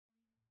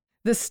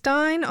The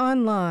Steyn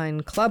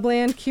Online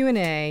Clubland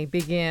Q&A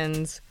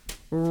begins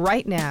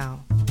right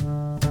now.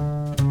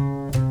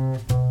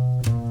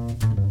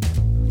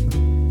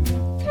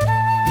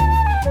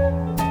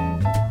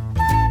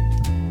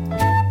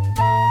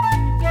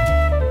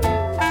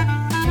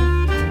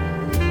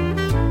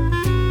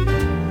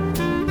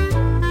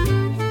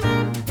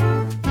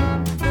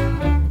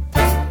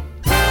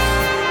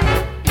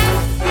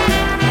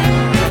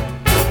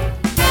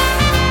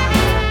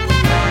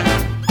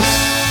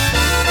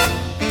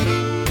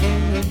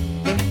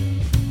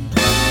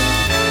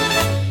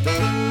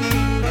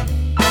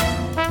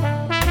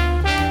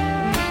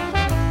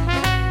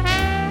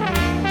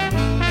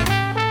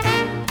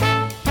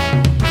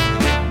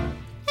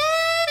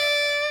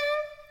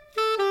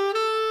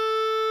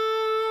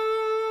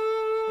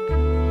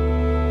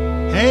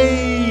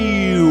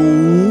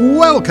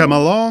 Welcome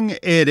along.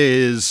 It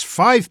is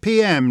 5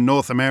 p.m.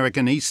 North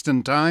American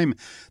Eastern Time.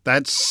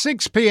 That's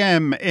 6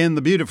 p.m. in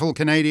the beautiful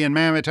Canadian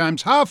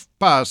Maritimes,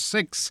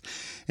 6:30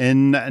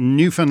 in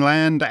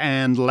Newfoundland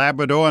and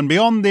Labrador, and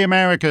beyond the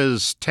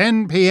Americas,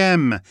 10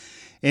 p.m.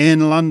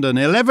 in London,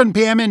 11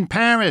 p.m. in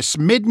Paris,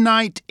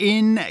 midnight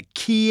in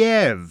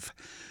Kiev,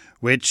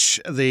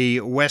 which the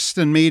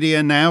Western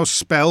media now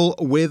spell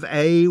with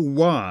a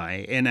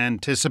Y in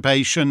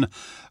anticipation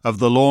of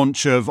the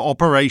launch of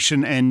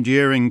Operation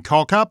Enduring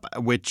Cock-Up,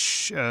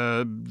 which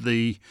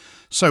the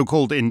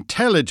so-called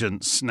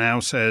intelligence now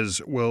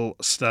says will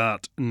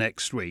start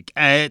next week.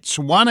 It's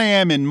 1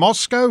 a.m. in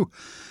Moscow,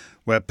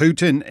 where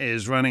Putin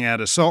is running out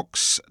of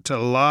socks to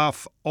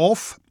laugh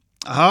off.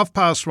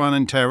 1:30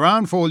 in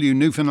Tehran for all you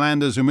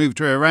Newfoundlanders who moved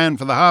to Iran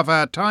for the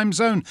half-hour time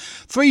zone.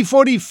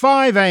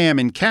 3:45 a.m.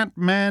 in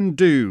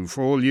Kathmandu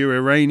for all you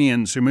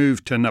Iranians who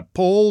moved to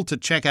Nepal to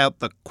check out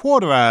the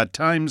quarter-hour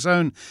time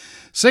zone.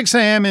 6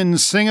 a.m. in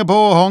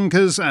Singapore,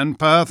 Honkers and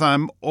Perth.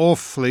 I'm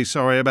awfully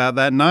sorry about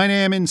that. 9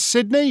 a.m. in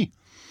Sydney.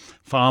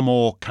 Far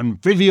more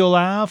convivial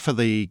hour for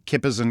the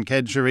Kippers and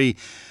Kedgeree.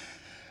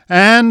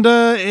 And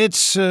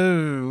it's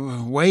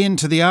way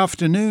into the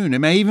afternoon. It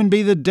may even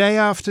be the day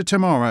after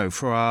tomorrow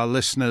for our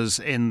listeners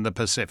in the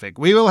Pacific.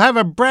 We will have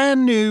a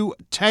brand new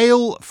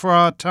Tale for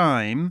Our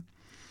Time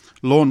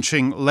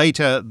launching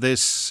later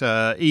this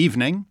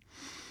evening.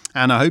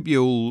 And I hope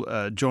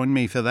you'll join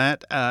me for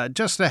that.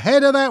 Just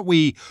ahead of that,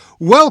 we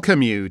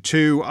welcome you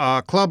to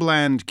our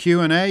Clubland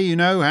Q&A. You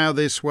know how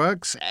this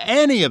works.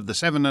 Any of the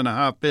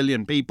 7.5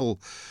 billion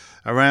people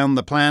around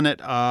the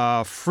planet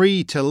are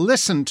free to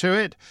listen to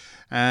it.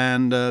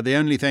 And the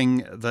only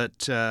thing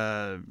that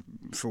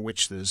for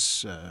which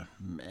there's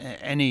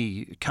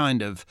any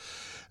kind of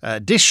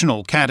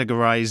additional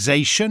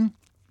categorization,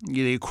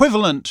 the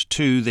equivalent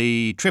to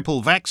the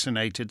triple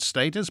vaccinated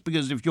status,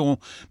 because if you're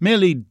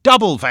merely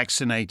double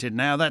vaccinated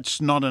now,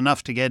 that's not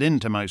enough to get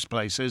into most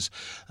places.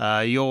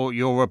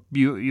 You're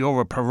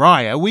a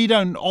pariah. We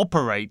don't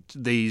operate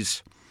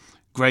these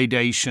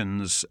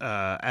gradations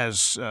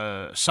as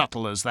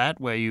subtle as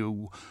that, where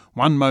you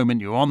one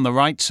moment you're on the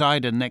right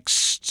side and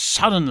next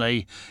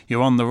suddenly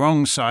you're on the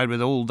wrong side with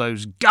all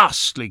those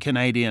ghastly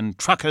Canadian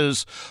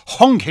truckers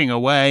honking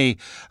away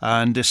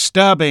and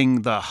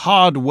disturbing the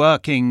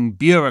hard-working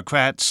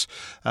bureaucrats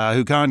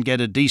who can't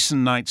get a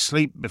decent night's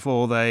sleep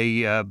before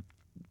they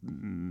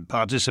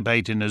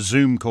participate in a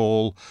Zoom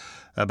call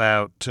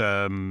about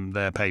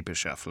their paper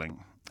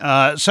shuffling.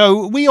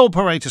 So we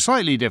operate a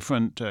slightly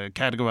different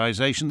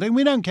categorization thing.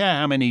 We don't care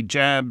how many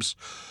jabs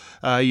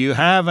you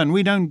have, and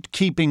we don't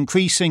keep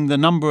increasing the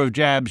number of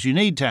jabs you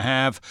need to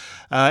have.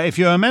 If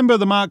you're a member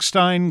of the Mark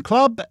Steyn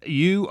Club,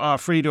 you are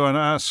free to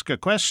ask a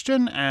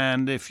question,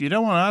 and if you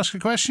don't want to ask a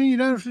question, you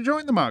don't have to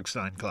join the Mark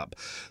Steyn Club.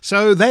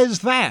 So there's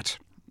that.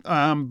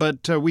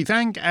 But we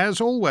thank,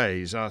 as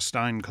always, our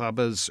Steyn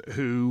Clubbers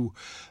who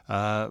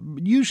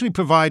usually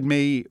provide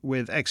me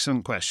with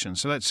excellent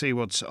questions. So let's see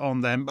what's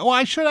on them. Oh,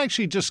 I should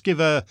actually just give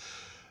a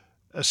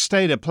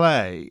state of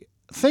play.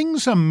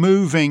 Things are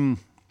moving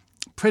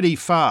pretty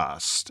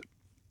fast.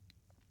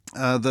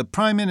 The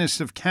Prime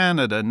Minister of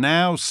Canada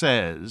now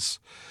says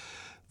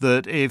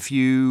that if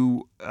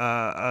you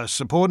are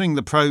supporting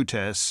the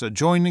protests, or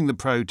joining the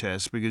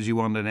protests because you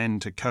want an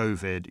end to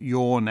COVID,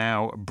 you're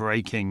now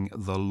breaking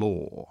the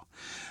law.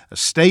 A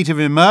state of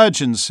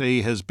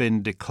emergency has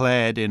been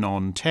declared in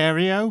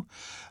Ontario.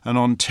 An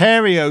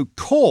Ontario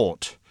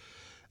court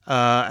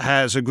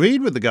has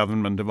agreed with the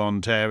government of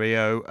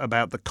Ontario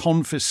about the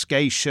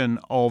confiscation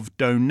of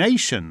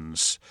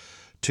donations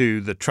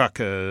to the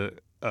trucker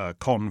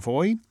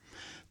convoy.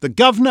 The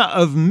governor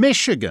of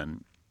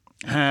Michigan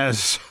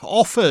has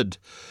offered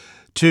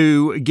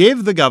to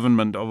give the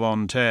government of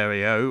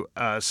Ontario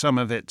some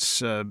of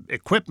its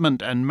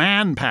equipment and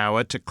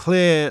manpower to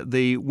clear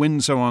the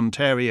Windsor,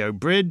 Ontario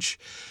bridge.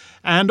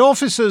 And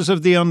officers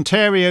of the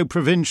Ontario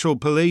Provincial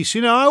Police,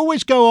 I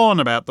always go on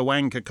about the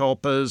wanker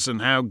coppers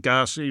and how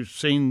ghastly. You've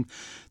seen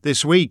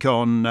this week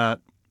on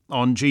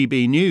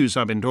GB News,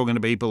 I've been talking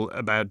to people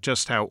about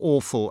just how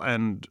awful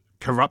and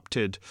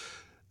corrupted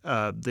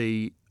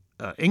the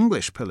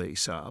English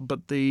police are,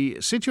 but the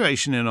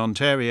situation in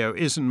Ontario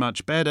isn't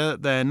much better.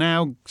 They're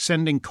now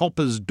sending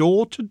coppers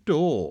door to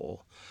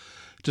door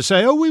to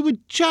say, oh, we were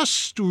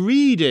just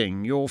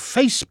reading your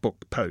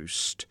Facebook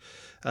post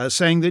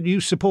saying that you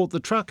support the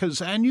truckers,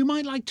 and you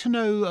might like to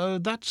know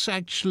that's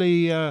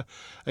actually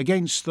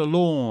against the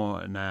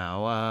law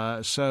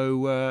now.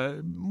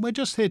 So we're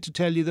just here to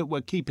tell you that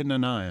we're keeping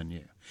an eye on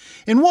you.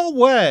 In what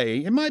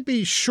way? It might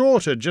be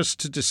shorter just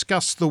to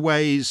discuss the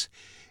ways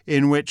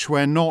in which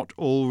we're not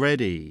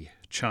already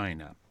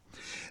China.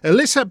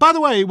 Alyssa, by the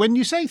way, when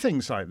you say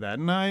things like that,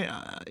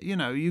 and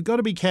you've got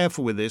to be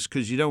careful with this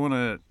because you don't want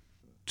to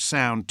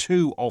sound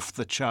too off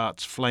the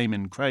charts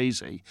flaming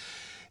crazy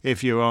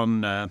if you're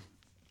on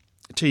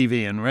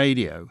TV and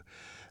radio.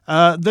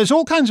 There's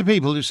all kinds of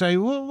people who say,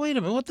 well, wait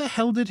a minute, what the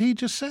hell did he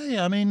just say?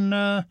 I mean,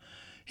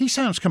 he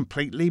sounds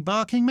completely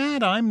barking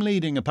mad. I'm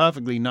leading a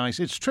perfectly nice...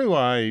 It's true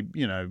I,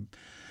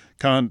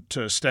 can't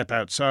step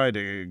outside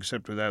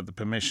except with the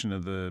permission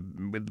of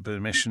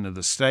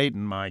the state,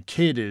 and my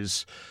kid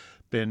has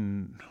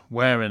been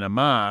wearing a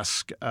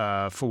mask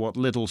for what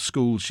little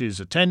school she's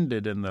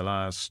attended in the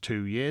last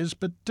 2 years.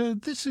 But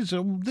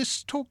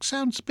this talk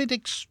sounds a bit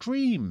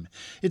extreme.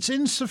 It's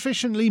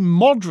insufficiently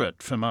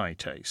moderate for my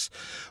taste.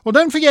 Well,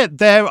 don't forget,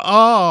 there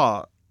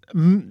are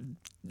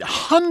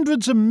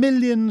hundreds of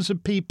millions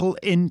of people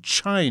in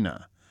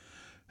China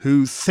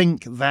who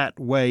think that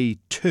way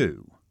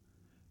too.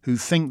 The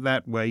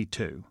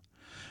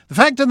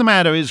fact of the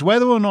matter is,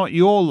 whether or not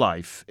your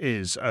life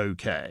is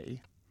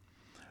okay,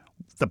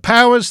 the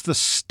powers the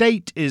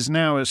state is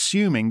now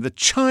assuming, the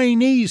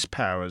Chinese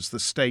powers the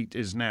state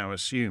is now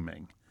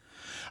assuming.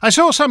 I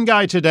saw some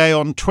guy today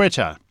on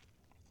Twitter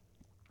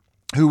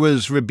who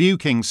was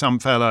rebuking some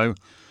fellow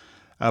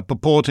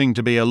purporting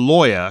to be a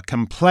lawyer,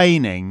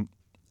 complaining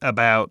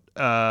about,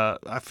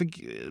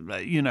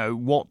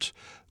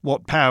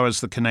 what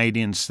powers the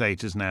Canadian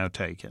state has now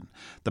taken.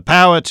 The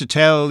power to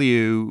tell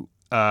you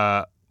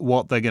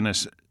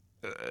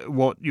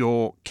what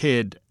your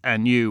kid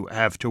and you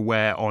have to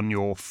wear on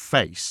your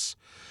face.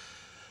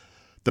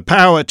 The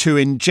power to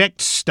inject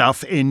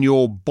stuff in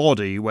your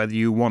body, whether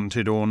you want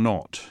it or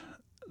not.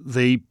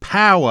 The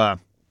power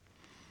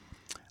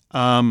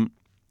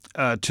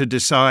to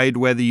decide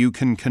whether you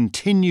can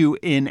continue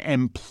in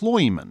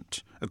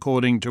employment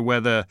according to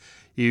whether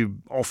you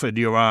offered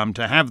your arm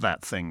to have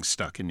that thing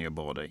stuck in your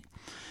body.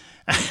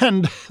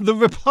 And the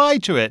reply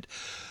to it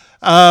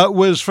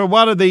was from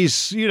one of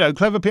these,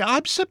 clever people.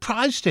 I'm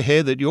surprised to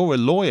hear that you're a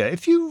lawyer.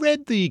 If you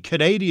read the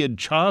Canadian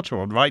Charter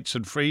on Rights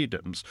and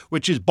Freedoms,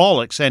 which is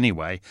bollocks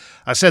anyway,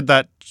 I said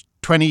that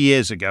 20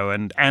 years ago,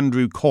 and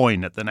Andrew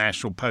Coyne at the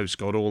National Post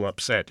got all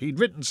upset. He'd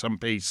written some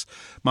piece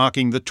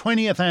marking the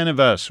 20th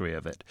anniversary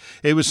of it.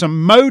 It was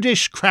some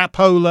modish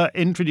crapola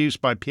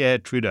introduced by Pierre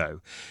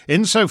Trudeau.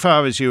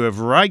 Insofar as you have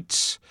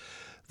rights,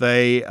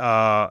 they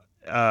are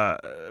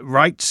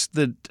rights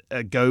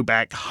that go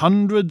back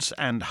hundreds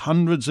and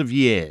hundreds of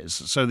years.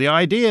 So the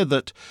idea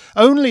that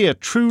only a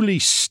truly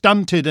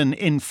stunted and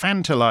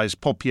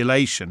infantilized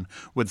population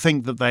would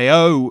think that they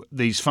owe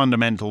these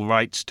fundamental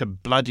rights to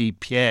bloody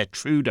Pierre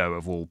Trudeau,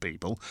 of all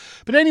people.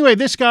 But anyway,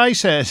 this guy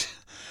says,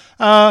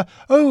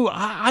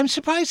 I'm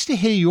surprised to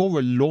hear you're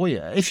a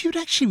lawyer. If you'd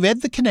actually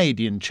read the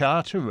Canadian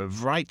Charter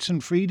of Rights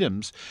and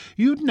Freedoms,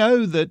 you'd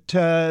know that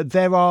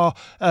there are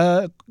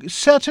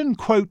certain,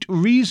 quote,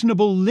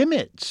 reasonable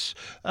limits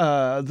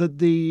that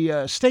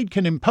the state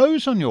can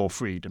impose on your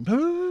freedom.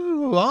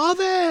 Ooh, are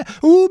there?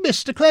 Ooh,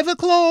 Mr. Clever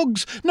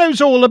Clogs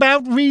knows all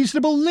about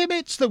reasonable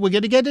limits, that we're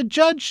going to get a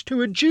judge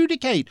to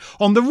adjudicate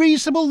on the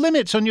reasonable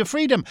limits on your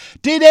freedom.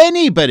 Did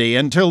anybody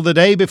until the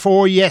day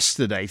before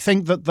yesterday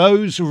think that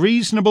those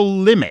reasonable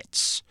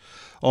limits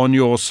on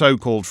your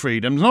so-called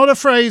freedoms, not a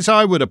phrase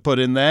I would have put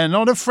in there,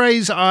 not a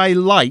phrase I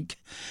like,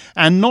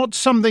 and not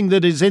something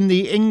that is in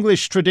the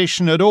English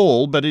tradition at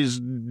all, but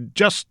is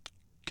just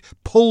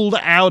pulled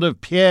out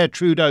of Pierre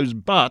Trudeau's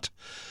butt.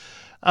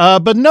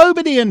 But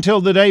nobody until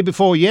the day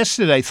before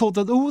yesterday thought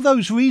that all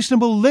those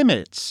reasonable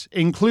limits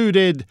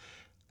included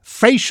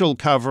facial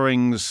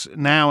coverings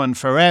now and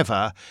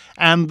forever,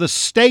 and the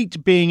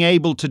state being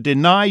able to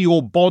deny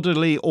your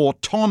bodily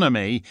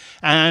autonomy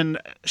and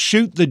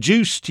shoot the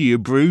juice to you,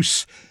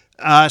 Bruce,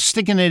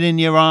 sticking it in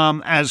your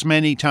arm as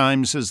many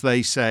times as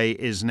they say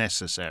is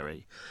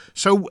necessary.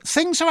 So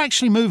things are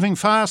actually moving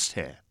fast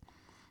here.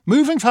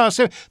 Moving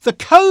faster. The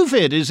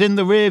COVID is in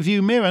the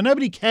rearview mirror.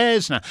 Nobody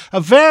cares now. A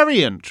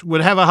variant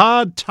would have a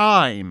hard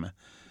time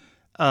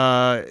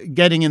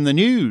getting in the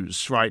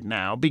news right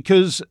now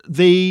because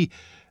the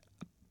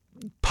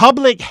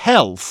public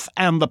health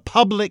and the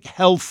public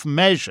health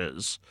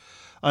measures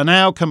are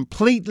now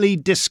completely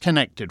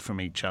disconnected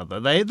from each other.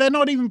 They're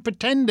not even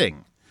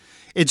pretending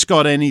it's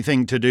got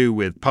anything to do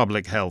with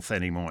public health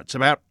anymore. It's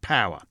about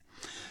power.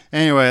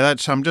 Anyway,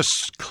 I'm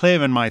just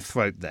clearing my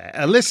throat there.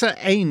 Alyssa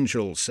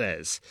Angel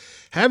says,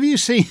 have you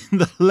seen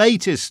the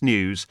latest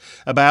news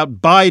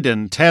about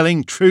Biden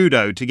telling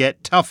Trudeau to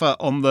get tougher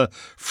on the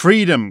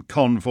Freedom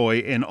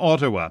Convoy in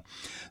Ottawa?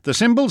 The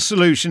simple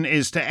solution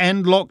is to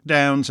end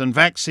lockdowns and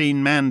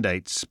vaccine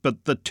mandates,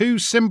 but the two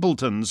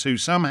simpletons who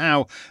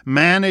somehow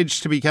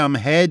managed to become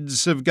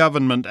heads of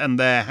government and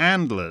their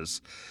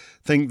handlers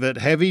think that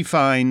heavy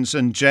fines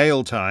and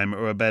jail time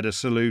are a better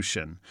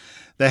solution.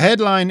 The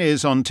headline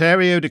is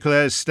Ontario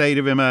declares state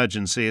of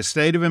emergency. A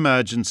state of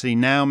emergency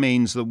now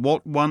means that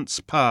what once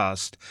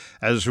passed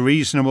as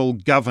reasonable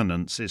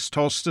governance is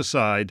tossed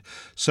aside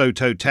so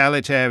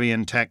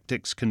totalitarian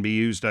tactics can be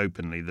used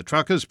openly. The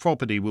truckers'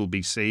 property will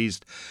be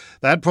seized.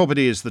 That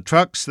property is the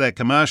trucks, their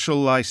commercial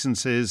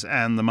licenses,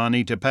 and the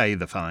money to pay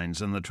the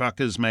fines, and the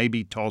truckers may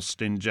be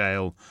tossed in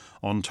jail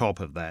on top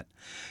of that.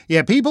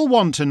 Yeah, people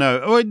want to know.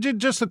 Oh,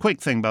 just a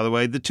quick thing, by the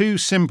way. The two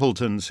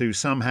simpletons who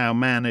somehow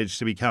managed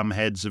to become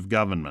heads of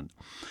government.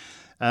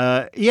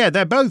 Yeah,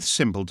 they're both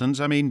simpletons.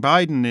 I mean,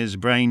 Biden is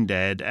brain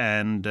dead,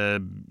 and,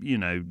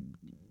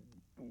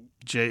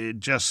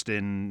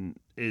 Justin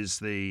is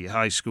the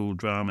high school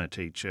drama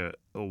teacher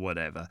or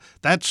whatever.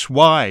 That's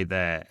why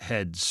they're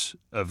heads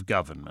of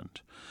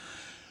government.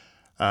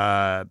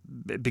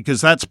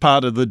 Because that's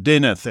part of the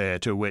dinner theatre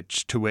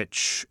to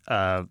which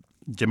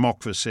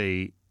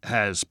democracy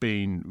has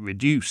been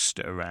reduced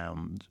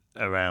around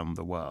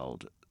the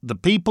world. The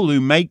people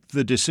who make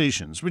the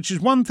decisions, which is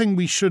one thing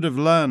we should have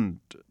learned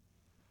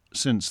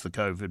since the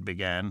COVID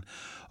began,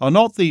 are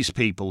not these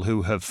people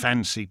who have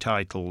fancy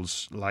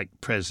titles like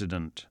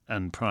president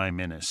and prime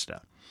minister.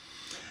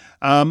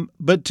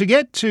 But to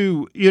get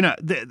to,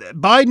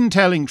 Biden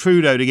telling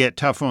Trudeau to get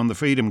tougher on the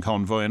Freedom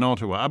Convoy in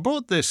Ottawa. I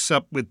brought this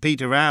up with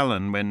Peter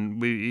Allen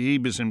when he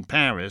was in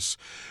Paris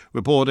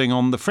reporting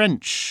on the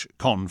French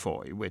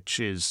convoy, which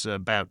is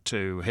about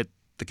to hit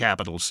the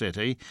capital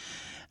city,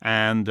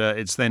 and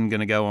it's then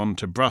going to go on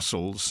to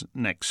Brussels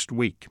next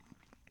week.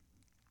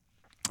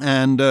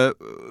 And the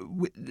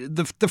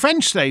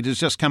French state has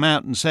just come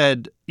out and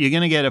said you're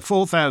going to get a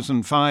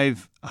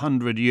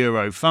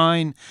 €4,500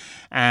 fine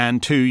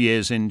and 2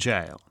 years in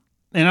jail.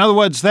 In other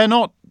words,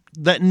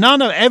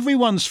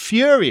 everyone's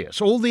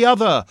furious. All the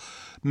other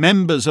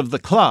members of the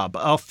club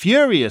are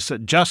furious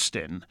at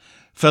Justin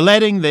for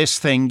letting this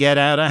thing get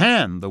out of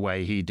hand the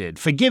way he did,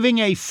 for giving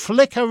a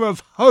flicker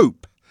of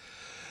hope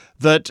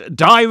that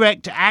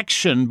direct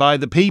action by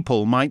the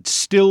people might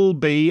still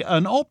be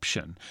an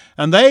option.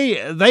 And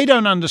they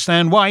don't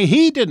understand why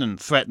he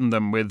didn't threaten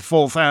them with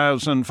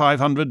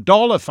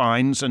 $4,500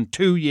 fines and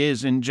 2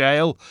 years in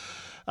jail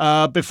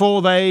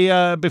before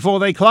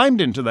they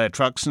climbed into their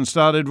trucks and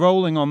started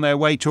rolling on their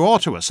way to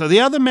Ottawa. So the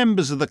other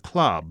members of the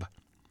club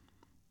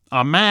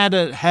are mad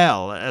at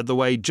hell at the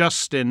way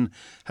Justin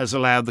has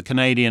allowed the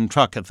Canadian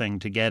trucker thing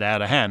to get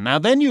out of hand. Now,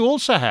 then you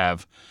also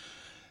have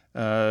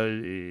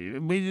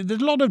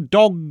there's a lot of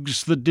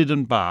dogs that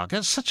didn't bark.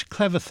 That's such a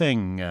clever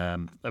thing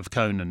of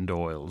Conan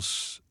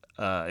Doyle's.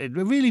 A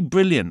really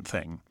brilliant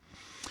thing.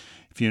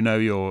 If you know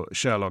your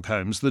Sherlock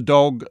Holmes, the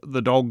dog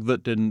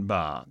that didn't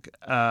bark.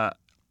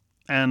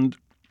 And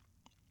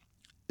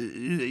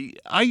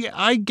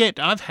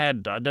I've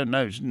had, I don't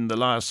know, in the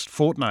last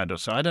fortnight or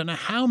so, I don't know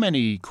how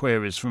many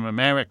queries from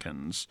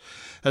Americans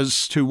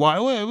as to why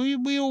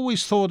we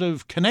always thought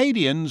of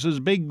Canadians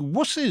as big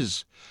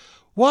wusses.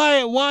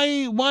 Why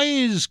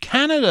is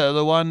Canada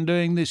the one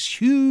doing this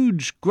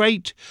huge,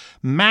 great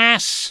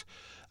mass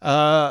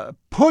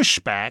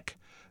pushback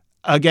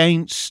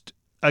against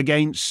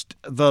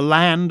the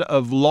land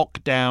of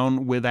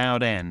lockdown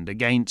without end,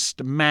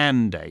 against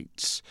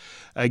mandates,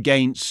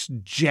 against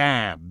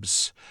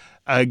jabs,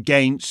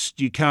 against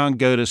you can't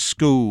go to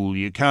school,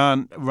 you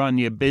can't run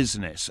your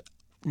business,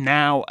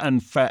 now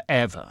and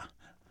forever.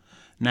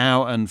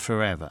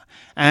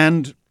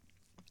 And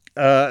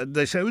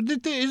they say,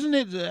 isn't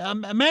it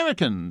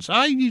Americans?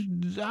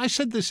 I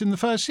said this in the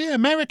first year.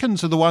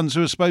 Americans are the ones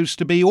who are supposed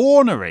to be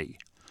ornery.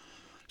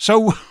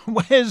 So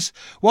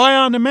why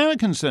aren't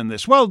Americans doing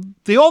this? Well,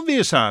 the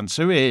obvious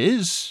answer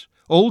is,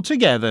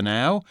 altogether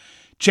now,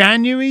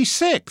 January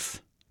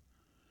 6th.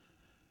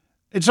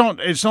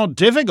 It's not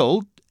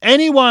difficult.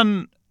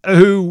 Anyone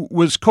who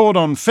was caught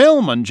on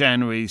film on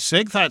January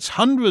 6th, that's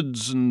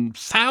hundreds and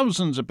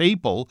thousands of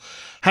people,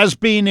 has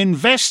been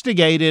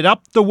investigated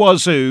up the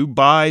wazoo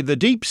by the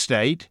deep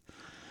state,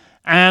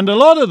 and a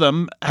lot of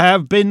them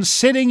have been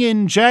sitting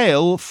in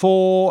jail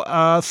for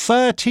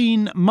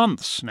 13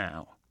 months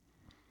now.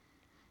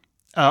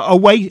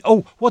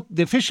 What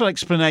the official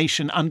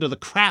explanation under the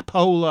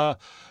crapola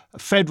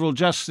federal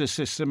justice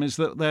system is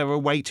that they're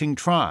awaiting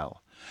trial.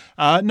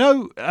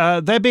 No,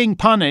 they're being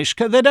punished.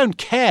 They don't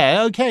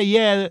care. Okay,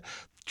 yeah,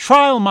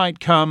 trial might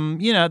come,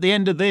 at the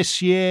end of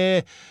this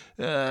year,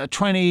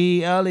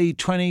 early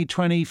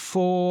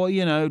 2024,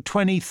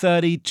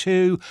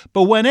 2032.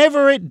 But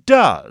whenever it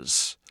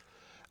does,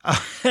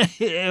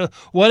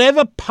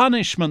 whatever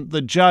punishment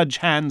the judge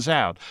hands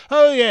out.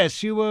 Oh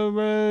yes, you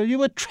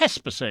were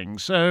trespassing,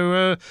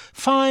 so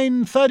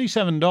fine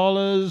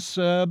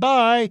 $37.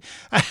 Bye.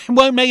 It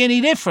won't make any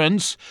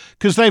difference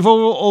because they've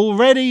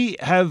already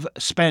have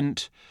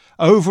spent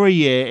over a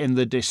year in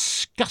the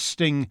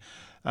disgusting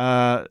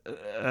care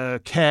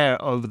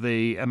of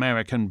the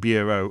American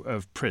Bureau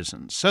of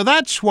Prisons. So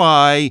that's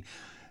why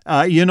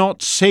you're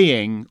not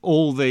seeing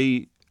all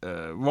the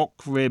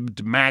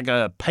rock-ribbed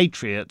MAGA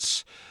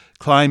patriots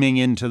climbing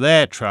into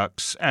their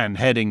trucks and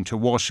heading to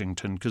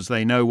Washington because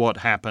they know what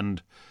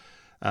happened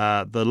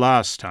the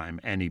last time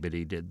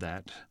anybody did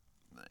that.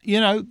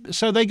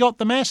 So they got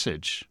the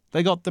message.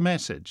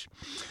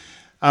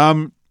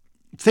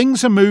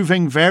 Things are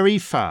moving very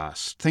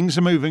fast.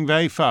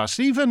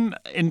 Even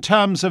in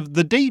terms of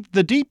the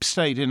deep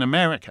state in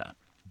America,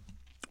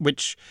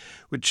 which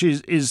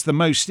is the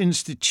most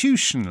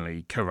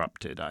institutionally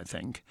corrupted, I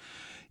think.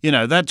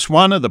 That's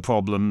one of the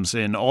problems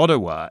in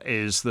Ottawa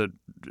is that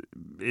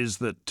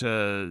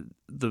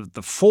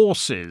the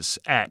forces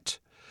at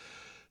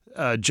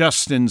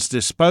Justin's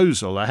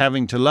disposal are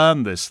having to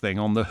learn this thing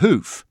on the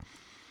hoof.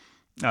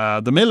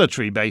 The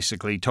military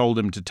basically told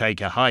him to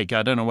take a hike.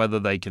 I don't know whether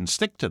they can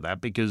stick to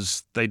that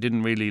because they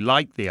didn't really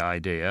like the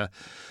idea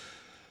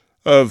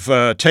of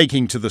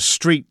taking to the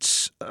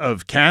streets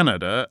of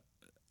Canada,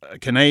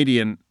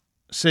 Canadian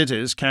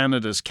cities,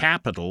 Canada's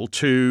capital,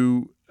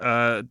 to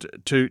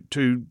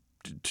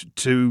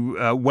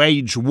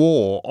wage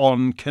war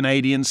on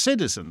Canadian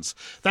citizens.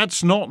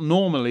 That's not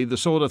normally the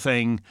sort of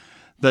thing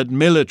that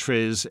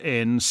militaries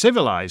in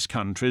civilized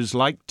countries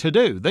like to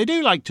do. They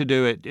do like to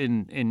do it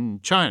in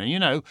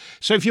China,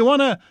 So if you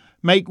want to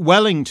make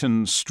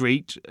Wellington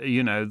Street,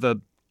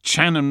 the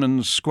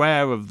Tiananmen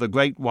Square of the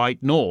Great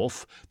White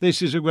North,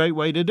 this is a great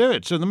way to do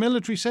it. So the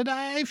military said,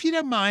 if you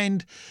don't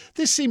mind,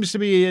 this seems to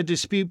be a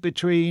dispute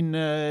between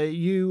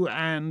you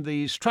and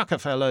these trucker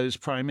fellows,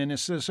 Prime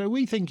Minister, so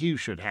we think you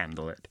should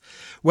handle it.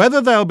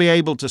 Whether they'll be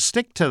able to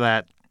stick to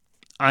that,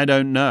 I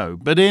don't know.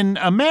 But in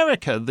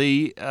America,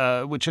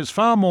 which has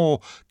far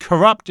more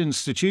corrupt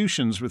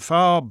institutions with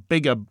far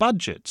bigger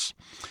budgets,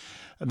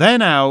 they're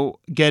now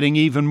getting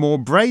even more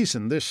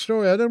brazen. This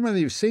story, I don't know whether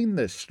you've seen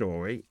this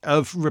story,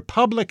 of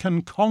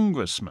Republican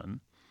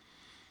congressmen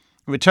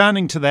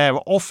returning to their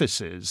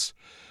offices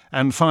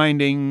and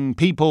finding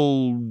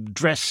people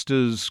dressed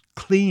as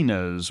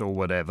cleaners or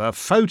whatever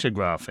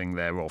photographing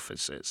their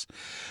offices.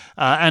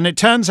 And it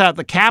turns out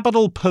the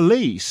Capitol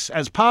Police,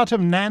 as part of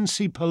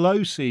Nancy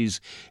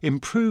Pelosi's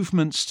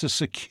improvements to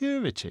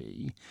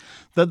security,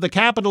 that the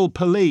Capitol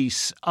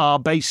Police are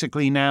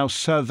basically now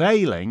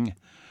surveilling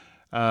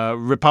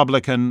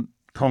Republican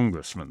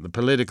congressmen, the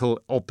political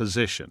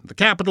opposition. The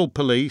Capitol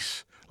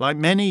Police, like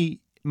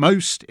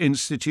most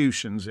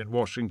institutions in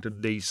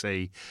Washington,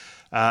 D.C.,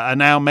 are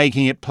now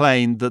making it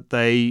plain that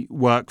they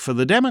work for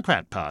the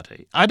Democrat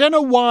Party. I don't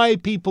know why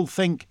people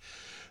think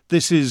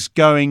this is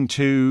going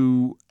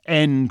to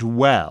end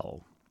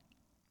well.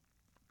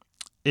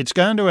 It's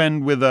going to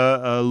end with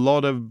a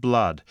lot of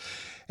blood.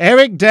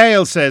 Eric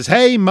Dale says,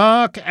 "Hey,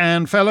 Mark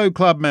and fellow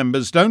club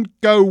members,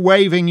 don't go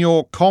waving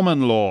your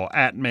common law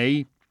at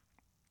me.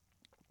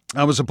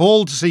 I was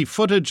appalled to see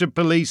footage of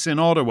police in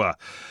Ottawa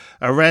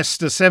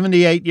arrest a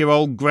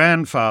 78-year-old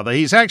grandfather.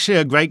 He's actually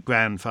a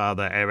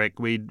great-grandfather, Eric.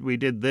 We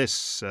did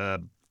this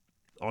on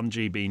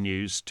GB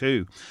News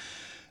too.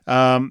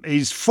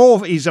 He's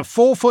a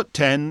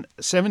 4'10",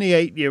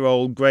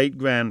 78-year-old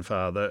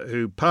great-grandfather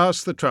who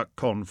passed the truck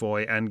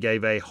convoy and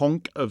gave a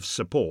honk of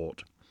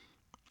support.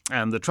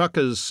 And the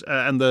truckers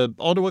and the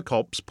Ottawa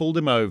cops pulled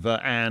him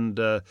over and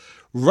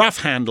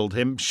rough-handled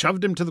him,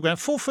 shoved him to the ground.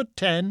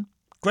 4'10",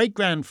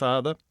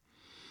 great-grandfather.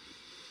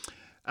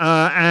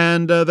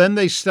 And then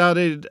they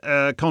started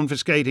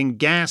confiscating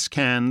gas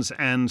cans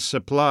and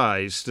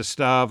supplies to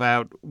starve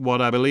out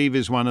what I believe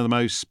is one of the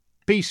most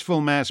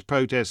peaceful mass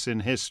protests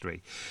in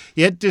history.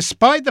 Yet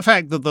despite the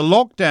fact that the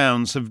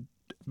lockdowns have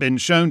been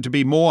shown to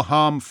be more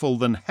harmful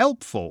than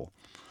helpful,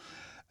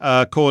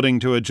 according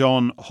to a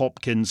John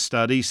Hopkins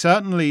study,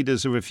 certain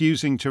leaders are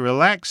refusing to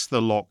relax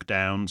the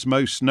lockdowns,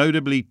 most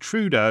notably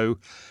Trudeau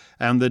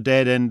and the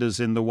dead-enders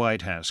in the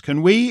White House.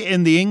 Can we,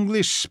 in the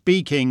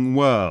English-speaking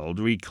world,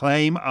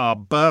 reclaim our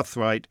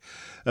birthright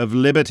of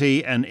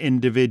liberty and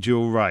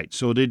individual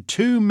rights? Or did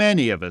too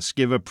many of us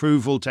give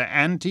approval to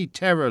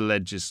anti-terror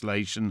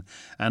legislation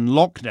and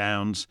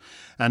lockdowns,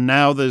 and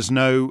now there's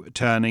no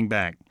turning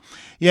back?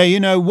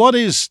 Yeah, what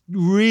is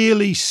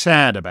really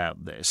sad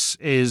about this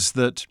is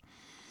that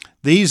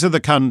these are the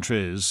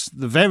countries,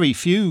 the very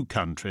few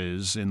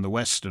countries in the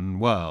Western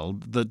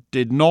world that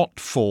did not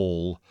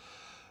fall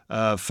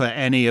for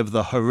any of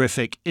the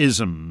horrific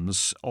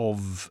isms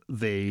of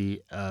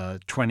the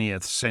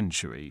 20th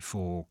century,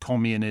 for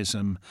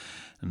communism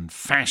and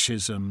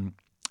fascism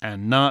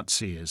and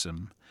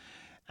Nazism.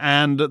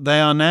 And they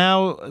are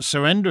now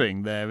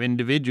surrendering their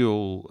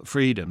individual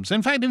freedoms.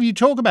 In fact, if you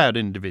talk about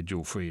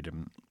individual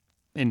freedom,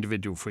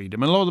 individual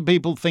freedom. And a lot of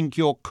people think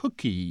you're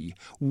kooky,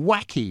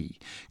 wacky,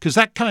 because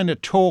that kind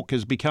of talk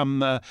has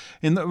become,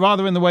 in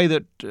the way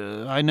that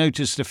I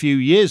noticed a few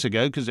years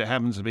ago, because it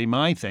happens to be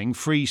my thing,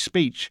 free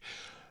speech.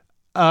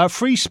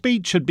 Free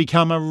speech had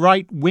become a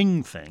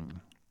right-wing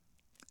thing.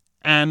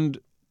 And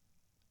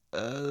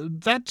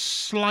that's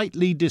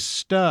slightly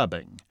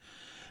disturbing.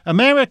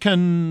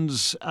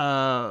 Americans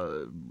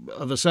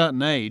of a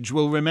certain age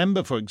will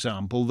remember, for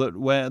example,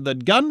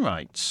 that gun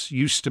rights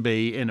used to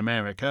be in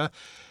America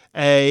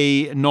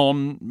a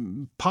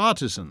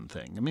non-partisan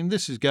thing. I mean,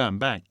 this is going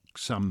back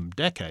some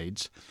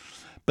decades.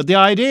 But the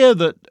idea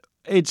that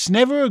it's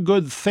never a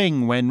good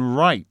thing when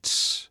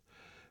rights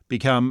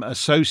become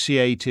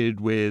associated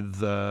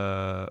with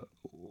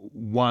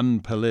one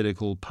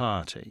political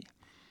party.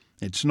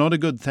 It's not a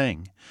good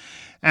thing.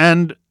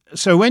 And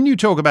so when you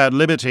talk about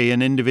liberty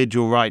and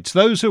individual rights,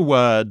 those are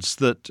words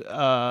that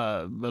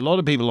a lot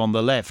of people on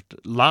the left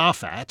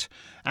laugh at,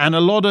 and a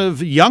lot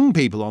of young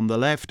people on the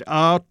left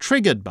are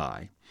triggered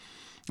by.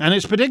 And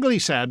it's particularly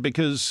sad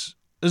because,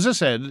 as I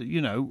said,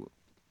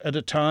 at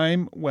a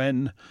time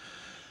when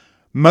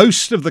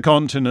most of the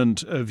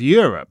continent of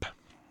Europe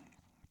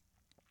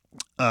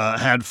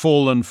had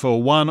fallen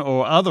for one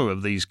or other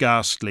of these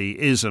ghastly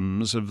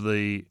isms of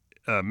the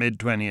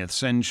mid-20th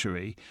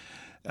century,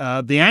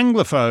 the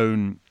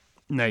Anglophone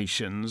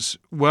nations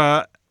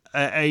were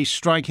a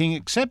striking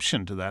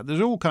exception to that.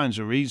 There's all kinds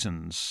of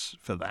reasons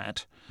for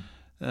that,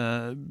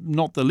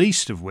 not the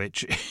least of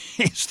which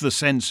is the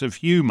sense of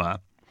humour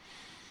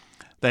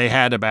they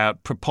had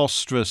about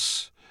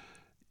preposterous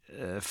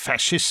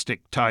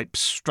fascistic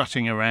types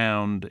strutting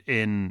around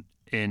in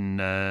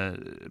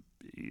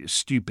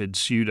stupid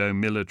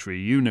pseudo-military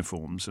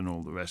uniforms and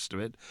all the rest of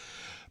it.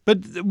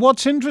 But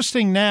what's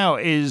interesting now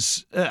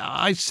is,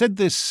 I said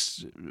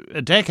this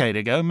a decade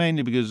ago,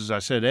 mainly because I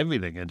said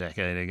everything a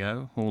decade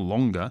ago, or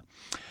longer.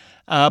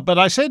 But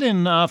I said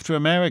in After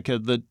America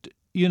that,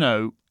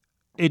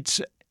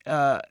 it's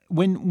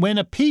when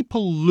a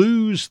people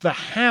lose the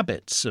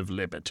habits of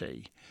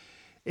liberty,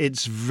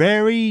 it's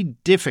very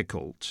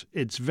difficult.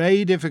 It's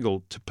very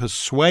difficult to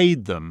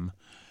persuade them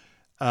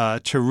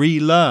to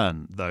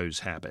relearn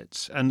those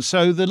habits. And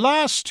so the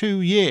last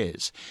 2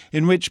 years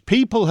in which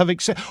people have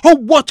accepted, oh,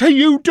 what are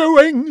you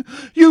doing?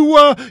 You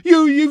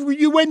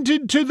went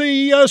into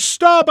the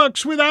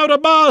Starbucks without a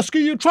mask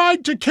and you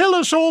tried to kill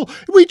us all.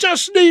 We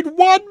just need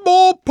one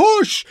more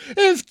push.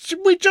 If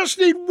we just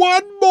need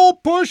one more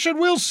push and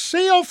we'll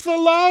see off the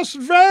last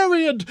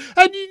variant.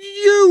 And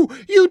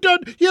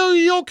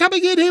you're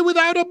coming in here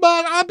without a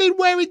mask. I've been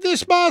wearing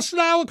this mask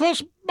now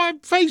across my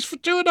face for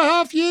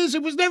 2.5 years.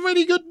 It was never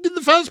any good in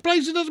the first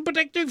place. It doesn't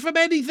protect you from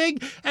anything,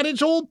 and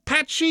it's all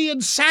patchy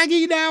and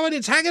saggy now, and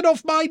it's hanging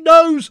off my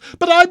nose.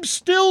 But I'm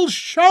still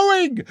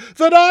showing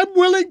that I'm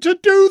willing to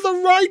do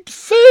the right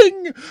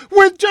thing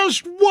with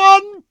just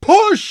one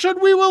push, and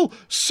we will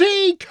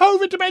see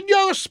COVID to end.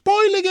 You're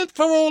spoiling it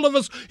for all of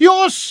us.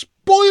 You're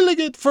spoiling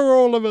it for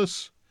all of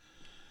us.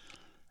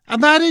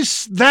 And that is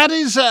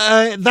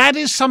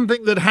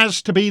something that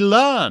has to be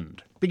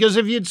learned. Because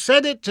if you'd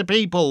said it to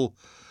people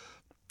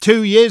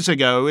 2 years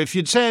ago, if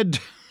you'd said,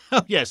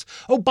 oh, yes,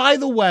 oh, by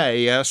the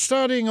way,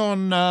 starting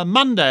on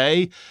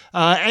Monday,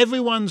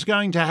 everyone's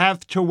going to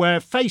have to wear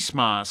face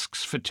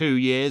masks for 2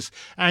 years,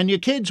 and your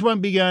kids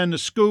won't be going to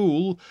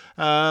school,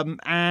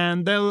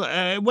 and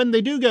they'll when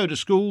they do go to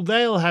school,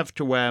 they'll have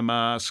to wear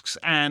masks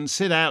and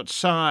sit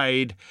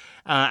outside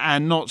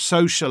and not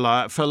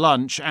socialise for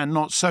lunch and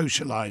not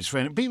socialise for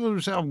anything. People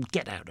will say, oh,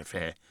 get out of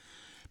here.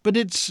 But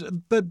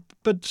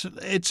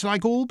it's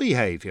like all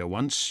behaviour.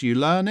 Once you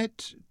learn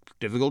it,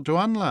 difficult to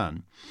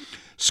unlearn.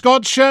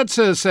 Scott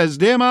Scherzer says,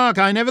 Dear Mark,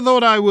 I never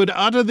thought I would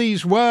utter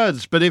these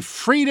words, but if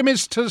freedom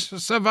is to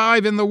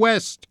survive in the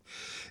West,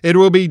 it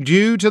will be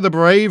due to the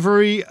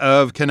bravery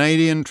of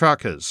Canadian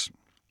truckers.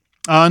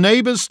 Our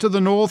neighbours to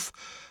the north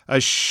are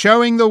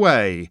showing the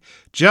way.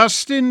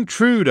 Justin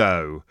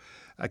Trudeau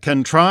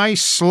can try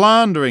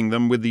slandering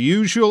them with the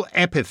usual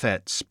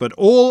epithets, but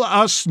all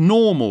us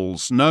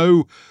normals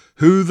know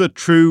who the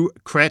true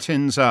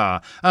cretins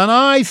are. And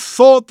I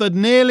thought that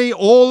nearly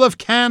all of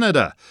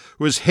Canada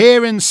was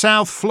here in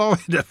South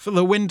Florida for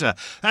the winter.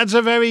 That's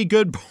a very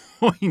good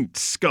point,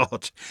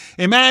 Scott.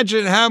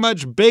 Imagine how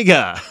much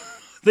bigger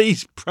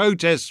these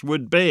protests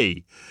would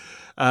be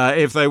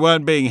if they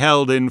weren't being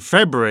held in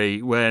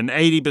February, when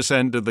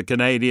 80% of the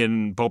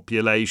Canadian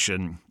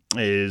population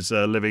is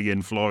living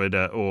in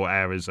Florida or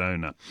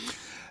Arizona.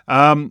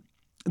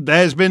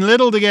 There's been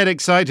little to get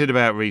excited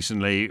about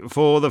recently.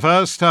 For the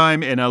first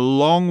time in a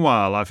long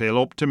while, I feel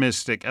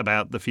optimistic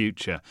about the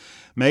future.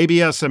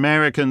 Maybe us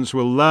Americans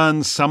will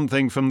learn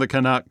something from the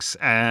Canucks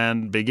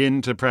and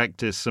begin to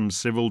practice some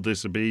civil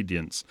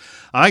disobedience.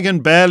 I can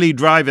barely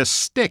drive a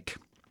stick.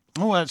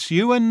 Oh, that's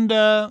you and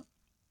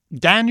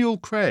Daniel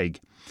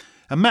Craig.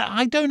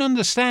 I don't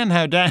understand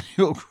how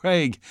Daniel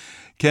Craig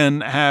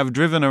can have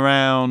driven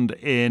around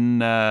in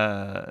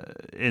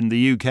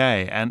the UK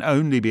and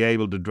only be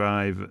able to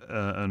drive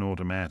an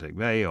automatic.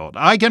 Very odd.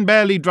 I can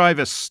barely drive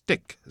a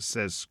stick,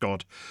 says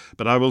Scott,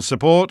 but I will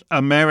support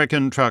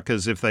American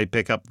truckers if they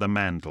pick up the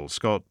mantle.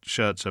 Scott,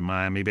 shirts at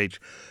Miami Beach.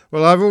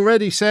 Well, I've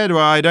already said,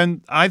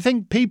 I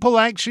think people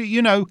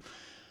actually,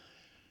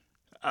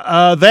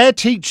 they're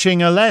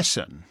teaching a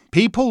lesson.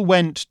 People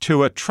went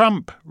to a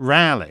Trump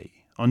rally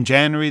on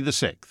January the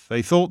 6th.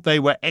 They thought they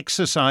were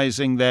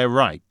exercising their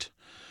right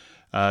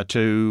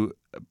to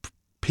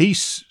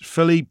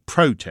peacefully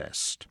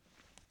protest.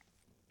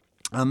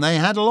 And they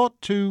had a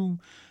lot to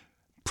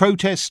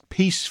protest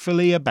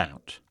peacefully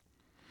about.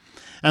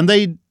 And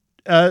they'd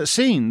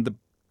seen the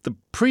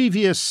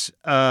previous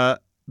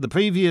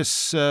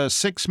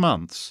 6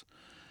 months,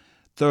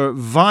 the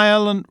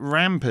violent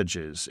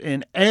rampages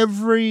in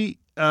every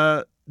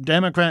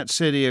Democrat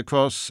city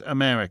across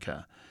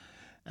America,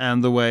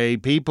 and the way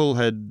people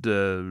had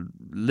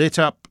lit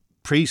up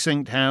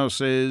precinct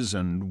houses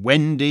and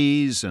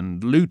Wendy's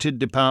and looted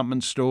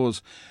department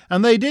stores,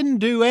 and they didn't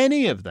do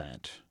any of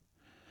that.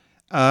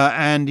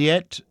 And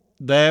yet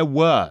they're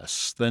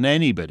worse than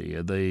anybody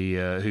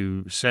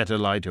who set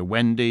alight a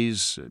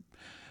Wendy's,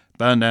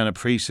 burned down a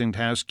precinct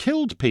house,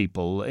 killed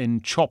people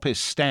in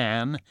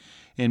Chopistan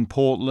in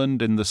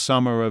Portland in the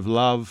summer of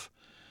love,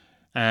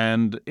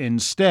 and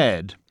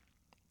instead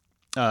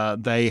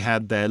they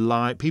had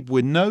people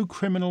with no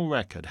criminal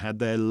record had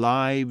their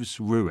lives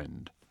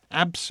ruined.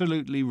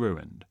 Absolutely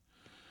ruined.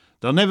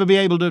 They'll never be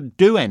able to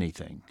do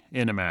anything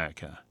in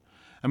America.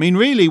 I mean,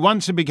 really,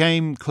 once it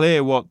became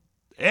clear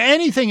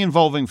anything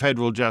involving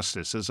federal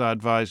justice, as I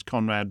advised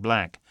Conrad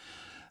Black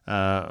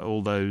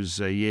all those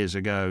years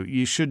ago,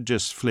 you should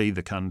just flee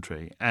the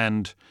country.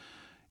 And,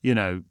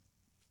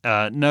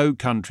 no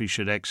country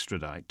should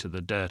extradite to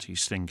the dirty,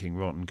 stinking,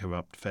 rotten,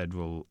 corrupt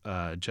federal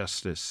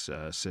justice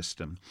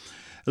system.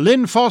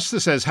 Lynn Foster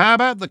says, how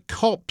about the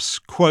cops,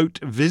 quote,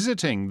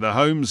 visiting the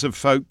homes of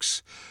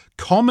folks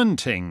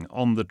commenting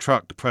on the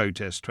truck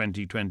protest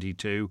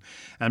 2022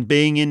 and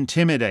being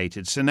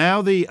intimidated? So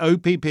now the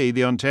OPP,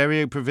 the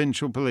Ontario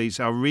Provincial Police,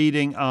 are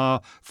reading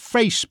our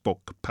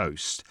Facebook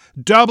post.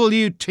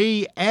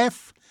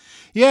 WTF?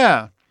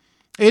 Yeah.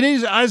 It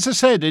is, as I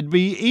said, it'd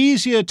be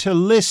easier to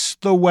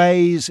list the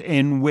ways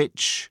in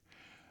which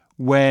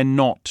we're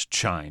not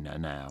China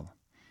now.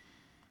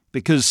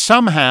 Because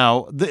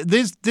somehow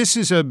this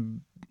is a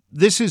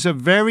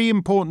very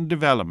important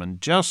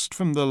development just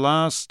from the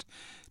last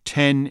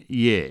 10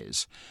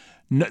 years.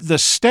 The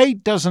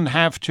state doesn't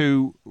have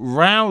to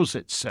rouse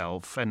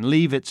itself and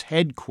leave its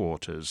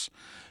headquarters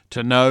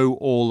to know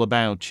all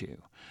about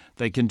you.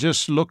 They can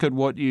just look at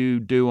what you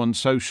do on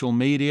social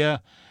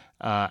media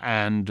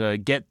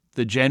and get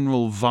the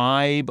general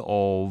vibe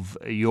of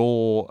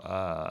your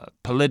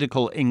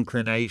political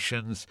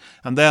inclinations,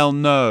 and they'll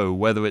know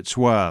whether it's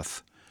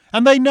worth.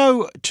 And they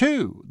know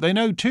too. They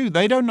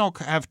don't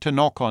have to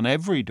knock on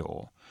every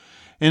door.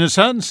 In a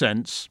certain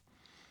sense,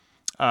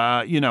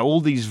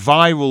 all these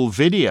viral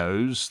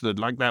videos,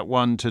 like that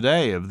one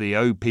today of the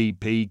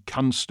OPP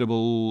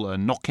constable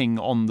knocking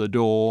on the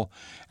door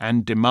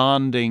and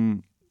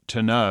demanding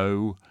to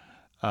know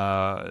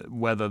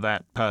whether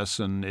that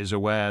person is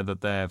aware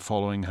that they're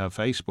following her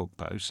Facebook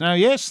posts. Now,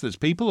 yes, there's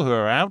people who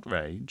are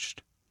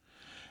outraged,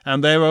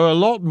 and there are a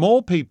lot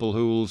more people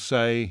who will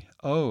say,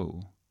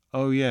 oh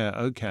yeah,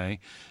 okay,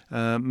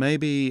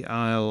 maybe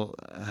I'll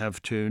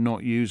have to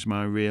not use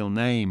my real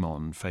name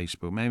on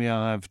Facebook. Maybe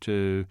I'll have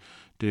to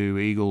do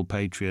Eagle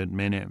Patriot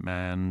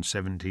Minuteman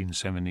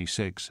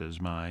 1776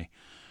 as my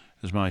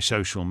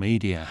social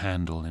media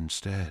handle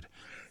instead.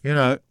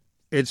 These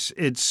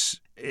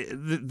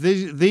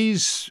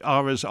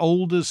are as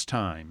old as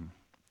time,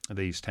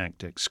 these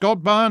tactics. Scott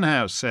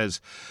Barnhouse says,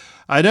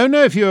 I don't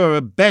know if you're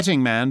a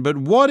betting man, but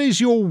what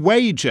is your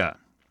wager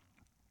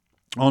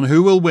on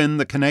who will win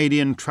the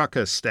Canadian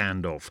trucker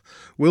standoff?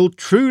 Will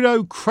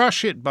Trudeau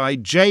crush it by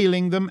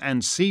jailing them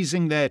and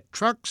seizing their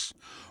trucks,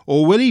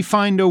 or will he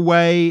find a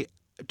way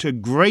to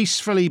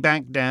gracefully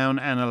back down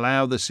and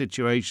allow the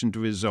situation to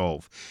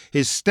resolve?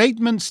 His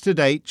statements to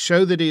date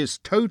show that he has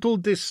total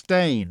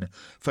disdain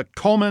for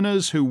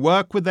commoners who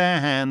work with their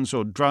hands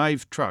or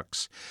drive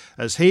trucks,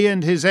 as he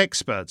and his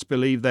experts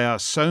believe they are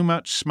so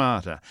much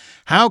smarter.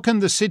 How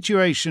can the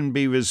situation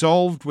be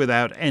resolved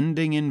without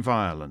ending in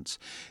violence?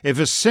 If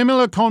a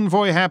similar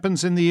convoy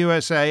happens in the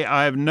USA,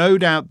 I have no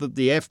doubt that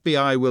the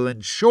FBI will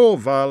ensure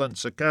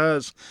violence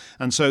occurs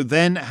and so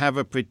then have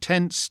a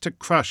pretense to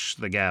crush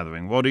the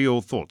gathering. What are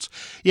your thoughts?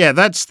 Yeah,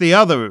 that's the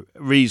other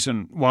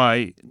reason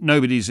why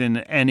nobody's in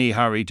any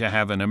hurry to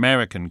have an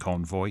American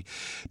convoy,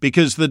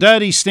 because the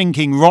dirty,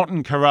 stinking,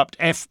 rotten, corrupt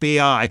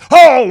FBI.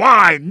 Oh,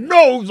 I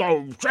know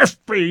those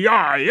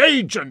FBI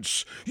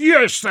agents.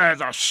 Yes, they're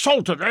the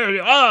salt of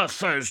the earth.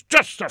 There's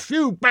just a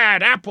few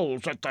bad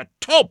apples at the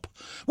top.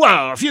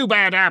 Well, a few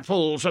bad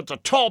apples at the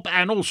top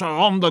and also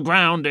on the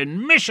ground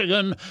in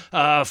Michigan,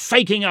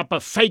 faking up a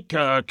fake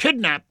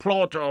kidnap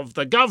plot of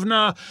the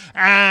governor,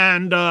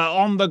 and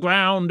on the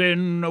ground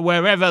in on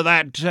wherever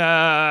that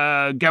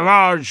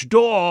garage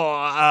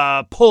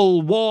door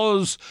pull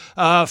was,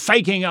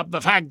 faking up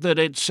the fact that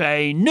it's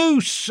a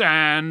noose,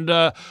 and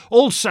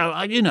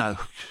also,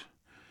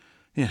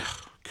 God,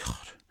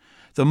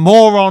 the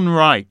moron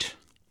right.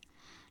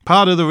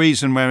 Part of the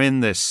reason we're in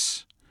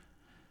this.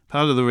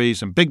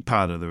 Big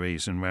part of the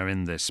reason we're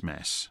in this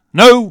mess.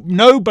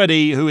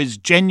 Nobody who is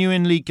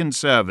genuinely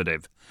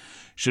conservative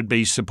should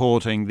be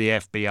supporting the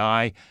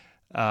FBI.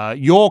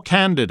 Your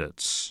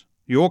candidates.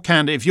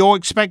 If you're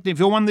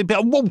one of the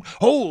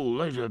people,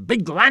 there's a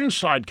big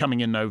landslide coming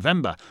in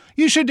November,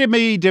 you should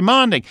be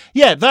demanding,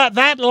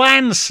 that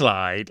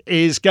landslide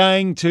is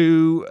going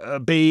to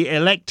be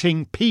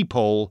electing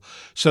people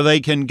so they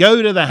can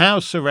go to the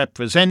House of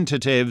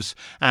Representatives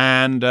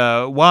and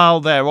while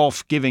they're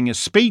off giving a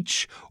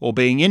speech or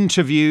being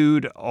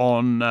interviewed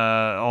on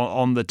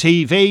the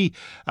TV,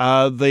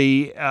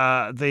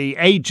 the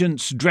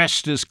agents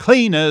dressed as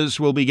cleaners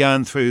will be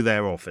going through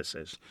their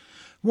offices.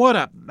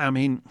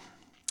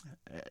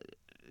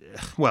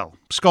 Well,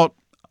 Scott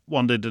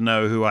wanted to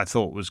know who I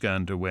thought was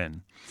going to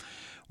win.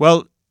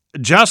 Well,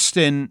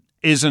 Justin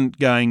isn't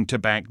going to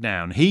back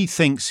down. He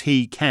thinks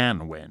he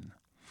can win.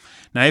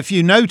 Now, if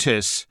you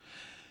notice,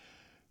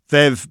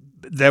 there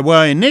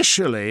were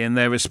initially, in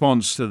their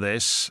response to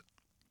this,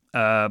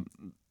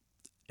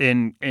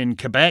 in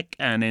Quebec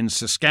and in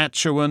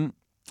Saskatchewan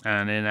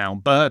and in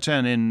Alberta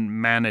and in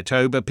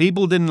Manitoba,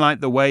 people didn't like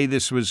the way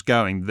this was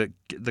going.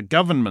 The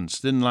governments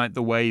didn't like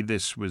the way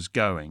this was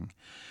going.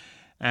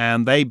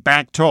 And they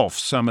backed off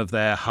some of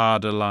their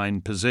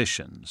harder-line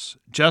positions.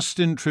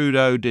 Justin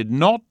Trudeau did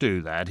not do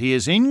that. He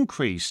has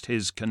increased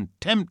his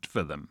contempt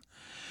for them.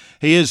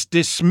 He has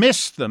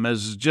dismissed them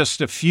as just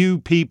a few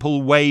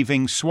people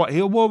waving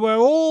well, we're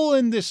all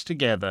in this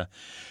together,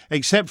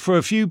 except for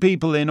a few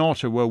people in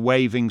Ottawa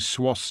waving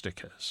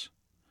swastikas.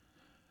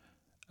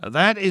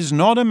 That is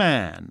not a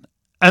man.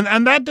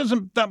 And that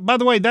doesn't, by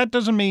the way, that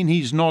doesn't mean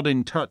he's not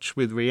in touch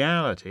with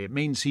reality. It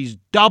means he's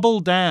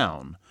doubled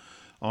down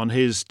on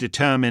his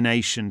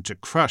determination to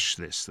crush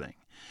this thing.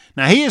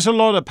 Now, he has a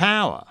lot of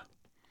power.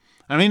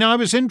 I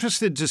was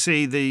interested to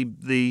see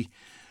the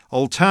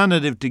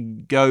alternative to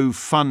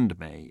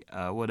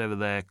GoFundMe, whatever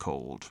they're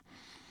called.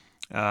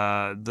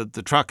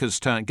 The truckers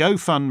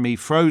GoFundMe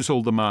froze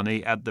all the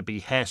money at the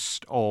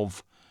behest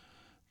of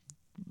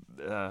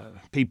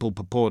people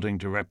purporting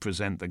to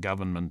represent the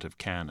government of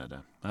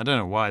Canada. I don't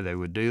know why they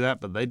would do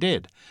that, but they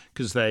did,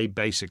 because they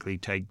basically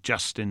take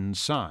Justin's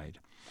side.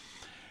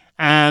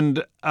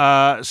 And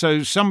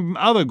so some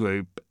other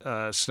group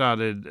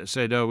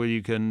said, "Oh,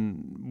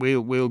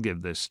 well, we'll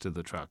give this to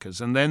the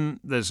truckers." And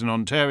then there's an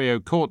Ontario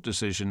court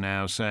decision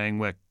now saying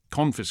we're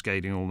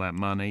confiscating all that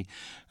money,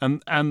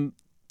 and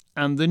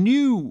the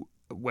new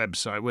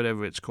website,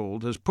 whatever it's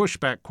called, has pushed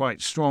back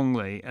quite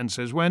strongly and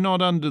says we're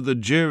not under the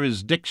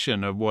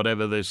jurisdiction of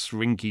whatever this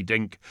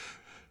rinky-dink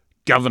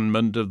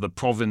government of the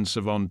province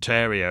of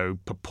Ontario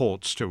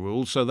purports to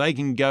rule, so they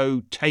can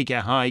go take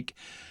a hike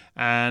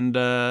and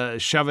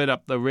shove it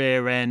up the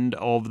rear end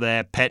of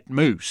their pet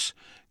moose,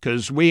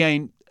 because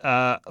we're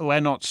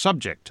not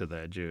subject to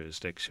their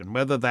jurisdiction.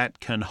 Whether that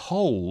can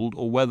hold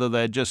or whether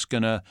they're just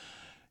going to,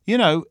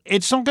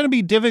 it's not going to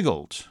be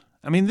difficult.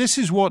 This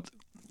is what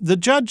the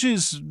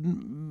judges,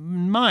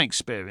 in my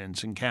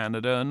experience in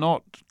Canada, are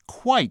not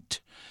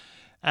quite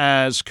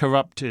as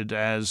corrupted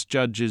as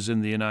judges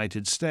in the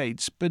United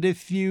States. But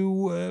if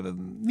you,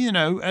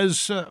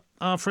 as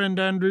our friend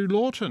Andrew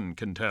Lawton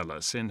can tell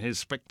us in his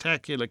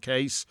spectacular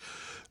case,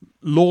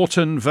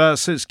 Lawton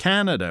versus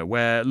Canada,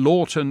 where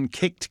Lawton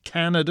kicked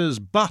Canada's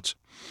butt.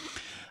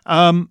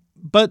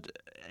 But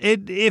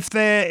if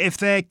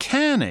they're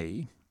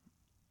canny,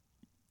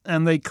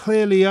 and they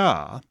clearly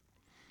are,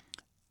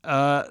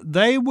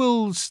 they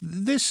will.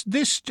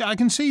 This I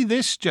can see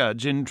this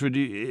judge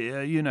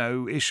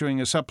issuing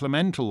a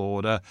supplemental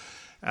order,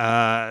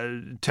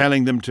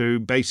 telling them to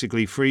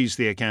basically freeze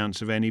the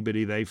accounts of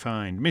anybody they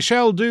find.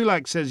 Michelle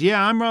Dulac says,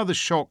 I'm rather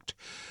shocked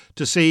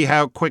to see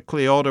how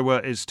quickly Ottawa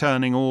is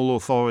turning all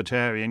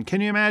authoritarian.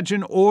 Can you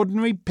imagine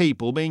ordinary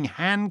people being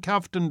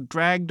handcuffed and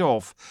dragged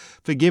off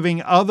for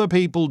giving other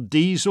people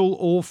diesel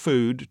or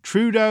food?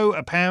 Trudeau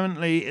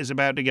apparently is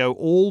about to go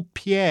all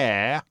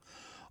Pierre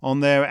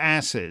on their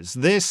asses.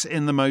 This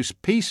in the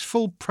most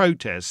peaceful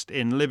protest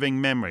in living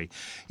memory.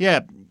 Yeah,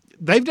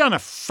 they've done a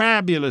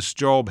fabulous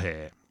job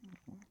here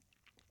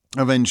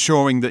of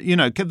ensuring that,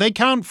 they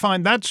can't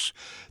find...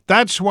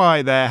 That's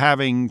why they're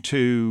having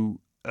to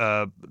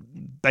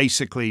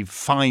basically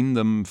fine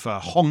them for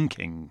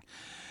honking,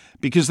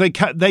 because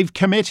they've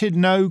committed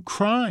no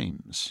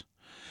crimes.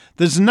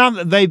 There's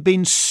none. They've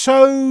been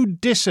so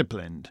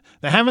disciplined.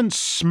 They haven't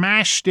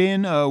smashed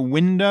in a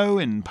window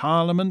in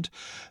Parliament.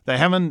 They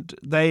haven't.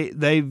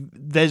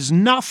 There's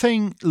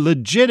nothing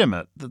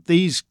legitimate that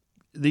these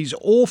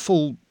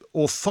awful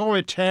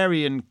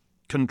authoritarian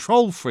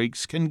control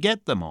freaks can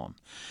get them on.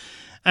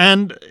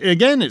 And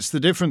again, it's the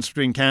difference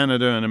between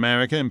Canada and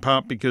America, in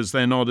part because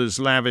they're not as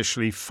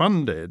lavishly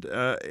funded.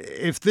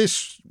 If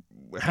this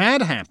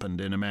had happened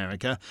in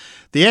America.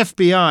 The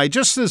FBI,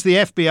 just as the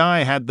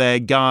FBI had their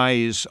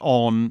guys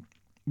on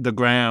the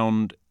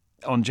ground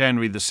on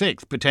January the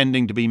 6th,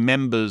 pretending to be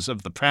members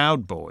of the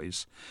Proud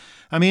Boys,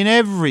 I mean,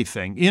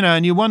 everything,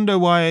 and you wonder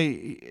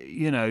why,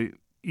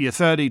 you're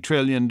 $30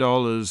 trillion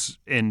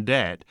in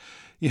debt.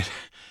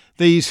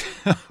 These,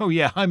 what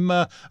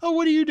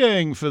are you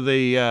doing for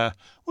the,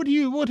 what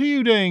are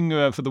you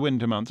doing for the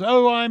winter months?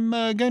 Oh, I'm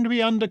going to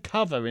be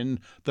undercover in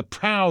the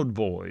Proud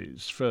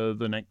Boys for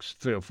the next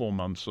 3 or 4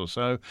 months or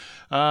so.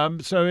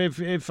 So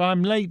if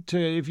I'm late,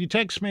 if you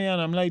text me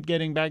and I'm late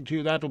getting back to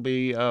you, that'll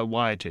be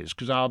why it is,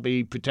 because I'll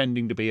be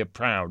pretending to be a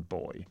Proud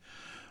Boy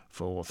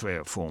for 3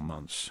 or 4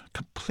 months.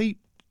 Complete,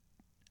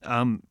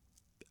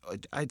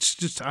 it's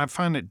just, I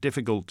find it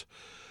difficult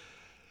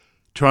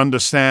to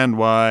understand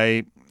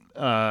why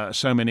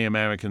so many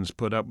Americans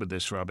put up with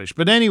this rubbish.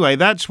 But anyway,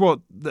 that's what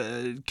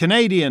the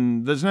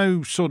Canadian, there's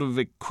no sort of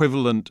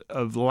equivalent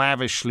of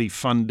lavishly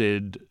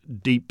funded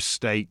deep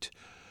state,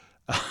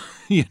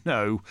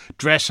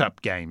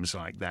 dress-up games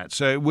like that.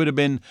 So it would have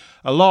been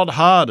a lot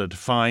harder to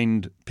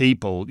find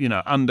people,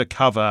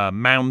 undercover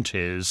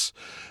Mounties,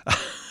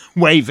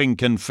 waving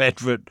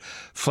Confederate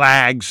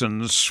flags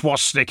and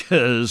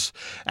swastikas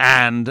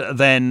and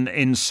then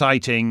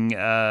inciting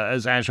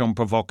as agent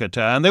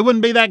provocateur. And they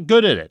wouldn't be that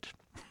good at it.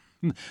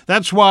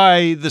 That's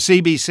why the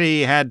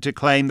CBC had to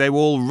claim they were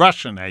all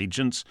Russian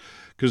agents,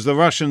 because the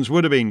Russians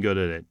would have been good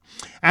at it.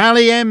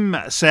 Ali M.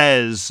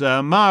 says,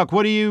 Mark,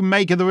 what do you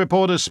make of the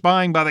reporters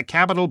spying by the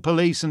Capitol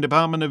Police and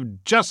Department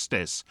of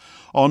Justice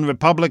on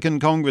Republican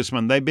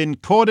congressmen? They've been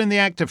caught in the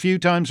act a few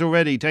times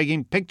already,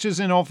 taking pictures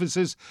in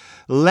offices,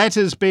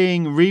 letters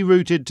being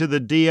rerouted to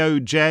the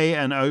DOJ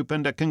and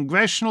opened. A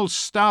congressional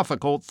staffer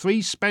caught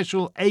 3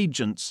 special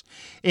agents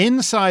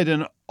inside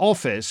an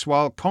office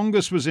while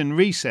Congress was in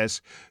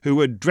recess who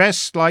were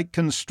dressed like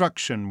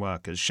construction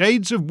workers.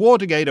 Shades of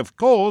Watergate, of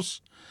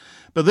course,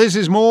 but this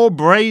is more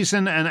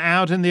brazen and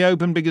out in the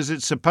open because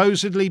it's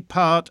supposedly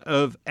part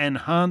of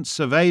enhanced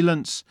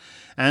surveillance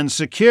and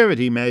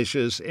security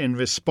measures in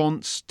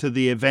response to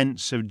the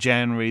events of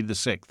January the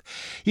 6th.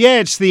 Yeah,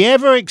 it's the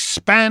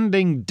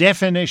ever-expanding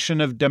definition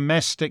of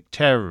domestic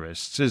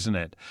terrorists, isn't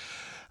it?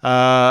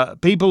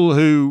 People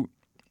who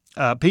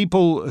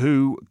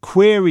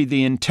query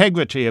the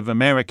integrity of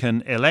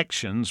American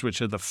elections,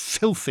 which are the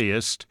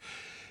filthiest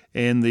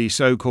in the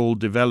so-called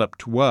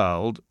developed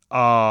world,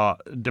 are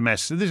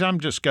domestic. I'm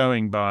just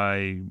going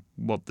by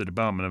what the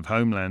Department of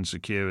Homeland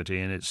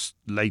Security in its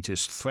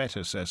latest threat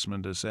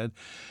assessment has said.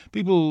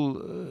 People,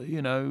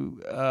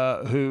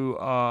 who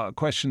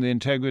question the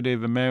integrity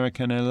of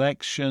American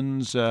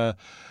elections,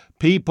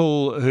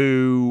 people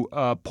who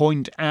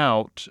point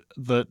out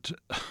that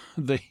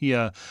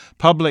the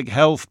public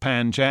health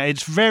pandemic,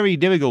 it's very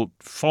difficult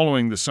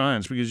following the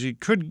science because you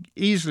could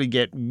easily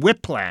get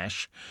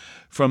whiplash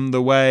from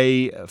the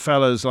way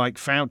fellas like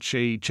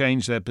Fauci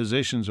change their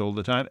positions all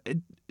the time.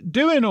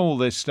 Doing all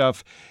this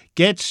stuff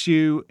gets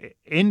you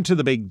into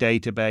the big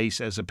database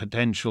as a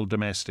potential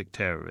domestic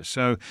terrorist.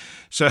 So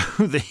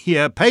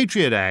the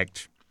Patriot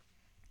Act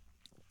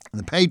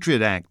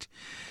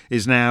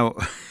is now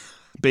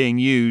being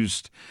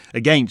used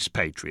against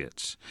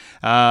patriots.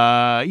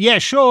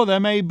 Sure,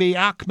 there may be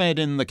Ahmed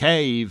in the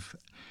cave,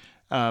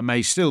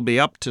 may still be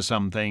up to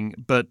something,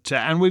 but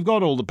and we've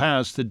got all the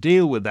powers to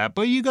deal with that,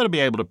 but you've got to be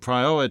able to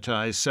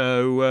prioritize.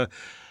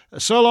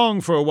 So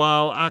long for a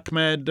while,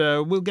 Ahmed.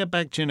 We'll get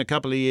back to you in a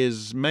couple of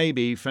years,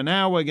 maybe. For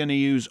now, we're going to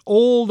use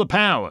all the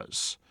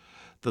powers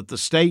that the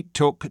state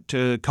took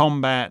to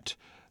combat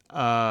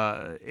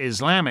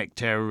Islamic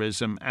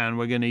terrorism, and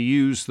we're going to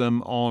use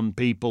them on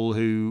people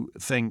who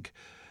think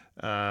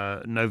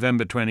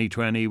November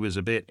 2020 was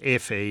a bit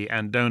iffy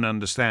and don't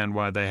understand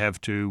why they have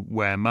to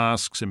wear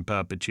masks in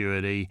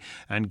perpetuity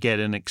and get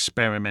an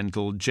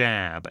experimental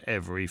jab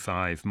every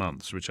 5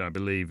 months, which I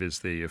believe is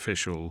the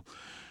official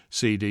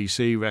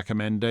CDC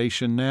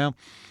recommendation now.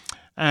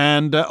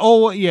 And,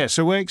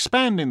 so we're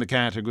expanding the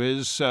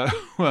categories. So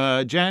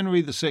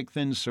January the 6th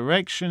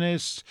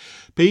insurrectionists,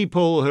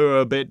 people who are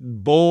a bit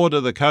bored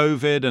of the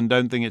COVID and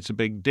don't think it's a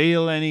big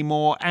deal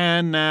anymore,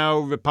 and now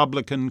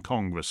Republican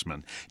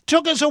congressmen.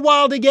 Took us a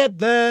while to get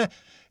there.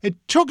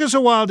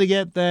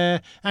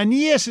 And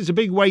yes, it's a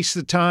big waste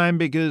of time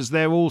because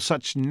they're all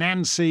such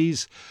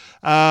Nancys.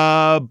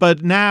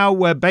 But now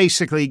we're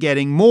basically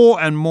getting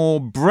more and more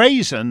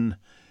brazen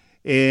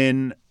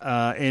in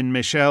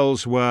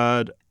Michelle's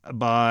word,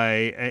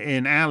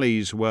 in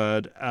Ali's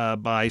word,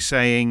 by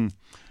saying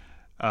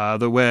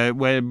that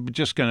we're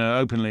just going to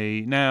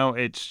openly, now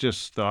it's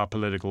just our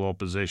political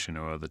opposition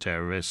who are the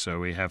terrorists, so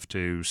we have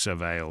to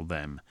surveil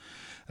them.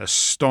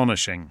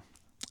 Astonishing.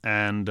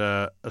 And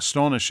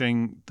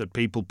astonishing that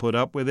people put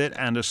up with it,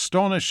 and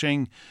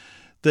astonishing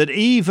that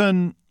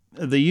even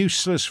the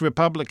useless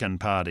Republican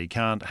Party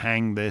can't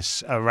hang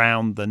this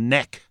around the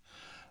neck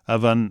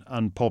of an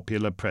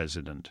unpopular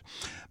president.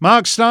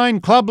 Mark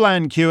Steyn,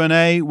 Clubland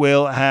Q&A.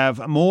 We'll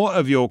have more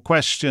of your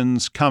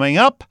questions coming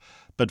up,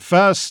 but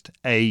first,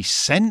 a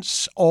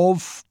sense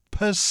of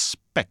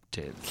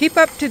perspective. Keep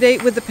up to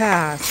date with the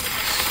past.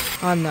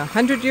 on the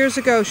 100 Years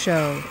Ago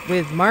show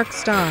with Mark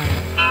Steyn.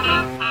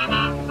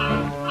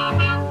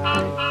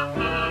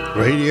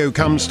 Radio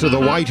comes to the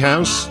White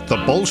House, the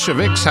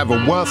Bolsheviks have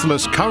a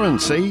worthless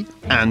currency,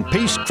 and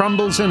peace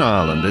crumbles in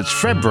Ireland. It's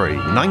February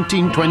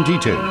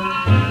 1922.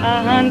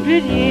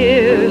 100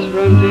 years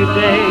from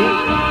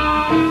today.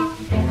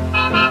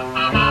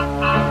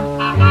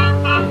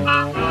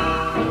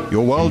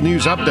 Your World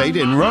News Update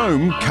in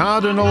Rome.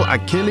 Cardinal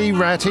Achille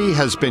Ratti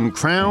has been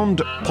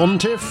crowned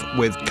pontiff,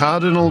 with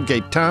Cardinal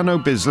Gaetano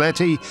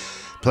Bisletti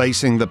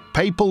placing the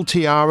papal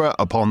tiara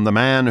upon the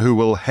man who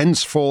will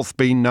henceforth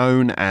be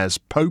known as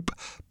Pope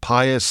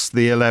Pius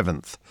XI.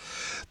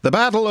 The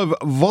Battle of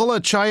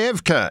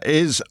Volochayevka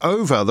is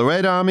over. The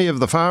Red Army of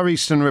the Far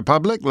Eastern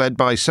Republic, led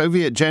by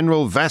Soviet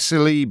General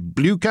Vasily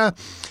Blyuka,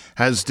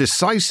 has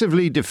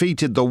decisively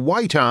defeated the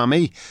White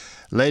Army,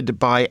 led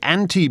by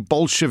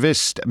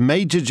anti-Bolshevist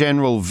Major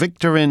General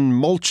Viktorin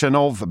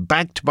Molchanov,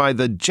 backed by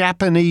the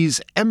Japanese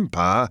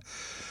Empire,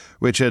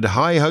 which had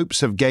high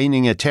hopes of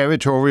gaining a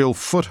territorial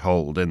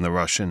foothold in the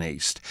Russian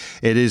East.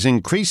 It is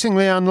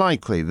increasingly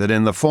unlikely that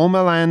in the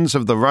former lands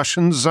of the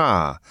Russian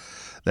Tsar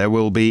there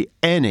will be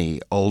any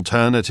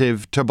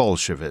alternative to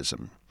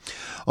Bolshevism.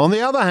 On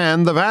the other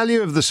hand, the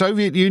value of the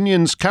Soviet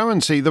Union's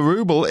currency, the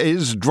ruble,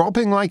 is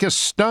dropping like a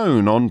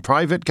stone on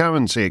private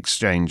currency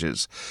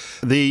exchanges.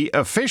 The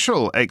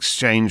official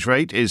exchange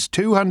rate is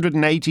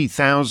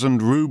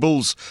 280,000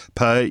 rubles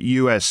per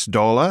US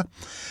dollar,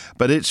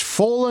 but it's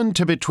fallen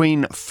to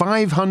between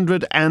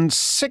 500 and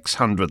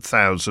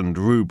 600,000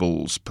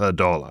 rubles per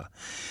dollar.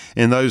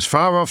 In those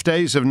far-off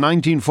days of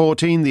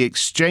 1914, the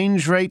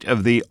exchange rate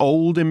of the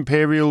old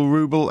imperial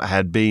ruble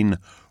had been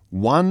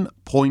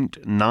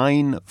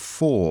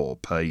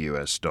 1.94 per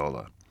US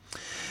dollar.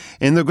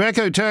 In the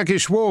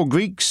Greco-Turkish War,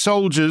 Greek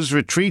soldiers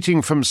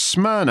retreating from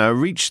Smyrna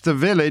reached the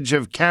village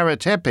of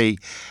Karatepe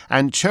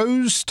and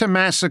chose to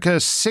massacre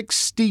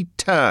 60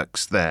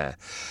 Turks there.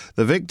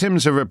 The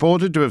victims are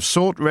reported to have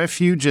sought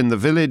refuge in the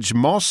village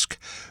mosque,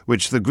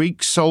 which the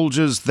Greek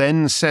soldiers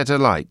then set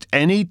alight.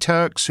 Any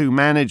Turks who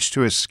managed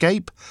to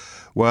escape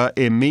were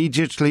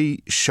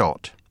immediately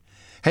shot.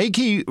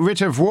 Heikki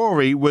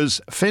Rautervuori was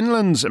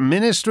Finland's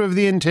Minister of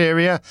the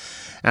Interior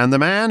and the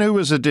man who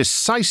was a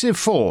decisive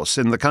force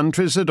in the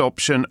country's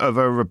adoption of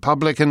a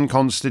republican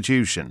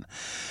constitution.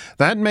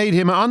 That made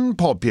him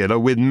unpopular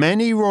with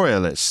many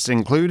royalists,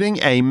 including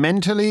a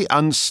mentally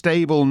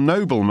unstable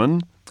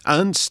nobleman,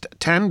 Ernst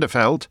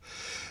Tandefelt.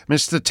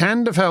 Mr.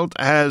 Tandefelt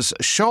has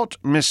shot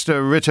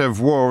Mr.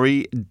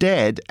 Rautervuori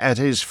dead at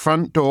his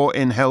front door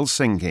in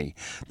Helsinki.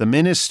 The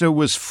minister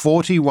was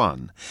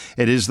 41.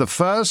 It is the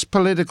first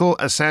political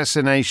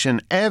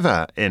assassination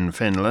ever in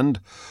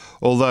Finland,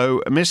 although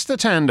Mr.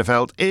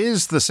 Tandefelt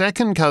is the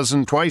second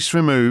cousin twice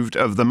removed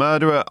of the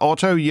murderer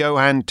Otto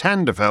Johan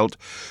Tandefelt,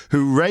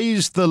 who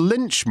raised the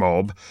lynch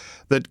mob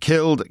that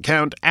killed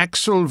Count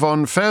Axel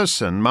von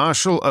Fersen,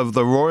 Marshal of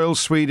the Royal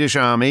Swedish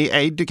Army,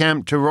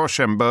 aide-de-camp to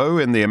Rochambeau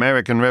in the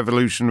American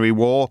Revolutionary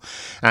War,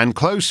 and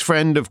close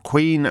friend of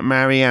Queen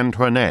Marie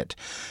Antoinette.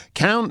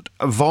 Count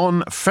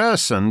von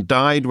Fersen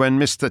died when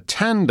Mr.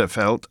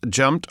 Tandefelt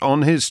jumped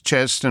on his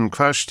chest and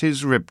crushed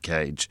his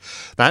ribcage.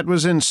 That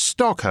was in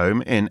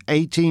Stockholm in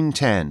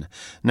 1810.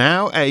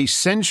 Now, a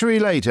century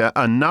later,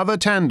 another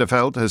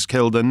Tandefelt has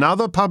killed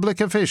another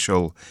public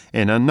official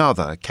in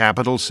another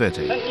capital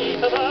city.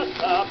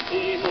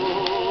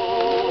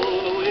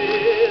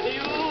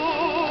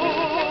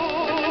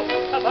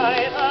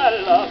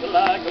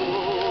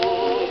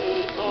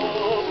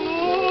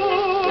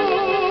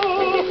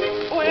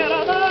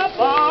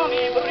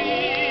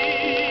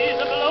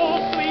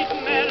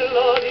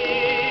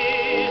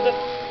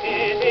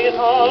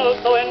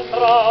 Also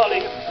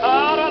enthralling,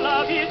 our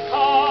love is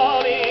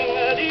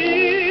calling,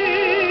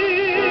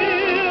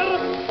 dear,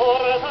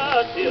 for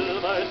the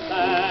silver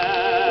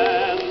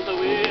sands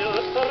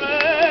will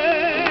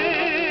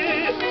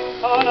stray,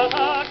 on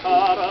the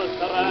coral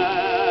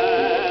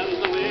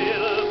strands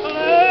will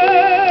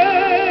play,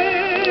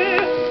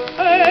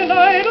 and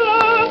I'd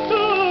love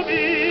to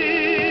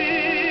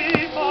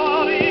be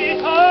for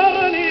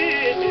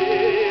eternity,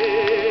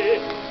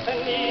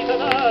 beneath the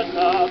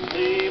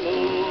dusty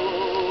moon.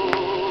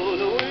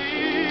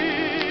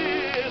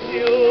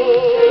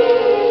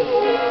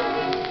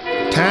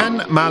 Tan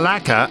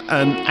Malaka,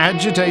 an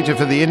agitator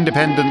for the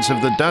independence of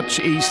the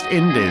Dutch East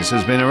Indies,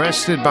 has been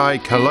arrested by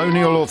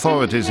colonial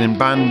authorities in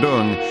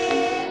Bandung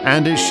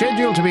and is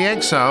scheduled to be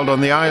exiled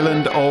on the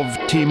island of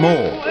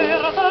Timor.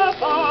 Where the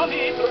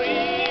balmy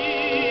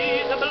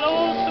breeze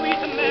blows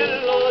sweet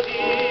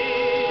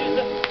melodies,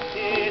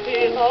 it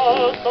is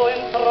also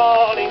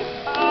enthralling,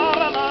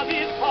 our love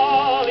is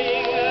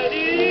calling,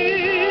 dear.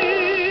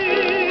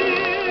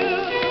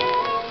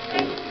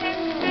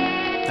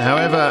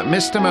 However,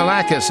 Mr.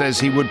 Malaka says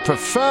he would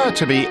prefer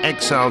to be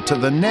exiled to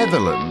the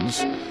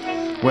Netherlands,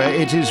 where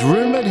it is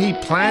rumoured he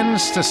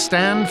plans to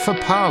stand for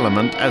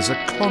Parliament as a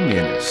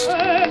communist.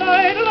 And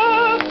I'd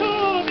love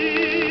to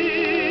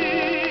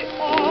be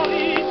for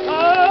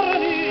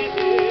eternity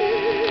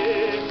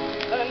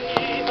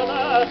beneath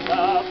the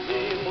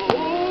dusty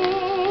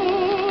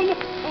moon.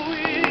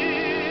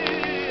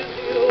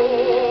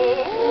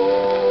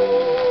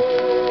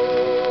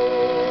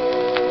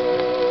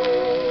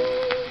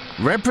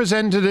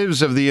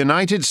 Representatives of the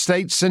United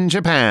States and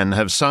Japan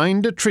have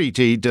signed a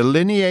treaty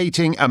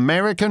delineating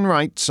American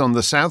rights on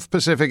the South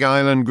Pacific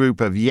island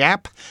group of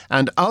Yap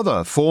and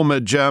other former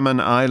German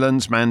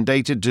islands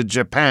mandated to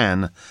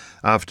Japan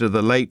after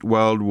the late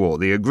World War.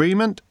 The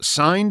agreement,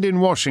 signed in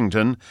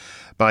Washington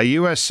by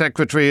U.S.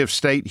 Secretary of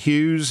State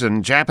Hughes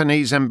and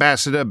Japanese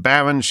Ambassador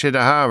Baron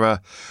Shidehara,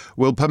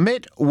 will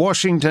permit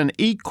Washington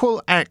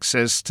equal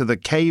access to the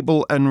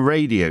cable and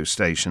radio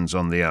stations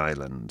on the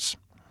islands.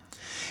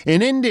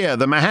 In India,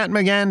 the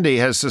Mahatma Gandhi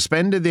has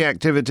suspended the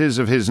activities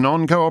of his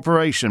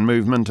non-cooperation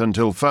movement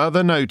until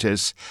further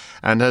notice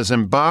and has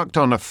embarked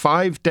on a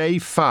 5-day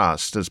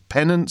fast as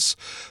penance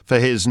for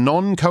his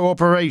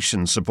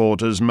non-cooperation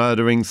supporters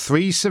murdering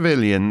 3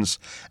 civilians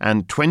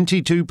and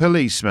 22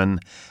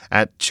 policemen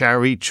at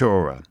Chowri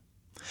Chora.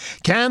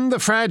 Can the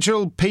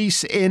fragile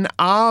peace in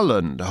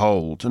Ireland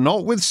hold?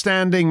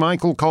 Notwithstanding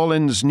Michael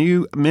Collins'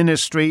 new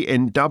ministry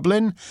in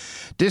Dublin,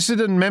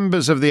 dissident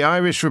members of the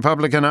Irish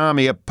Republican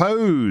Army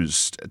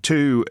opposed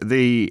to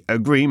the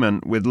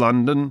agreement with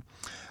London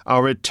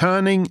are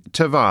returning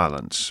to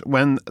violence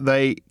when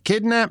they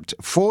kidnapped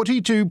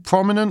 42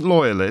 prominent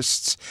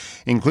loyalists,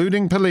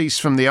 including police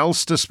from the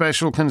Ulster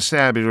Special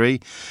Constabulary.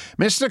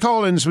 Mr.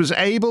 Collins was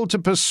able to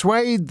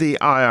persuade the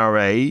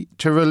IRA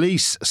to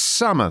release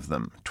some of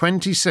them,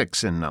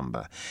 26 in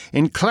number.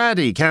 In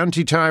Clady,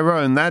 County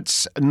Tyrone,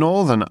 that's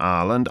Northern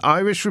Ireland,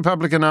 Irish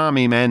Republican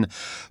Army men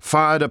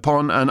fired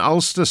upon an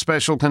Ulster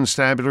Special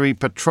Constabulary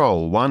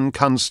patrol. 1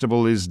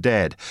 constable is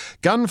dead.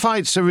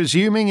 Gunfights are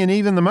resuming in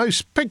even the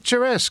most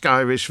picturesque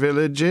Irish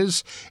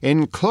villages.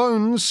 In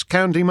Clones,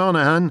 County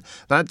Monaghan,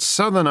 that's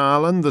Southern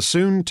Ireland, the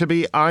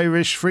soon-to-be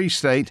Irish Free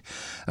State,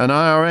 an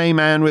IRA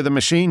man with a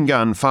machine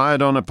gun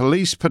fired on a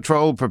police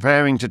patrol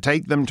preparing to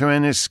take them to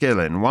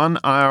Enniskillen. 1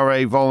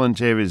 IRA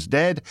volunteer is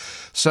dead,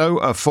 so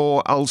are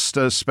 4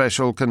 Ulster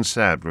Special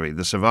Constabulary.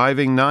 The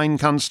surviving 9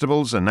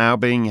 constables are now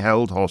being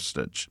held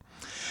hostage.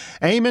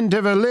 Eamon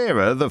de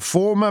Valera, the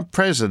former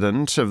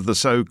president of the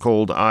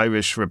so-called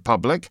Irish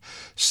Republic,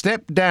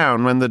 stepped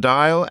down when the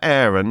Dáil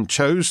Éireann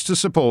chose to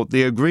support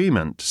the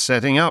agreement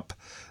setting up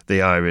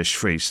the Irish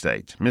Free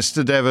State.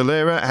 Mr. de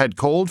Valera had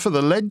called for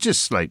the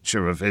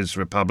legislature of his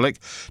republic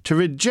to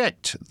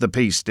reject the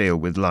peace deal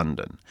with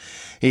London.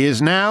 He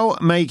is now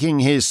making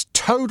his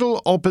total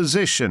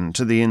opposition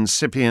to the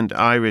incipient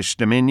Irish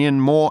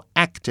Dominion more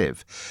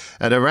active.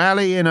 At a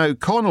rally in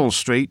O'Connell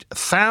Street,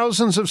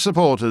 thousands of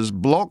supporters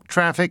blocked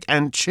traffic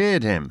and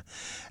cheered him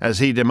as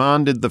he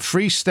demanded the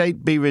Free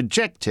State be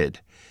rejected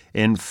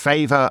in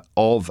favour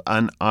of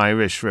an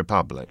Irish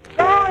Republic.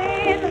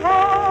 Going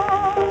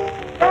home,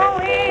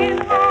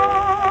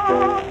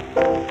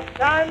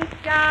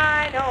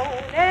 sunshine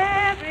on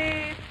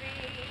every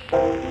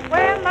street,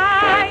 where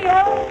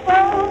my old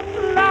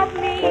folks love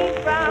me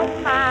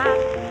from my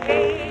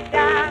bed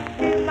down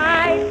to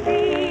my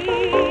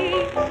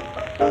feet.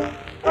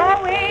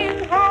 Going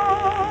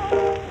home.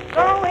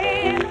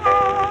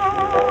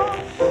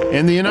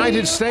 In the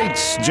United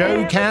States,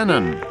 Joe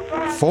Cannon,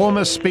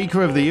 former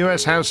Speaker of the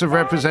U.S. House of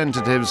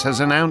Representatives, has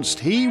announced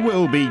he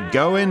will be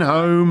going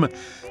home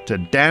to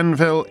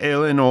Danville,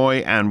 Illinois,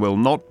 and will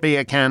not be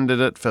a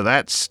candidate for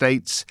that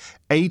state's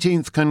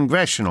 18th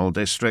congressional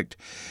district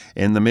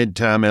in the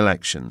midterm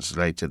elections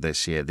later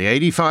this year. The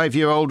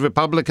 85-year-old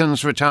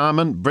Republican's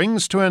retirement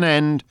brings to an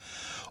end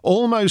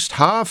almost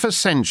half a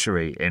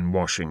century in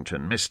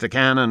Washington. Mr.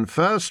 Cannon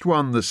first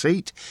won the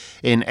seat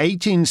in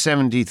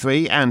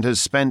 1873 and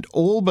has spent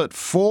all but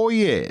 4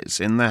 years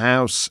in the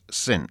House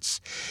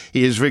since.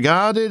 He is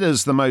regarded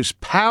as the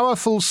most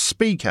powerful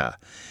speaker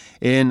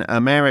in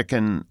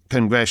American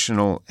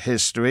congressional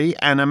history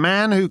and a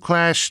man who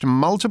clashed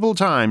multiple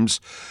times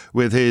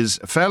with his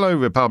fellow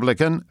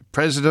Republican,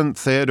 President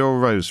Theodore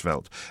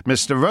Roosevelt.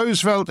 Mr.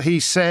 Roosevelt, he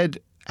said,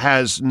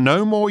 has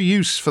no more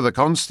use for the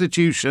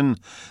Constitution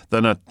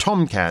than a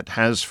tomcat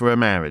has for a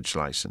marriage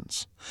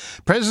license.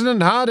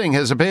 President Harding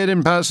has appeared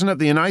in person at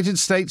the United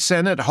States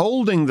Senate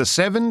holding the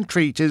 7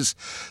 treaties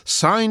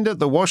signed at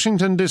the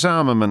Washington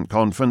Disarmament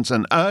Conference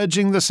and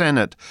urging the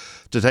Senate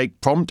to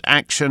take prompt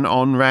action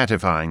on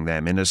ratifying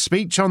them. In a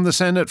speech on the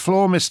Senate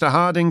floor, Mr.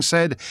 Harding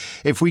said,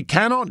 "If we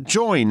cannot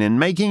join in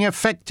making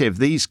effective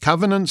these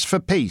covenants for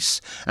peace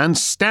and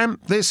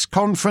stamp this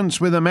conference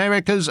with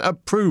America's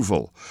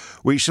approval,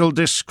 we shall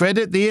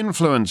discredit the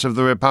influence of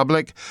the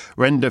Republic,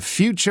 render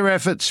future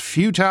efforts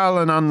futile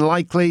and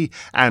unlikely,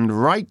 and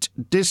right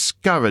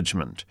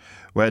discouragement,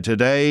 where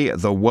today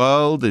the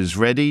world is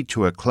ready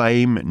to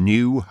acclaim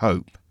new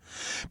hope."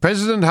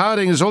 President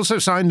Harding has also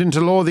signed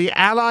into law the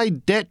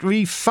Allied Debt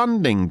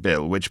Refunding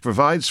Bill, which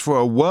provides for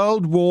a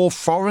World War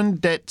Foreign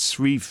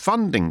Debts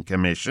Refunding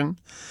Commission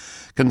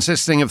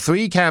consisting of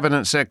 3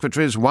 cabinet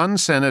secretaries, 1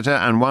 senator,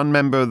 and 1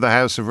 member of the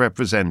House of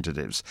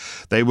Representatives.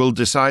 They will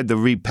decide the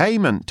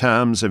repayment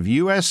terms of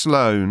U.S.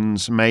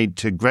 loans made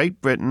to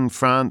Great Britain,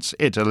 France,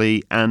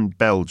 Italy, and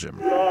Belgium.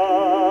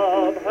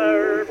 Love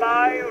her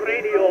by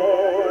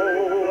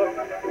radio.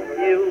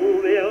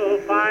 You will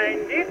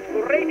find it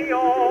radio.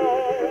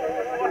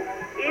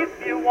 If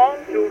you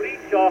want to reach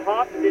your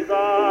heart's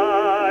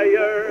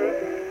desire,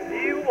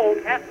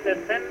 have to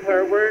send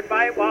her word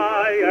by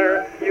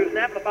wire. Use an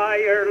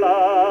amplifier,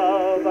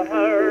 love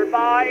her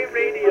by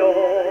radio.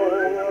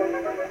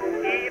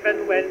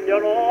 Even when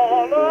you're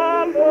all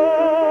alone,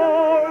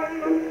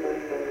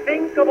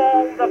 think of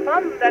all the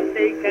fun that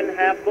they can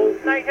have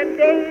both night and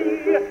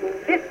day,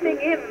 listening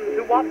in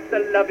to what the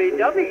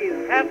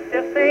lovey-doveys have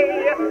to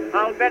say.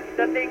 I'll bet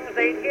the things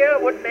they'd hear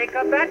would make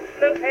a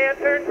bachelor's hair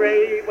turn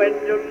gray when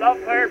you love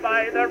her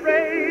by the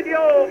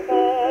radio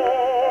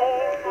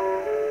phone.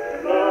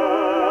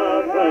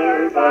 Love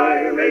her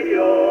by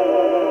radio.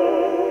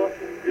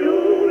 You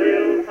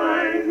will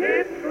find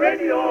it's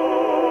radio.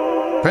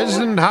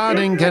 President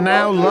Harding can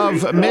now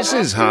love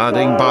Mrs.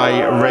 Harding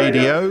by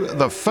radio.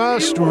 The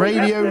first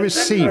radio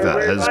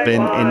receiver has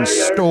been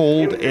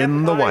installed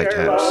in the White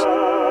House.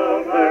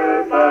 Love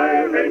her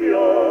by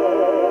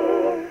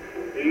radio,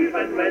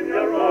 even when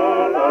you're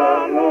all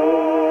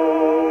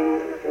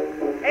alone.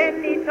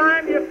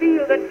 Anytime you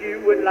feel that you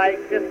would like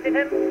to sit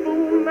and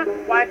spoon,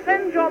 why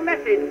send your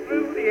message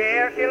through the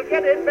air, she'll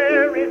get it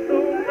very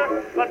soon.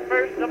 But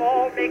first of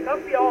all, make up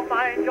your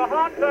mind, your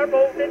hearts are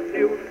both in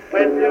tune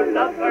when you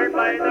love her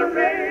by the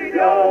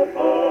radio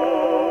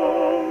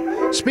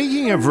phone.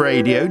 Speaking of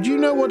radio, do you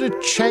know what a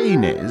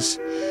chain is?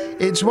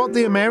 It's what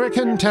the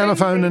American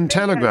Telephone and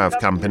Telegraph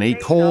Company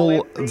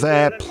call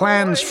their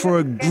plans for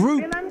a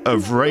group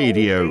of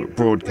radio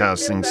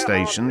broadcasting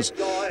stations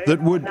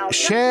that would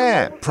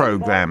share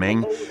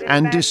programming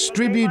and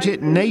distribute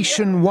it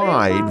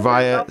nationwide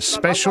via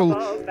special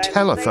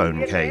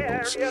telephone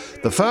cables.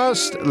 The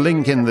first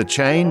link in the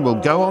chain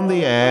will go on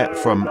the air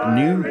from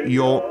New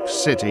York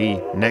City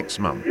next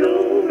month.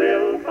 You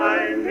will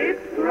find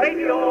it's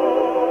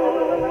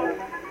radio.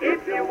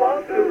 If you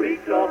want to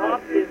reach your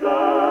heart's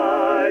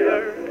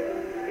desire,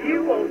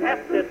 you won't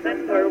have to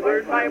send her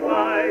word by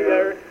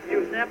wire.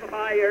 Use an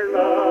amplifier,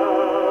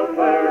 love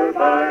her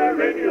by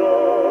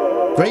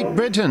radio. Great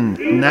Britain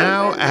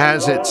now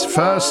has its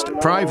first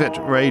private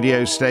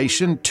radio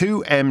station,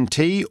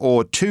 2MT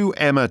or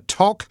 2Emma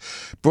Talk,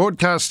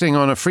 broadcasting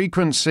on a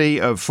frequency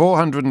of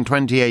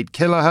 428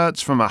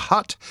 kilohertz from a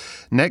hut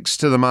next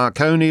to the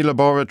Marconi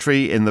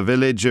Laboratory in the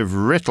village of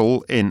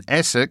Writtle in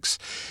Essex.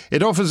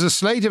 It offers a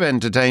slate of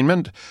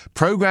entertainment,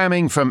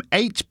 programming from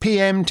 8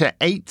 p.m. to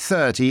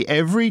 8:30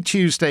 every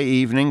Tuesday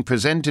evening,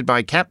 presented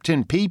by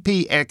Captain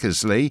P.P.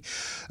 Eckersley,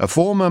 a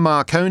former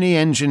Marconi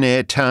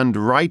engineer turned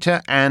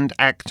writer and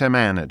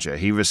actor-manager.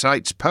 He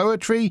recites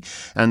poetry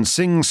and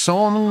sings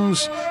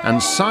songs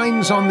and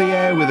signs on the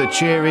air with a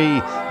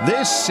cheery,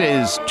 "This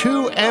is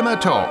 2Emma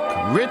Talk.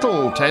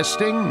 Writtle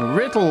testing,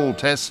 Writtle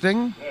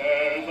testing."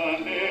 There's a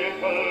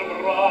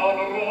little brown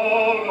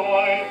road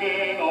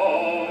winding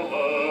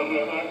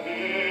over the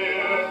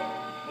hill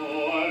to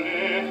a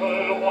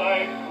little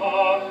white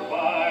house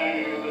by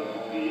the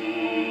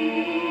sea.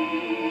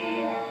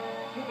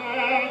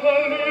 There's a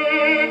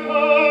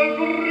little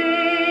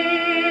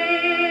green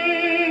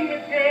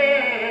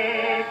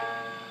gate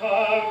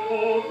that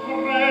goes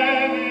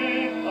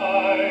granite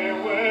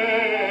highway,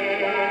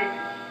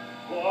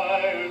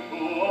 while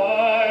two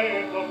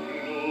eyes of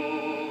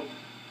blue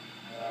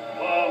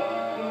while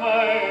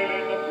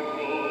smiling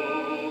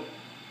through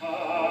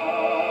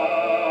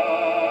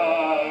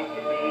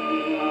at me.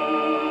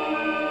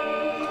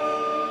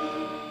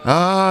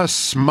 Ah,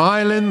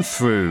 smiling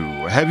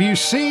through. Have you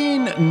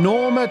seen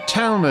Norma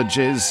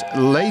Talmadge's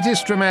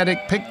latest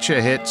dramatic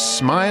picture hit,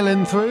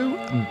 Smilin' Through,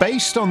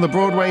 based on the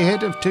Broadway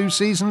hit of 2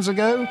 seasons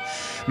ago?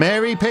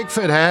 Mary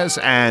Pickford has,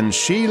 and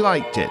she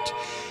liked it.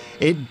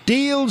 It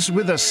deals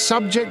with a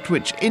subject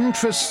which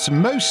interests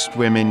most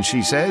women,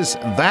 she says,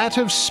 that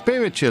of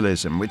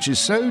spiritualism, which is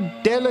so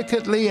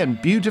delicately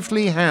and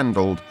beautifully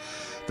handled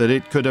that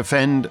it could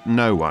offend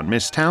no one.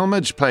 Miss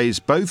Talmadge plays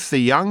both the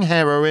young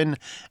heroine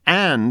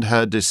and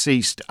her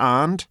deceased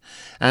aunt,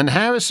 and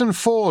Harrison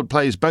Ford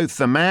plays both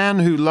the man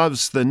who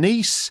loves the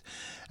niece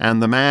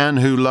and the man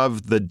who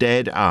loved the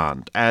dead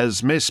aunt.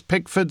 As Miss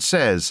Pickford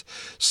says,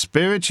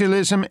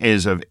 spiritualism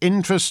is of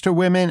interest to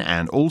women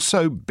and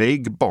also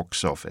big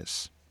box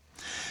office.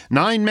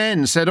 9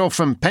 men set off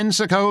from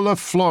Pensacola,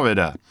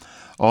 Florida,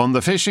 on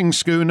the fishing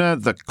schooner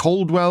the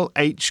Caldwell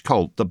H.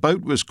 Colt. The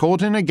boat was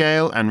caught in a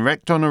gale and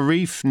wrecked on a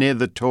reef near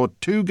the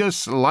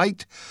Tortugas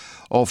Light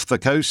off the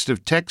coast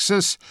of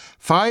Texas.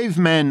 5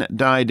 men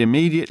died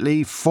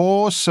immediately.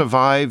 4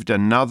 survived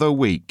another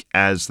week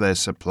as their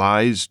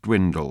supplies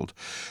dwindled.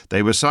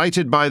 They were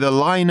sighted by the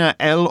liner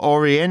El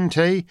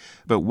Oriente,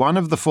 but one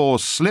of the 4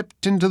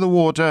 slipped into the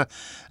water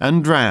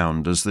and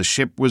drowned as the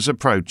ship was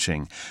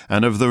approaching.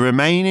 And of the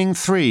remaining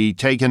 3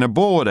 taken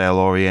aboard El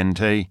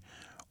Oriente,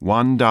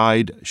 1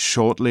 died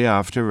shortly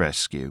after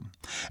rescue.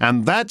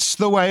 And that's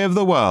the way of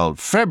the world,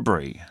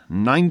 February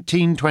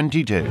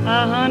 1922.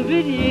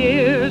 100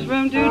 years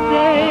from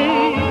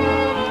today,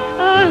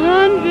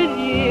 100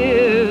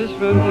 years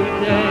from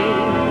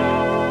today.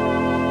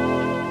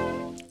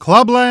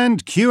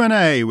 Clubland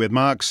Q&A with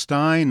Mark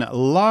Steyn,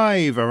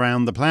 live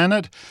around the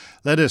planet.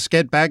 Let us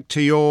get back to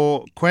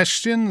your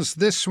questions.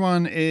 This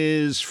one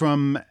is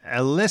from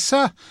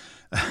Alyssa,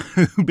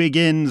 who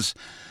begins,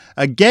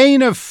 a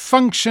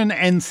gain-of-function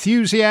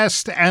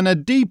enthusiast and a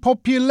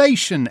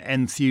depopulation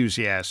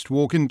enthusiast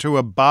walk into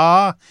a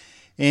bar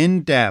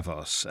in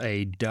Davos.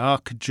 A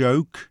dark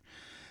joke,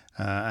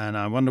 and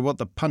I wonder what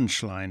the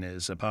punchline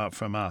is, apart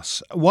from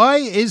us. Why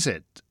is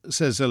it,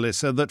 says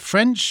Alyssa, that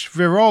French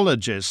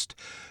virologist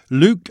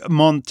Luc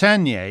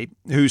Montagnier,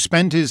 who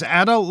spent his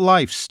adult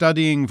life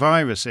studying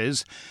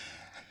viruses,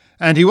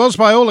 and he was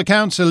by all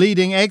accounts a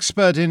leading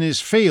expert in his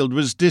field,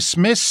 was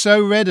dismissed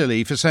so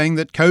readily for saying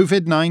that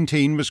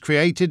COVID-19 was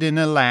created in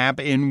a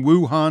lab in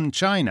Wuhan,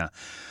 China?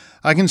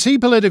 I can see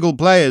political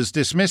players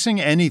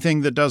dismissing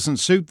anything that doesn't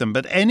suit them,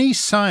 but any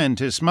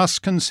scientist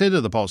must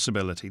consider the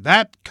possibility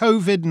that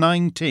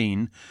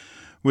COVID-19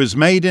 was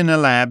made in a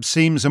lab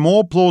seems a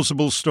more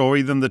plausible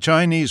story than the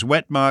Chinese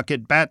wet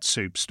market bat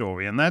soup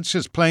story, and that's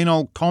just plain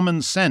old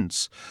common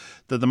sense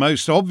that the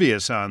most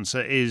obvious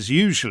answer is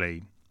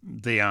usually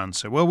the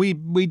answer. Well, we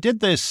did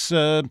this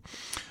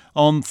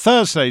on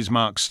Thursday's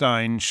Mark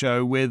Steyn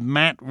show with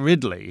Matt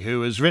Ridley,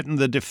 who has written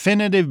the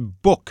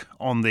definitive book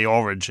on the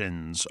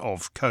origins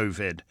of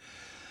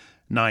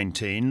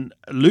COVID-19.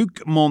 Luc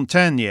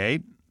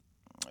Montagnier,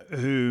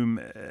 whom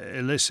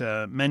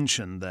Alyssa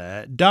mentioned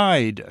there,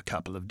 died a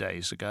couple of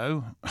days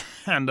ago,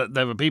 and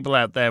there were people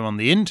out there on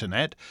the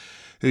internet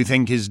who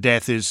think his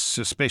death is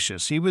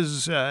suspicious. He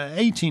was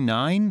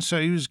 89,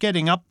 so he was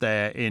getting up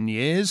there in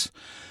years.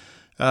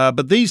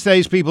 But these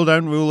days, people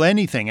don't rule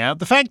anything out.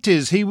 The fact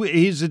is,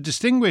 he's a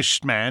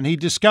distinguished man. He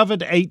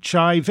discovered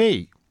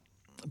HIV.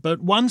 But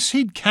once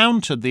he'd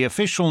countered the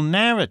official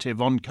narrative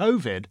on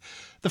COVID,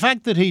 the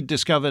fact that he'd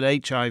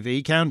discovered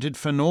HIV counted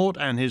for naught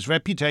and his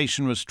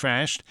reputation was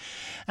trashed.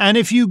 And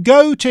if you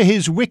go to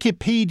his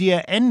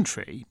Wikipedia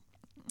entry,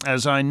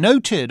 as I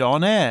noted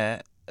on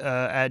air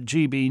at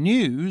GB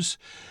News,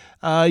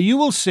 you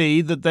will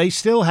see that they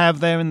still have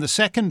there in the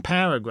second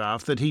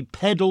paragraph that he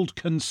peddled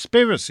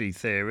conspiracy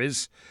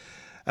theories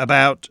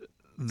about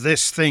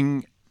this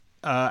thing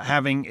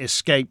having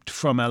escaped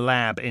from a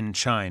lab in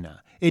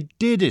China. It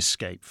did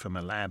escape from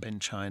a lab in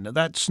China.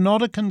 That's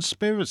not a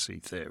conspiracy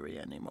theory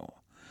anymore.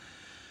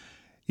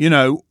 You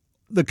know,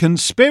 the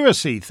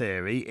conspiracy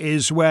theory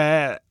is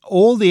where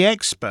all the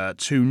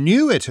experts who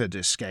knew it had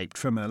escaped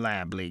from a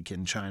lab leak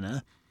in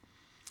China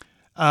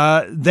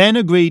then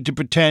agreed to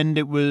pretend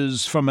it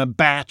was from a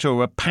bat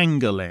or a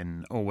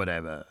pangolin or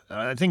whatever.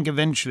 I think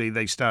eventually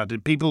they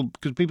started,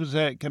 because people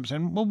kept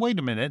saying, well, wait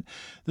a minute,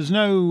 there's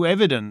no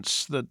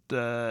evidence that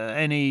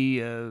any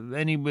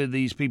of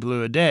these people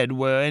who are dead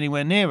were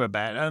anywhere near a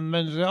bat. And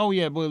then say, oh,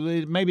 yeah, well,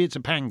 maybe it's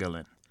a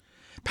pangolin.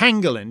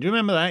 Pangolin, do you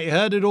remember that? You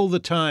heard it all the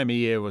time a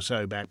year or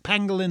so back.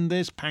 Pangolin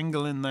this,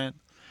 pangolin that.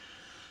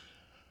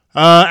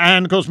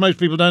 And, of course, most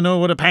people don't know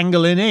what a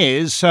pangolin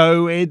is,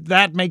 so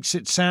that makes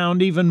it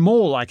sound even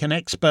more like an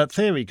expert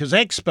theory, because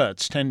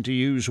experts tend to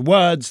use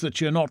words that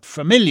you're not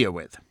familiar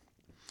with.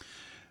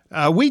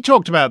 We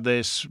talked about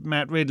this,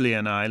 Matt Ridley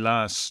and I,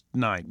 last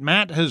night.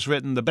 Matt has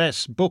written the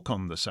best book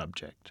on the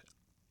subject.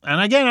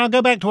 And again, I'll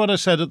go back to what I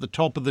said at the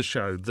top of the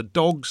show, the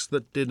dogs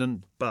that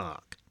didn't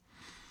bark.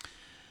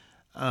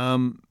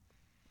 I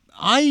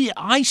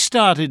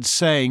started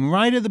saying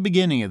right at the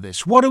beginning of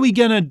this, what are we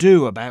going to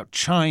do about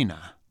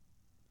China?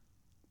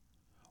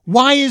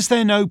 Why is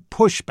there no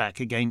pushback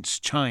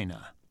against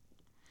China?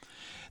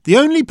 The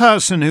only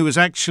person who was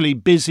actually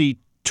busy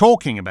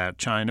talking about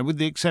China, with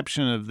the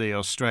exception of the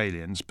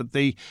Australians, but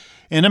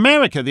in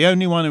America, the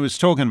only one who was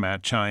talking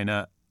about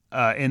China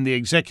in the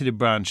executive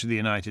branch of the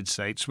United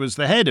States was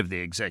the head of the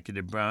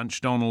executive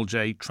branch, Donald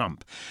J.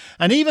 Trump.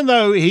 And even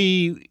though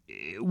he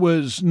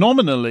was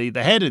nominally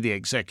the head of the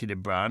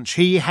executive branch,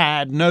 he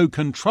had no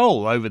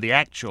control over the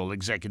actual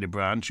executive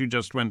branch, who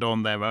just went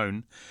on their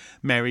own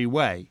merry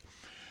way.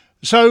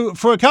 So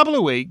for a couple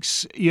of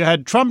weeks, you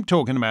had Trump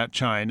talking about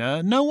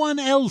China, no one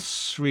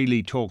else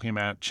really talking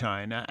about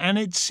China, and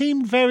it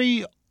seemed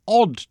very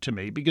odd to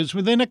me because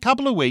within a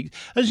couple of weeks,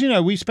 as you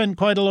know, we spent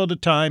quite a lot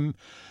of time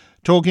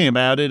talking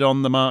about it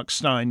on the Mark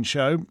Steyn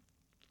show,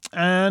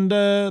 and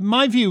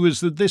my view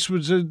was that this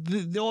was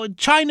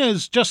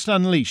China's just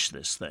unleashed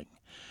this thing.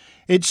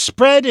 It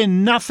spread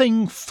in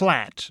nothing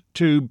flat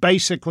to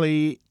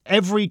basically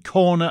every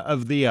corner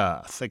of the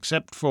earth,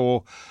 except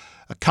for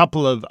a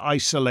couple of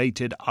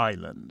isolated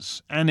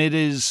islands, and it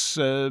is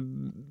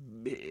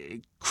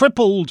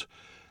crippled,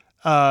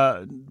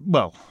 for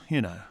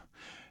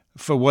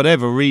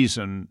whatever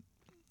reason.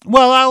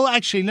 Well,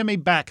 let me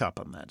back up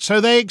on that. So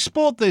they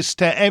export this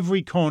to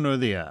every corner of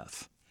the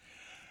earth,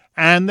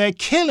 and they're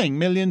killing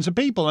millions of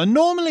people. And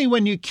normally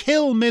when you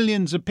kill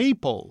millions of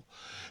people,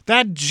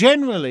 that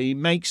generally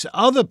makes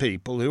other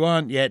people who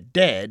aren't yet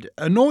dead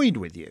annoyed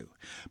with you.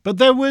 But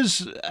there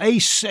was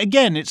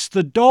again, it's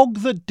the dog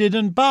that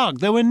didn't bark.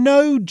 There were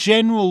no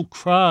general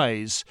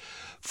cries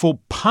for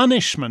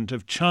punishment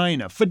of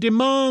China, for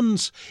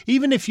demands,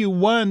 even if you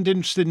weren't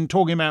interested in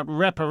talking about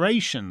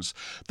reparations,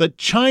 that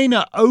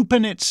China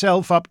open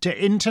itself up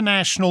to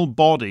international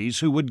bodies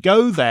who would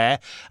go there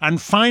and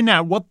find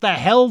out what the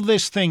hell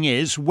this thing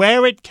is,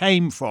 where it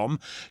came from,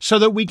 so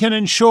that we can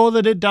ensure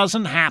that it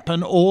doesn't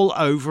happen all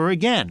over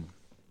again.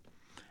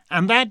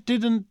 And that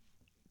didn't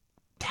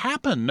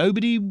happen.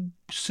 Nobody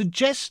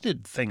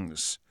suggested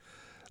things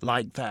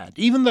like that,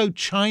 even though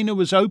China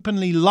was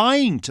openly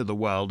lying to the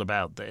world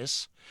about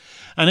this,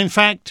 and in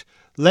fact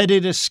let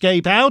it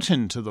escape out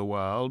into the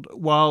world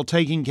while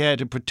taking care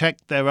to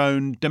protect their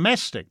own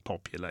domestic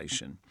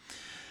population.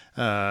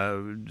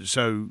 So,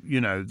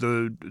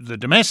 the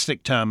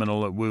domestic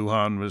terminal at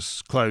Wuhan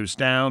was closed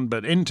down,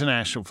 but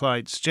international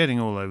flights jetting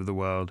all over the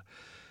world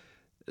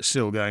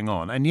still going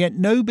on. And yet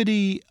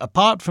nobody,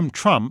 apart from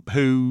Trump,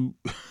 who,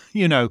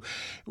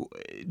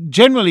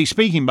 generally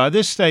speaking, by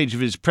this stage of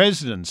his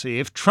presidency,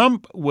 if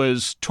Trump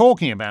was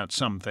talking about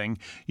something,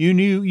 you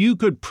knew you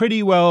could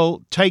pretty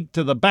well take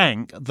to the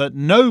bank that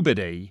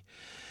nobody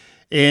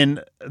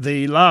in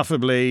the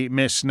laughably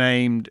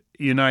misnamed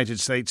United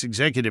States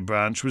executive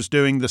branch was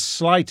doing the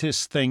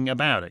slightest thing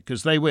about it,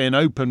 because they were in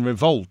open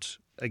revolt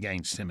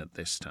against him at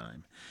this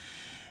time.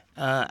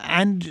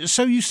 And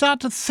so you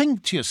start to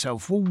think to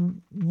yourself, well,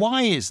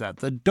 why is that?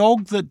 The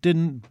dog that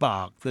didn't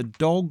bark, the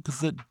dog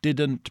that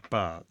didn't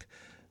bark.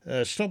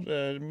 Stop,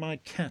 my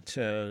cat,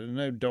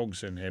 no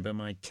dogs in here, but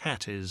my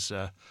cat is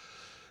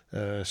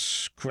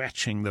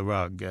scratching the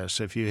rug.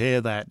 So if you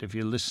hear that, if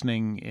you're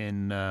listening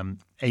in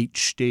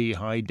HD,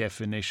 high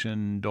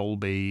definition,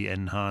 Dolby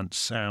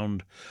enhanced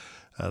sound,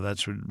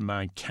 that's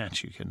my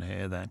cat, you can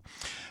hear that.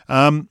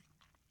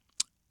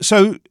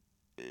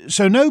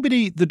 So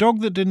nobody, the dog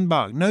that didn't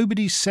bark,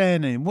 nobody's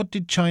saying anything. What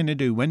did China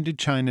do? When did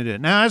China do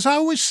it? Now, as I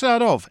always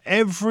start off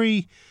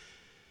every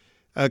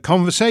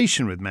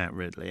conversation with Matt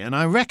Ridley, and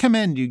I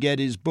recommend you get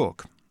his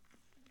book,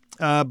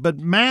 but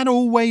Matt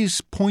always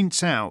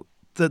points out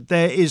that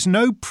there is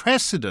no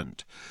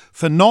precedent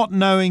for not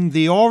knowing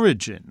the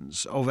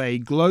origins of a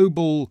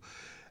global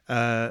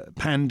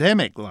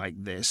pandemic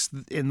like this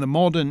in the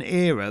modern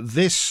era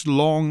this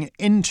long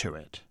into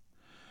it.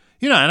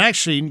 And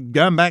actually,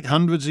 going back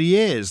hundreds of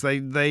years,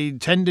 they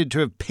tended to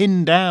have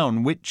pinned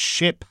down which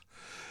ship,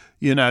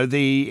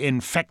 the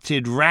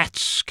infected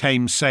rats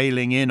came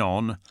sailing in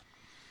on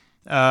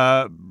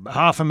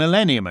half a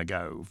millennium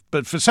ago.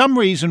 But for some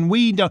reason,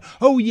 we don't.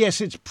 Oh,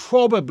 yes, it's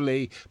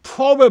probably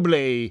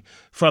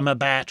from a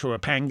bat or a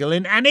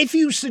pangolin. And if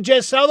you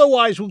suggest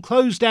otherwise, we'll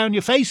close down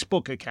your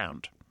Facebook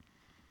account.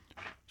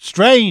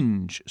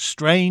 Strange,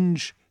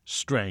 strange,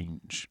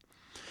 strange.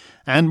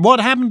 And what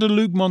happened to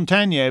Luc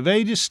Montagnier, a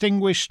very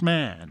distinguished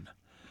man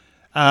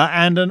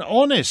and an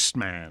honest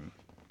man,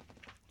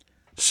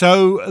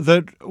 so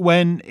that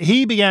when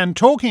he began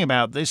talking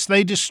about this,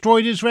 they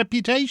destroyed his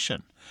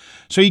reputation.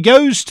 So he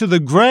goes to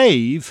the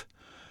grave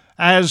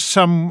as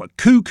some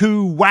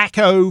cuckoo,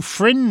 wacko,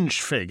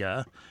 fringe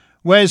figure,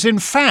 whereas in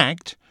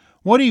fact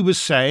what he was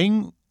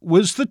saying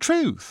was the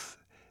truth,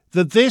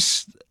 that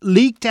this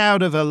leaked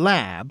out of a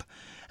lab.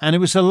 And it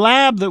was a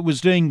lab that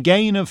was doing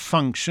gain of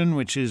function,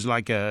 which is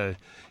like a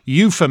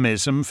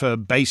euphemism for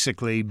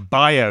basically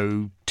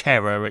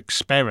bioterror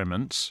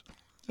experiments,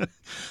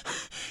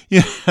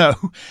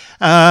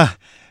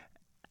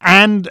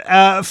 and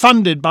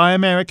funded by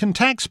American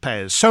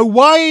taxpayers. So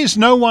why is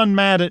no one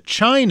mad at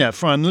China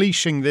for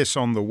unleashing this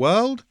on the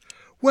world?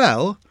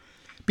 Well,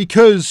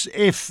 because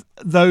if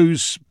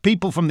those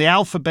people from the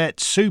alphabet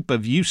soup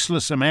of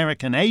useless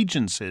American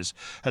agencies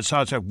had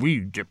started to say, we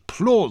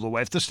deplore the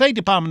way, if the State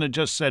Department had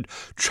just said,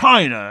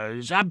 China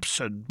is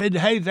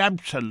behaved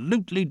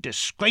absolutely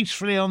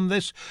disgracefully on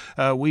this,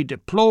 we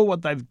deplore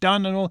what they've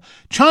done and all,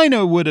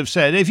 China would have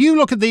said, if you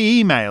look at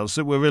the emails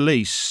that were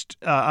released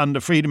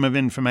under Freedom of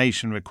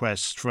Information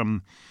requests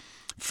from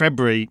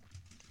February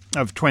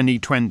of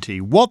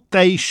 2020, what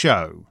they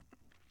show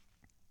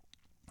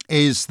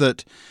is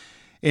that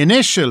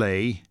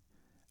initially,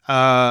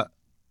 Fauci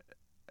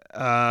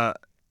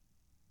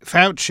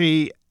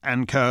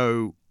and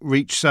co.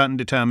 reached certain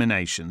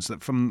determinations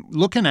that from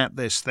looking at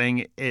this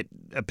thing, it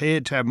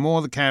appeared to have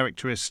more the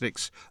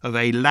characteristics of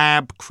a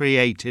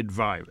lab-created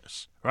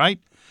virus, right?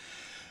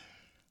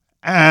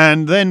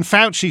 And then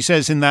Fauci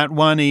says in that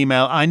one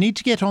email, I need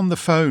to get on the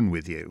phone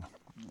with you.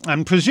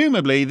 And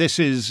presumably this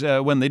is,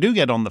 when they do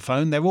get on the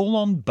phone, they're all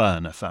on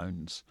burner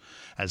phones,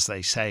 as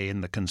they say in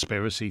the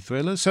conspiracy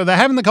thrillers. So they're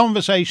having the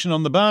conversation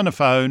on the burner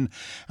phone,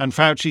 and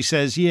Fauci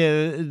says,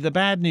 yeah, the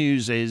bad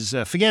news is,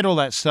 forget all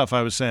that stuff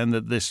I was saying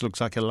that this looks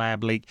like a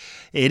lab leak.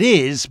 It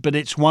is, but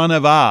it's one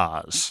of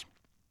ours.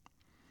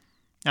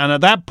 And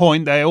at that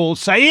point, they all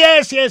say,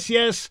 yes,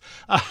 it's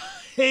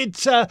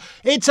a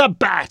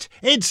bat.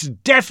 It's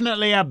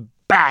definitely a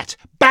bat.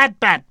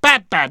 Bat.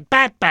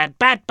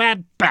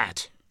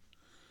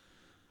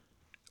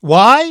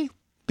 Why?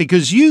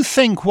 Because you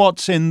think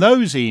what's in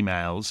those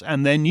emails,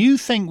 and then you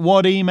think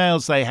what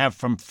emails they have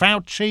from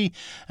Fauci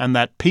and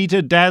that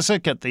Peter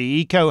Daszak at the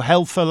Eco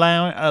Health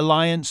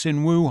Alliance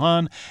in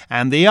Wuhan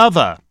and the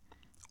other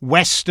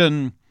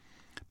Western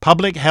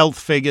public health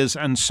figures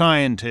and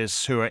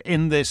scientists who are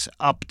in this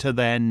up to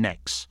their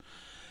necks.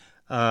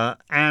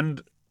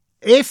 And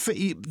if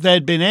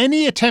there'd been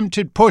any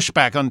attempted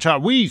pushback on China,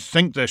 we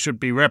think there should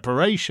be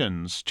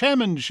reparations,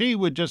 Chairman Xi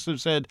would just have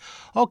said,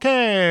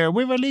 okay,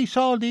 we release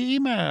all the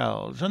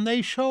emails and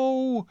they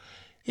show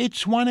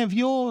it's one of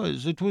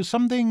yours. It was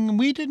something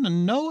we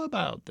didn't know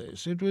about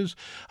this.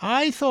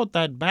 I thought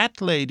that Bat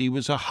Lady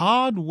was a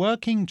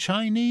hard-working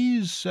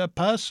Chinese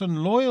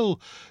person loyal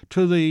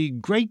to the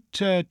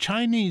great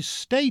Chinese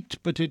state,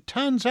 but it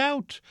turns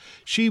out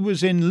she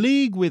was in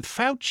league with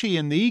Fauci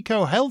and the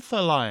Eco-Health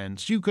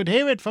Alliance. You could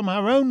hear it from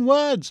her own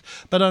words,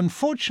 but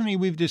unfortunately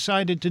we've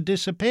decided to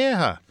disappear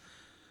her.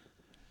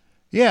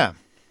 Yeah.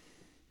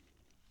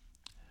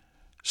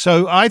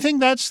 So I think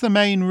that's the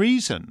main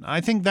reason.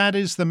 I think that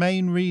is the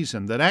main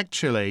reason that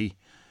actually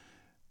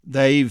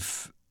the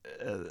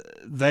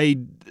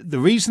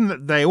reason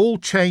that they all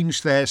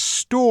changed their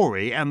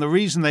story and the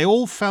reason they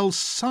all fell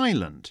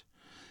silent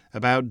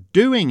about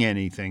doing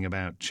anything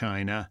about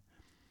China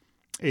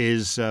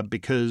is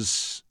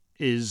because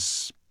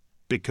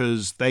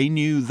they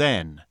knew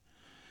then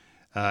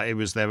it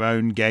was their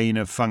own gain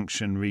of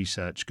function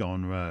research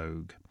gone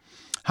rogue.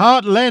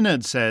 Hart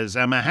Leonard says,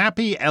 I'm a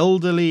happy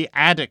elderly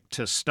addict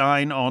to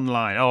Steyn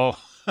online. Oh,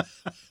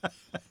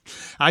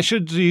 I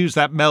should use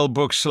that Mel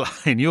Brooks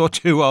line, you're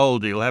too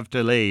old, you'll have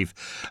to leave,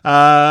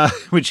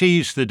 which he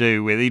used to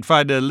do he'd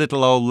find a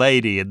little old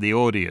lady in the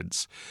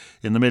audience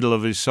in the middle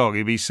of his song.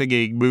 He'd be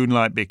singing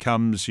Moonlight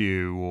Becomes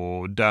You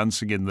or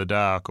Dancing in the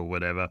Dark or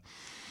whatever.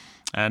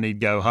 And he'd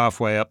go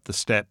halfway up the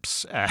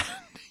steps and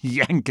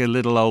yank a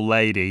little old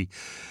lady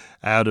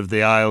out of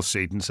the aisle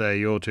seat and say,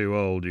 you're too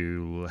old,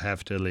 you'll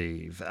have to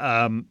leave.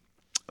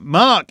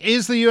 Mark,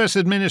 is the US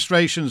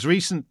administration's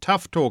recent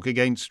tough talk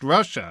against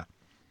Russia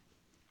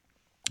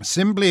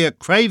simply a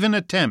craven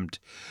attempt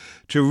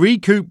to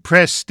recoup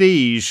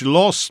prestige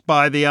lost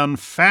by the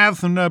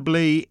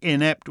unfathomably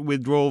inept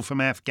withdrawal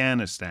from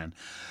Afghanistan?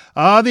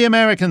 Are the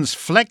Americans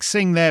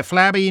flexing their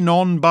flabby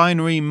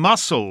non-binary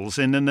muscles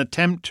in an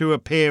attempt to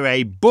appear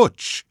a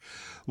butch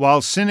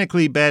while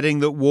cynically betting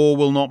that war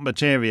will not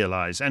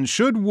materialize? And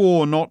should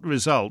war not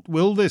result,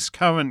 will this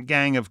current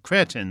gang of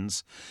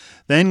cretins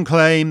then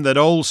claim that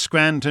old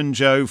Scranton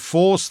Joe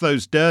forced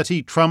those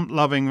dirty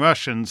Trump-loving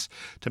Russians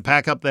to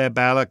pack up their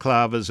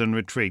balaclavas and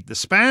retreat? The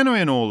spanner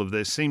in all of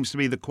this seems to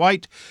be the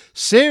quite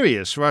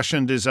serious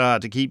Russian desire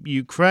to keep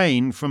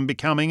Ukraine from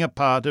becoming a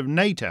part of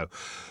NATO.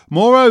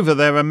 Moreover,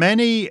 there are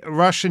many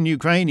Russian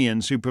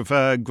Ukrainians who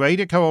prefer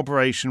greater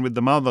cooperation with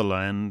the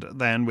motherland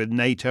than with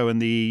NATO and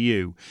the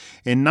EU.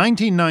 In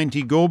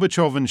 1990,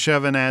 Gorbachev and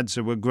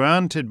Shevardnadze were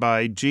granted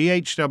by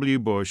G.H.W.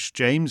 Bush,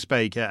 James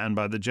Baker, and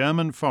by the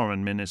German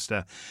Foreign Minister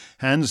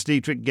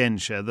Hans-Dietrich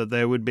Genscher that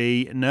there would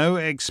be no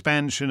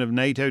expansion of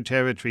NATO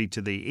territory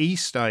to the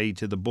east, i.e.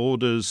 to the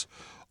borders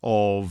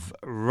of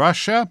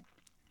Russia.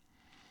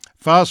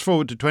 Fast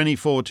forward to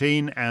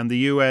 2014 and the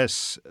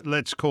US,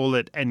 let's call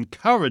it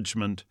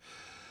encouragement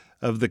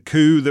of the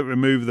coup that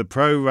removed the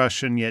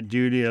pro-Russian yet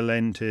duly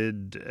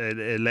elected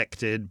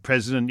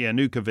President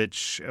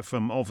Yanukovych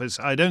from office.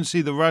 I don't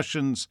see the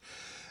Russians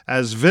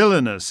as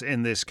villainous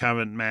in this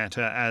current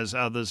matter as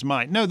others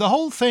might. No, the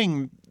whole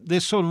thing,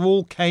 this sort of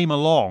all came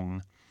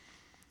along.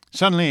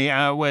 Suddenly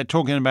we're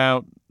talking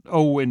about,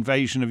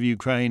 invasion of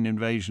Ukraine.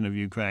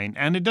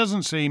 And it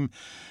doesn't seem,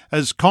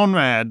 as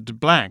Conrad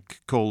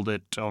Black called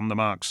it on the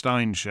Mark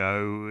Steyn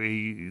show,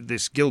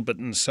 this Gilbert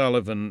and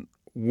Sullivan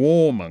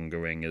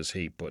warmongering, as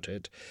he put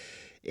it,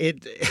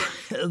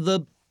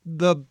 the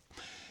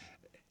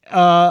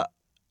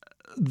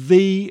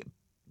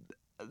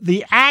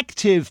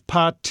active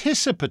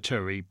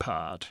participatory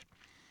part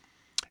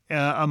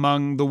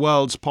among the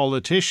world's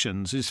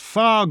politicians is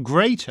far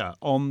greater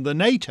on the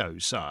NATO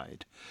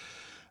side.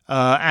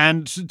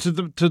 And to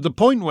the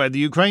point where the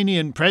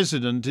Ukrainian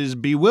president is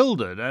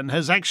bewildered and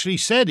has actually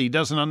said he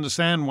doesn't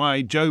understand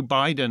why Joe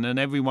Biden and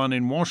everyone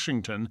in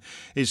Washington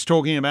is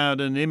talking about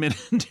an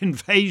imminent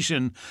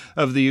invasion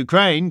of the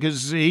Ukraine,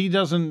 because he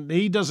doesn't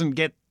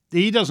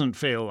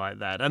feel like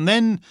that. And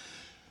then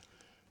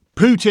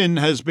Putin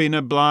has been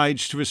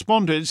obliged to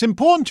respond to it. It's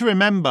important to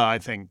remember, I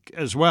think,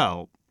 as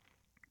well,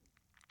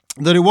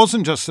 that it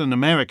wasn't just an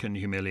American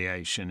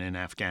humiliation in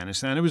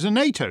Afghanistan, it was a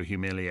NATO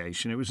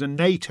humiliation, it was a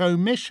NATO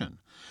mission.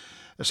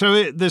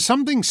 So there's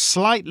something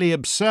slightly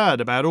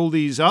absurd about all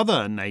these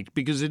other NATO,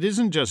 because it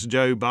isn't just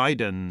Joe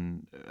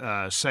Biden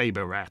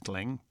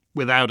saber-rattling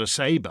without a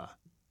saber,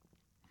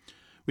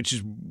 which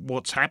is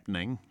what's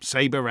happening,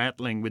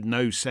 saber-rattling with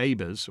no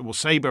sabers, or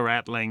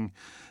saber-rattling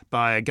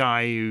by a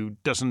guy who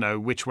doesn't know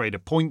which way to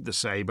point the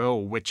saber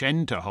or which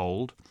end to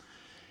hold.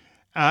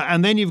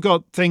 And then you've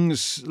got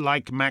things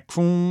like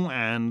Macron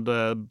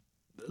and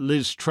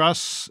Liz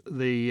Truss,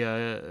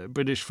 the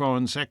British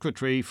Foreign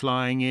Secretary,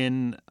 flying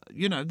in.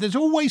 You know, there's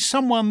always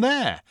someone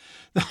there,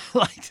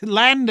 like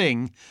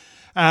landing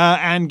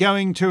and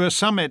going to a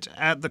summit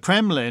at the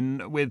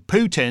Kremlin with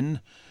Putin.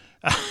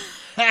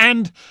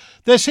 And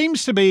there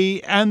seems to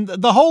be, and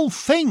the whole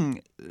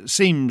thing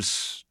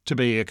seems to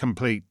be a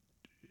complete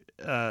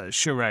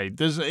charade.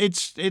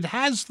 It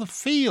has the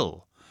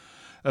feel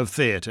of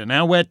theatre.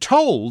 Now, we're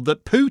told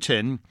that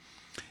Putin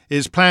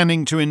is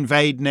planning to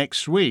invade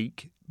next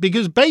week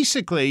because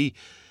basically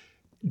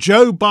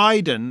Joe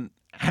Biden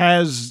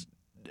has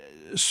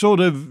sort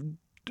of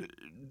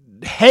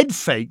head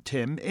faked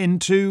him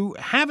into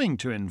having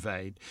to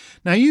invade.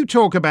 Now, you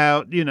talk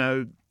about,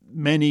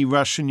 many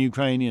Russian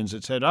Ukrainians,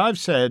 etc. I've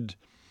said,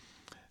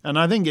 and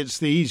I think it's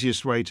the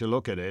easiest way to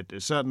look at it,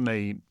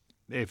 certainly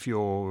if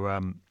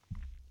you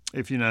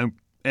know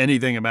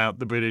anything about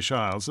the British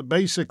Isles, that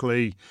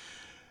basically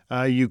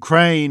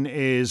Ukraine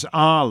is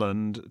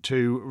Ireland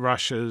to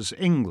Russia's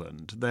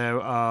England.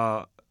 There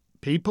are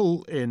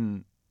people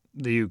in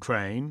the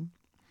Ukraine,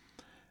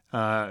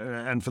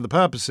 and for the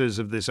purposes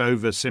of this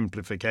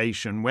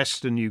oversimplification,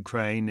 Western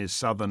Ukraine is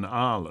Southern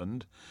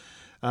Ireland,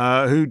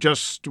 who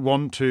just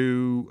want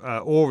to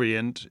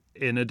orient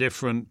in a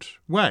different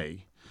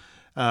way.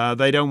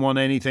 They don't want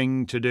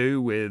anything to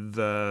do with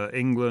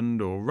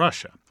England or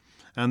Russia.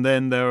 And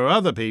then there are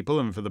other people,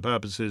 and for the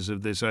purposes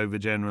of this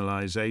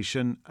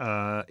overgeneralization,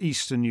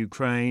 Eastern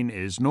Ukraine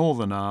is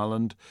Northern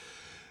Ireland,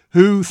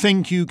 who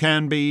think you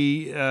can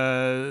be,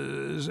 who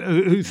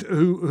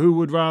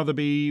would rather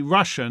be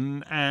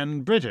Russian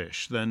and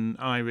British than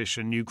Irish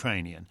and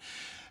Ukrainian.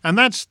 And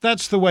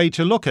that's the way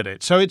to look at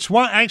it. So it's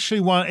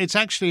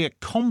actually a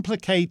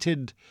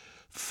complicated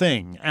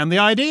thing. And the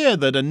idea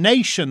that a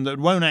nation that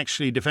won't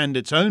actually defend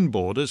its own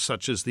borders,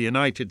 such as the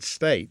United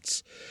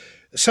States,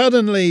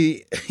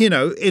 suddenly,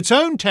 its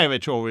own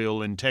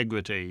territorial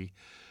integrity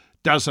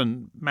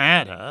doesn't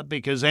matter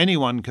because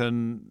anyone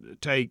can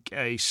take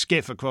a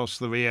skiff across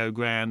the Rio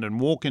Grande and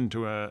walk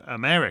into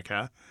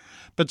America.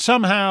 But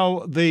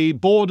somehow the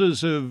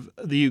borders of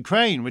the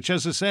Ukraine, which,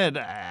 as I said,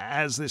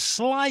 has this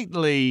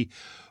slightly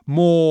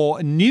more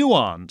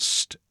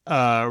nuanced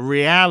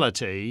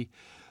reality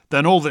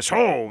than all this,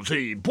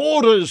 the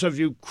borders of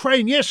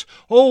Ukraine, yes,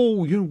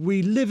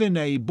 we live in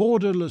a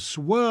borderless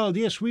world.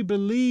 Yes, we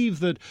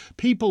believe that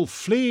people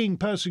fleeing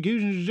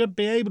persecution should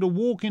be able to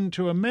walk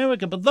into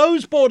America. But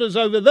those borders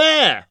over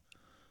there,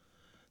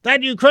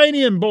 that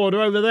Ukrainian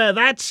border over there,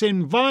 that's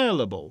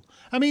inviolable.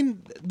 I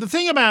mean, the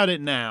thing about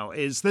it now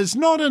is there's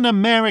not one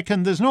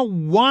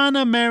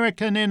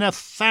American in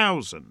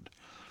 1,000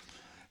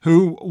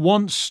 who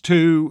wants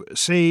to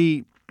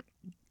see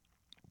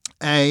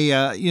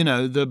the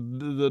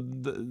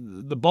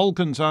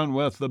Balkans aren't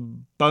worth the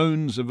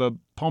bones of a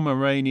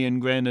Pomeranian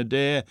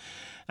grenadier,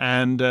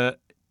 and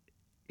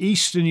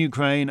Eastern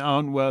Ukraine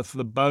aren't worth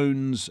the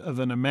bones of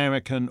an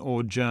American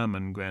or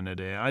German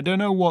grenadier. I don't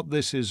know what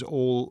this is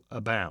all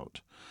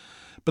about.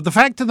 But the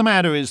fact of the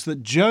matter is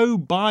that Joe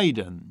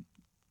Biden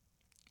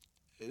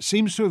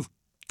seems to have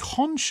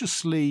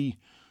consciously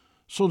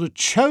sort of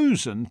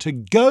chosen to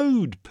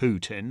goad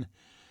Putin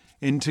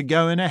into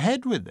going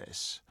ahead with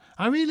this.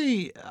 I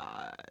really,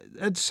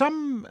 at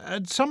some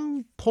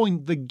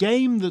point, the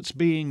game that's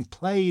being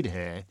played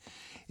here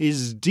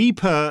is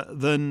deeper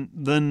than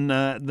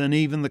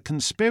even the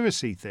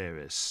conspiracy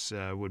theorists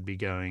would be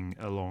going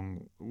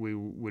along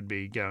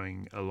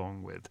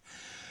with.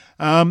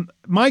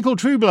 Michael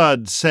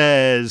Trueblood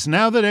says,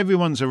 now that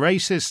everyone's a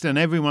racist and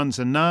everyone's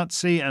a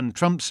Nazi and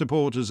Trump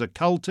supporters are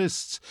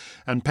cultists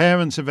and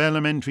parents of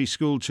elementary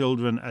school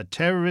children are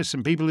terrorists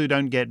and people who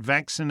don't get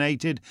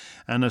vaccinated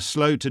and are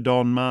slow to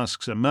don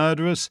masks are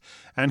murderous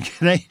and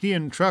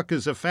Canadian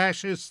truckers are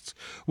fascists,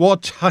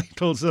 what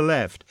titles are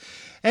left?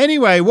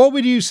 Anyway, what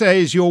would you say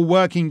is your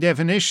working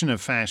definition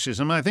of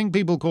fascism? I think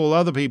people call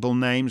other people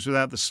names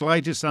without the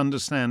slightest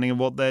understanding of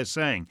what they're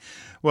saying.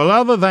 Well,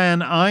 other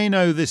than I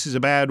know this is a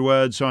bad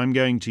word, so I'm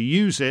going to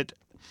use it,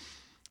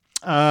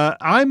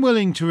 I'm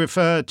willing to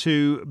refer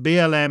to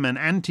BLM and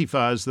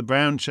Antifa as the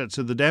brown shirts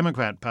of the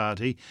Democrat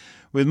Party,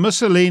 with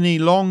Mussolini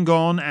long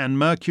gone and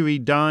Mercury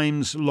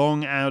dimes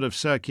long out of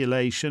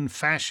circulation,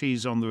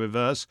 fascies on the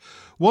reverse.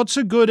 What's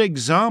a good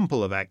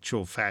example of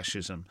actual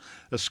fascism?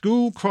 A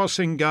school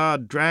crossing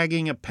guard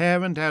dragging a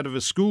parent out of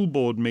a school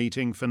board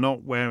meeting for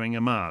not wearing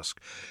a mask.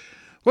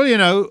 Well,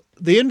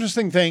 the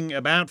interesting thing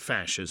about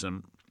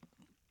fascism,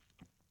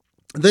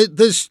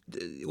 there's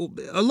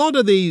a lot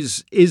of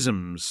these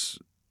isms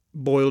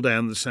boil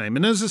down the same.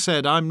 And as I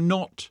said, I'm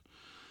not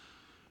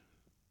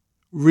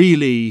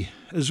really,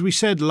 as we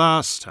said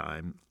last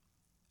time,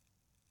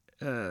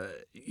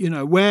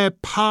 we're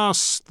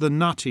past the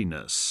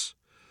nuttiness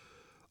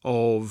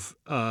of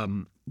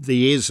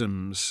the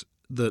isms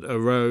that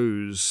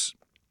arose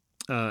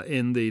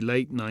in the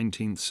late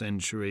 19th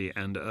century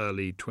and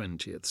early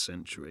 20th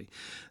century.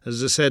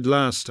 As I said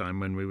last time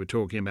when we were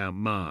talking about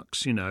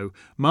Marx,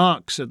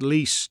 Marx at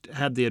least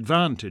had the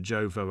advantage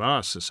over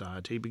our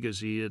society because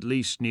he at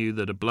least knew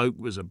that a bloke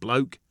was a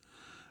bloke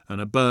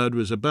and a bird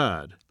was a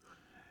bird.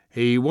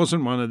 He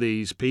wasn't one of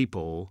these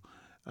people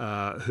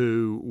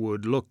who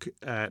would look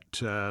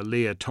at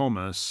Leah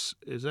Thomas,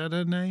 is that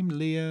her name?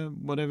 Leah,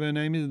 whatever her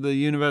name is, the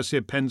University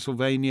of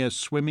Pennsylvania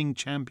swimming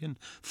champion.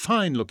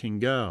 Fine-looking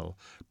girl.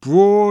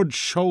 Broad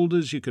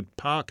shoulders you could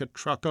park a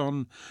truck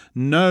on,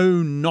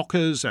 no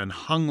knockers and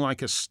hung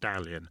like a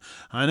stallion.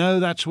 I know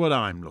that's what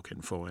I'm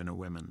looking for in a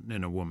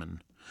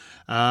woman.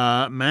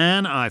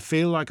 Man, I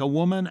feel like a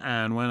woman,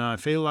 and when I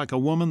feel like a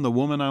woman, the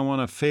woman I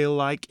want to feel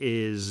like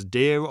is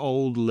dear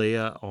old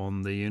Leah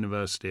on the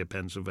University of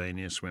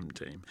Pennsylvania swim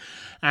team.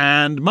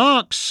 And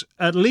Marx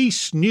at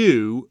least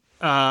knew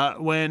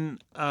when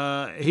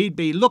he'd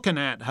be looking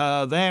at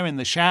her there in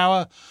the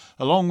shower,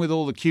 along with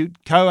all the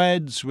cute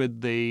co-eds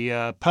with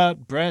the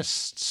pert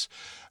breasts,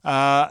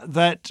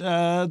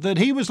 that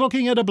he was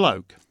looking at a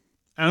bloke.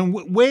 And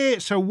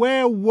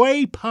we're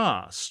way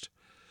past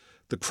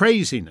the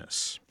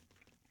craziness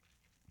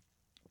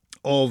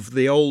of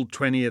the old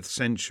 20th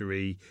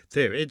century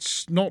theory.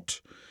 It's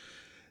not...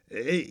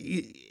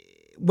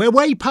 We're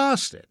way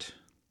past it.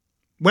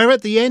 We're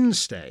at the end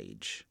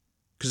stage,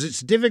 because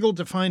it's difficult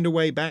to find a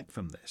way back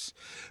from this.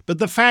 But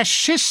the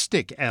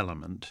fascistic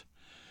element,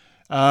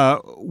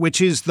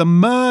 which is the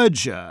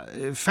merger,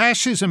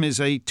 fascism is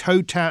a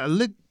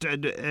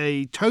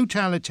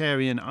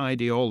totalitarian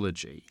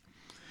ideology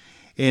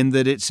in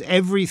that it's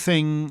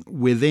everything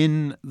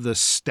within the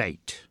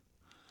state.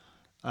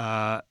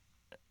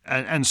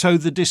 And so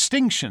the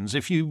distinctions,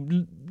 if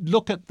you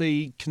look at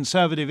the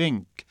Conservative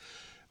Inc.,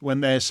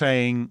 when they're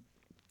saying,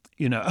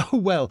 oh,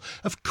 well,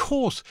 of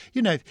course,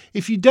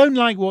 if you don't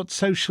like what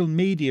social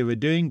media are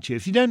doing to you,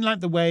 if you don't like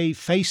the way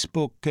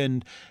Facebook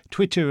and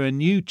Twitter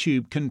and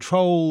YouTube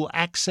control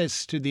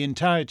access to the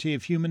entirety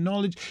of human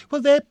knowledge,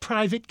 well, they're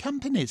private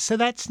companies, so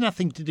that's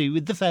nothing to do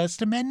with the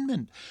First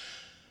Amendment.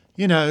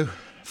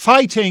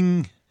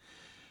 Fighting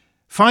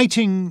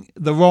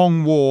the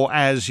wrong war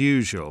as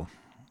usual.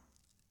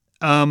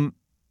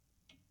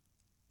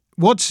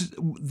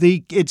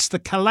 It's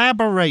the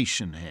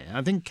collaboration here.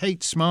 I think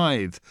Kate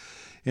Smythe,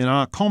 in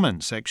our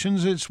comment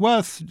sections, it's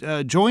worth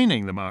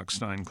joining the Mark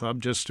Steyn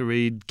Club just to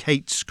read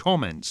Kate's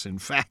comments, in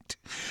fact.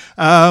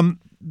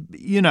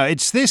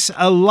 It's this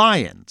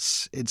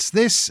alliance. It's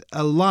this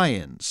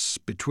alliance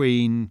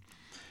between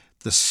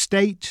the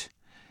state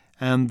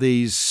and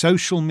these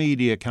social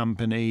media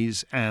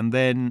companies and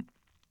then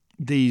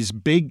these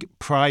big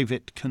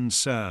private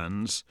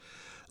concerns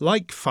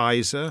like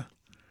Pfizer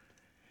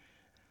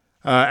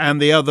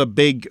and the other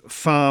big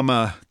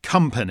pharma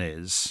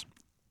companies.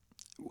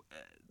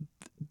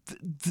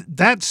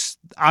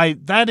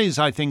 That is,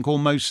 I think,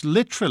 almost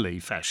literally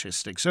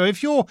fascistic. So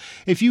if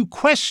you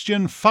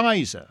question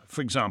Pfizer,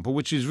 for example,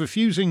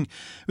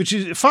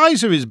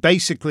 Pfizer is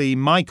basically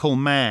Michael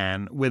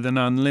Mann with an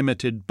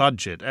unlimited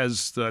budget,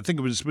 as I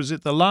think was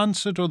it the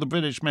Lancet or the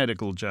British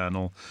Medical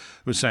Journal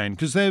was saying,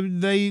 because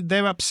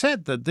they're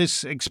upset that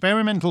this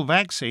experimental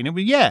vaccine,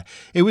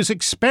 it was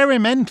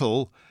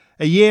experimental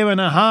a year and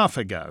a half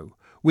ago.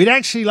 We'd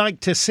actually like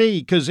to see,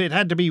 because it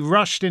had to be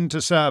rushed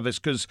into service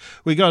because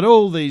we got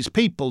all these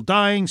people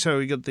dying, so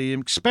we got the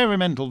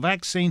experimental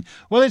vaccine.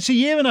 Well, it's a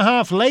year and a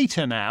half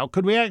later now.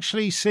 Could we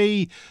actually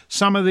see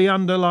some of the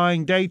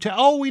underlying data?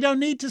 Oh, we don't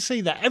need to see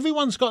that.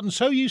 Everyone's gotten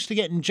so used to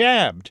getting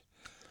jabbed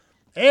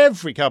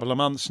every couple of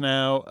months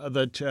now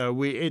that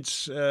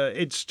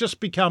it's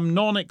just become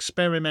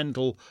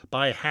non-experimental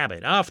by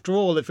habit. After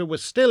all, if it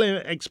was still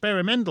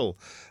experimental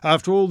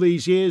after all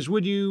these years,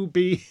 would you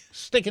be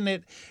sticking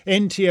it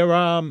into your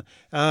arm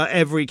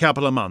every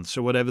couple of months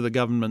or whatever the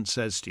government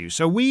says to you?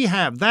 So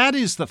that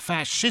is the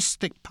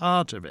fascistic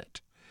part of it,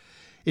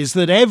 is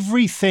that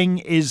everything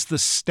is the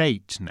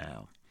state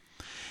now.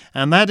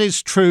 And that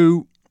is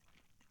true,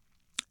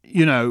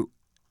 if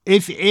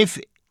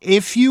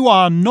you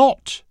are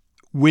not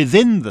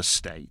within the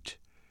state,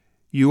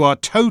 you are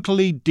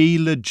totally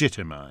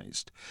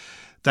delegitimized.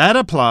 That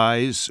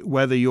applies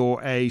whether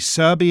you're a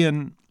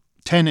Serbian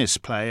tennis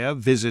player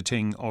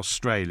visiting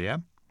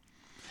Australia,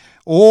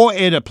 or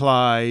it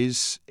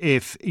applies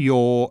if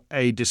you're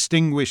a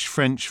distinguished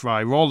French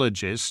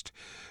virologist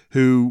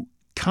who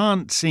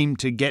can't seem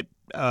to get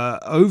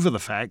over the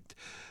fact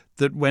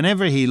that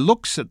whenever he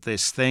looks at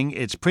this thing,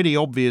 it's pretty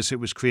obvious it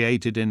was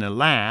created in a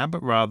lab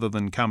rather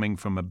than coming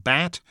from a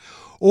bat,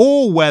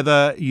 or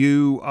whether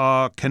you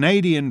are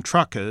Canadian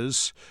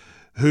truckers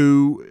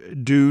who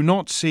do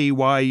not see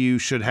why you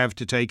should have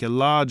to take a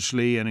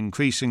largely and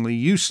increasingly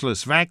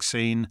useless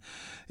vaccine,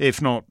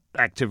 if not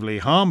actively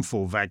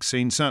harmful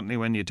vaccine, certainly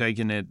when you're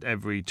taking it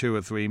every 2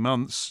 or 3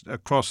 months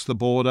across the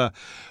border.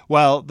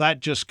 Well, that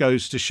just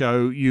goes to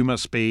show you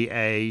must be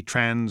a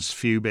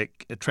transphobic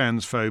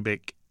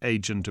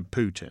agent of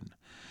Putin.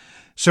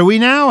 So we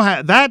now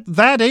have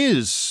that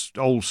is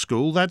old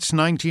school. That's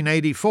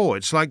 1984.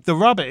 It's like the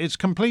rubbish. It's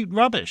complete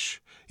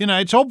rubbish.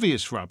 It's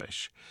obvious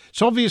rubbish.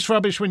 It's obvious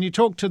rubbish when you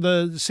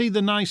see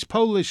the nice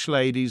Polish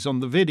ladies on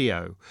the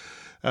video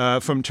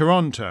from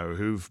Toronto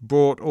who've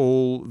brought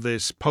all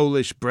this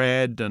Polish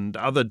bread and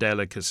other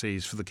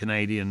delicacies for the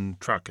Canadian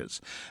truckers.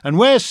 And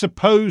we're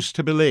supposed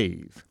to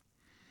believe,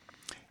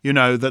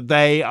 that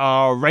they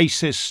are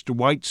racist,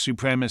 white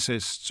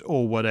supremacists,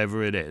 or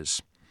whatever it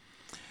is.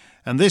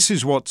 And this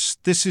is what's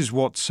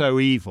so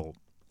evil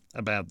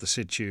about the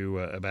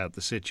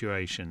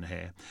situation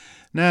here.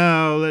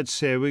 Now, let's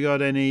see. We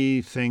got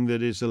anything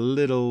that is a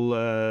little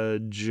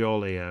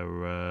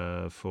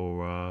jollier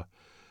for our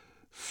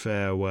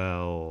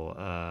farewell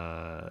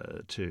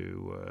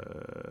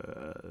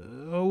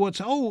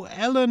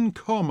Ellen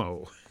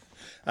Como.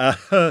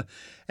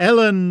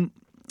 Ellen.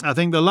 I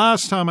think the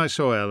last time I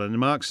saw Ellen, a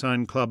Mark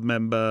Steyn Club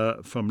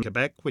member from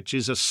Quebec, which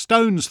is a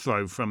stone's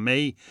throw from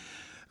me.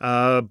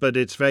 but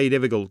it's very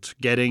difficult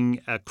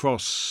getting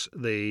across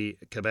the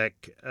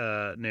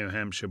Quebec-New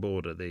Hampshire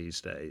border these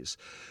days.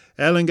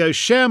 Ellen goes,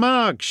 Cher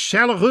Marc,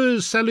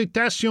 chaleureuse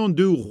salutation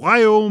du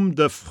royaume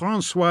de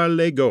François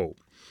Legault.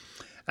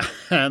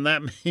 And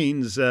that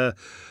means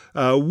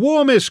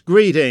warmest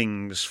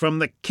greetings from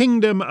the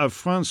kingdom of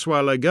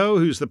François Legault,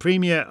 who's the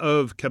Premier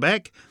of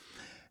Quebec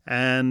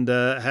and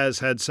has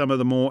had some of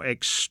the more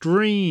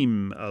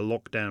extreme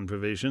lockdown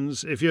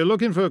provisions. If you're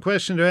looking for a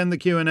question to end the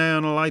Q&A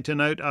on a lighter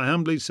note, I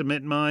humbly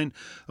submit mine.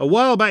 A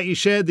while back you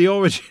shared the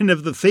origin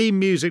of the theme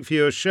music for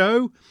your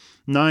show,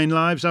 9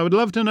 Lives. I would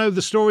love to know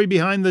the story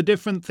behind the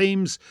different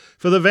themes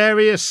for the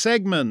various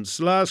segments.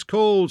 Last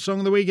Call, Song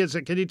of the Week,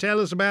 can you tell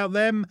us about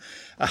them?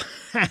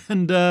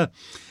 And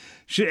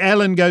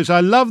Ellen goes, I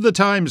love the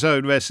time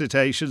zone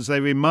recitations. They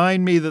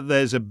remind me that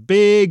there's a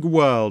big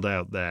world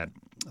out there.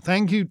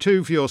 Thank you,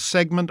 too, for your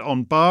segment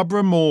on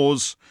Barbara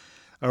Moore's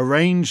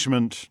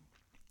arrangement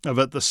of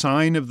At the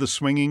Sign of the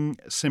Swinging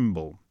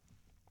Cymbal.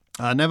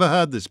 I never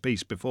heard this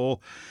piece before,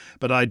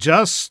 but I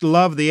just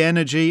love the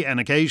energy and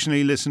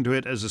occasionally listen to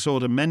it as a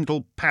sort of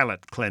mental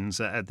palate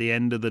cleanser at the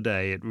end of the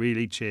day. It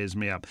really cheers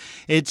me up.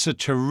 It's a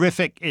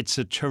terrific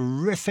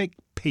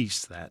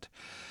piece, that.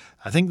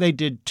 I think they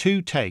did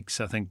 2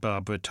 takes, I think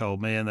Barbara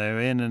told me, and they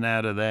were in and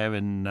out of there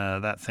in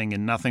that thing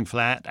in Nothing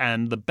Flat,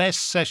 and the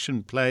best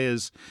session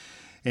players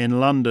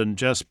in London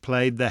just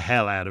played the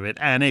hell out of it.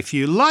 And if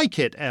you like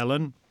it,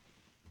 Ellen,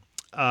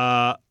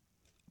 Paul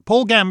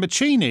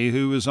Gambaccini,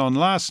 who was on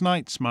last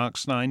night's Mark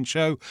Steyn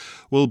show,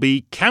 will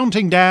be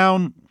counting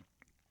down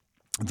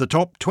the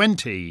top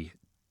 20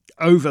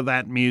 over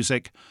that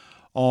music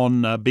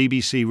on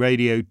BBC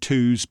Radio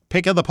 2's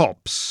Pick of the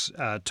Pops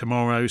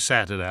tomorrow,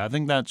 Saturday. I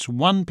think that's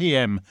 1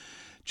 p.m.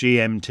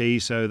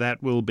 GMT, so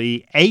that will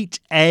be 8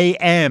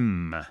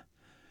 a.m.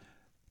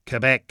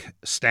 Quebec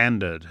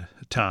Standard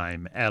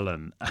Time,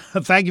 Ellen.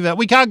 Thank you for that.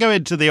 We can't go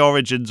into the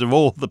origins of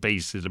all the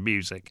pieces of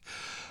music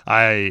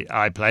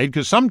I played,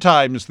 because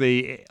sometimes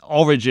the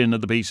origin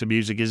of the piece of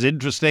music is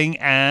interesting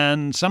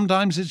and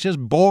sometimes it's just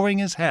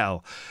boring as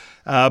hell.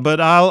 But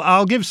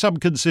I'll give some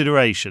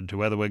consideration to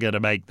whether we're going to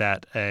make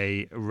that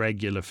a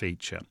regular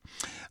feature.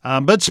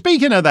 But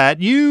speaking of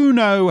that, you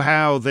know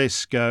how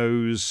this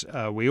goes.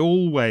 We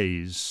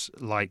always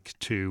like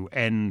to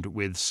end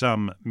with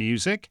some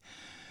music.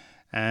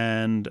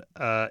 And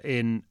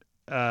in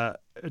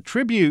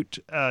tribute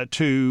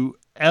to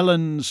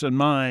Ellen's and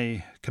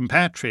my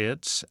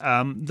compatriots,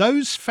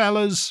 those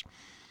fellas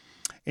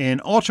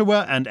in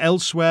Ottawa and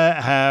elsewhere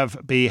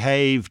have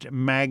behaved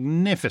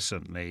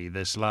magnificently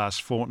this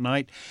last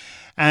fortnight.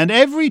 And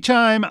every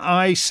time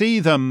I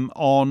see them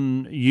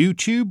on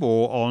YouTube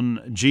or on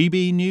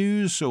GB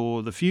News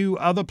or the few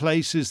other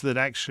places that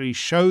actually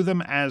show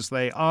them as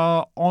they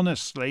are,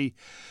 honestly,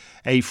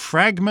 a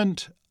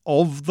fragment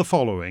of the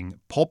following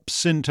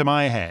pops into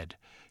my head.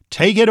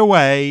 Take it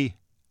away,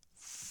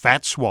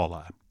 Fat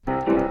Swallow.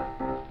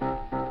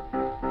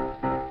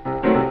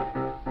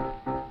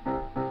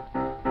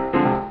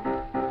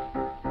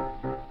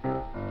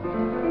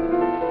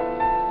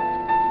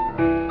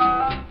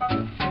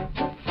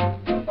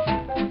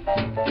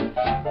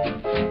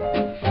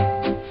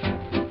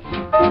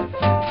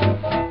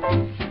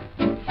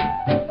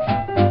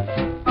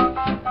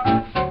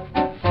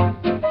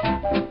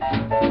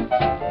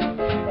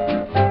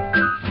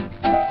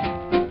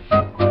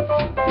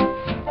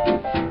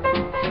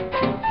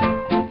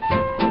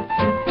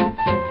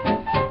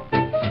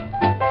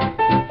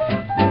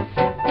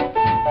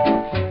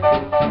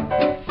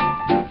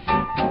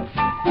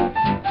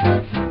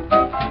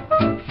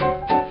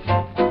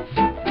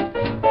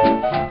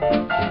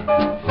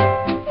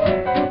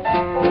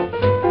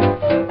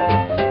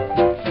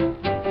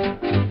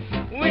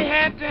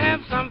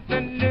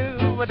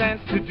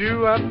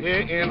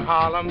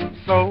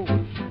 So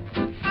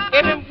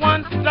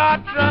everyone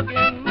start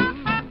trucking.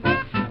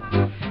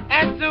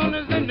 As soon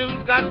as the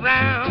news got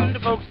round, the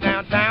folks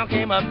downtown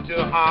came up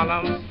to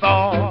Harlem.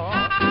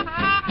 Saw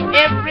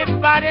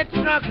everybody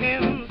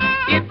trucking.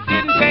 It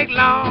didn't take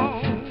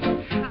long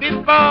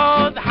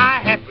before the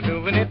hi-hat were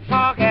doing it,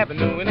 Park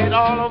Avenue and it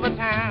all over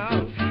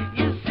town.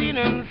 You seen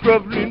them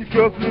shuffling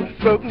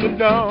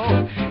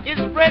down. It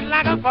spread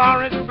like a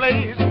forest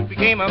blaze,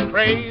 became a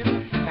craze,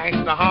 thanks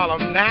to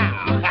Harlem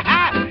now.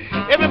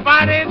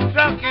 Everybody's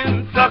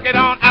trucking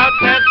on out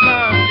that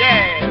sun,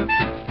 yeah.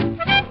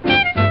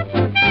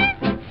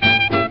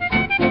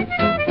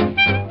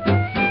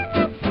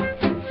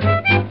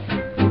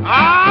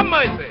 Ah,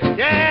 mercy,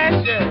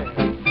 yes, yes.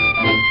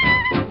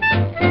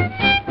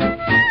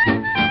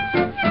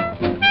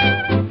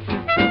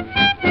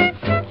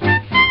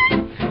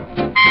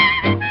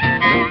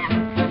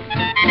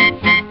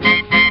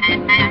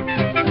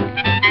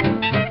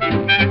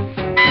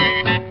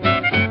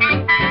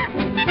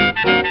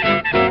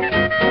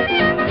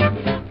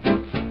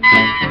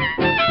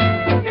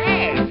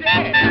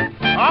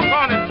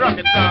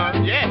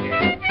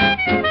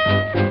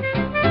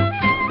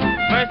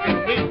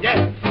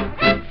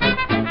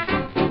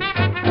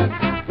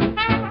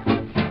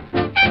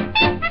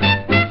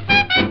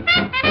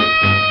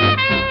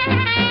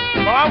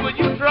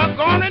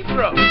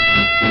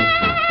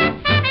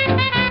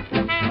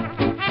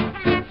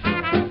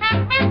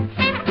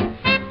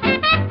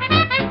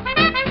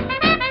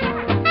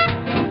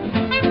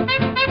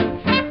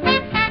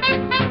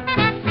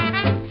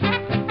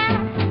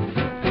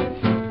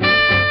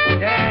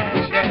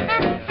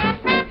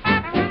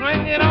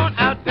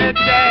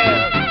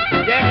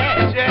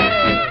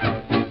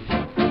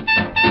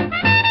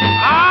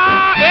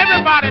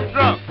 Everybody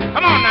truck.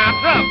 Come on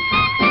now, truck.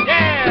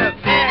 Yes,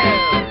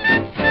 yes.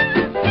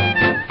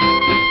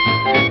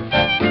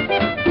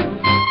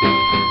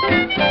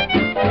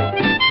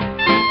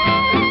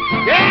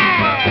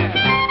 Yeah.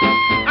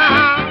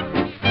 Uh-huh.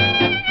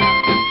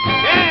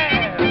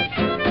 Yeah.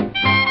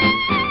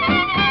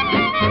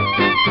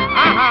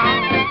 Uh-huh.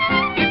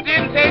 It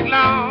didn't take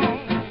long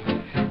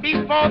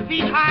before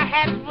these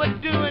hi-hats were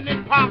doing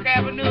it. Park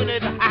Avenue and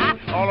it's high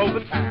all over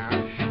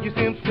town. You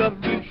see him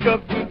trucking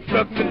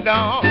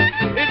down.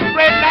 It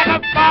spread like a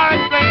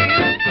forest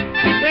blaze.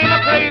 Became a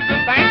crazy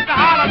thing to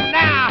Harlem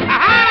now.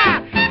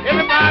 Ha-ha!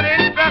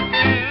 Everybody's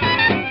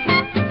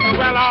trucking.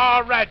 Well,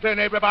 all right then,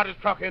 everybody's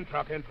trucking.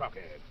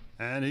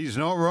 And he's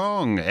not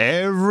wrong.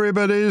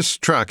 Everybody's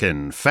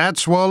trucking.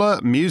 Fats Waller,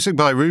 music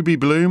by Ruby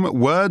Bloom,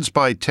 words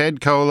by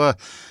Ted Koehler.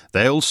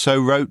 They also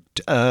wrote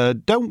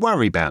Don't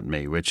Worry About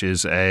Me, which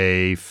is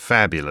a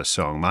fabulous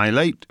song. My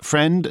late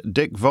friend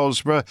Dick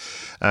Vosborough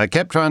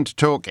kept trying to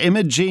talk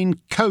Imogene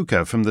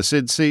Coca from the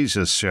Sid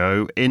Caesar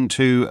Show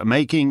into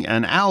making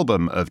an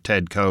album of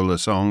Ted Koehler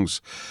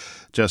songs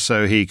just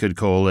so he could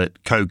call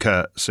it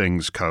Coca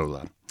Sings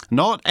Koehler.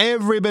 Not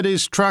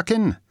everybody's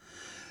trucking,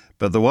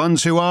 but the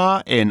ones who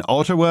are in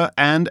Ottawa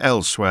and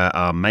elsewhere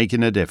are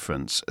making a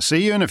difference.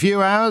 See you in a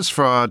few hours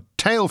for our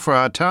Tale for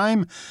Our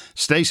Time.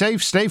 Stay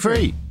safe, stay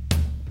free.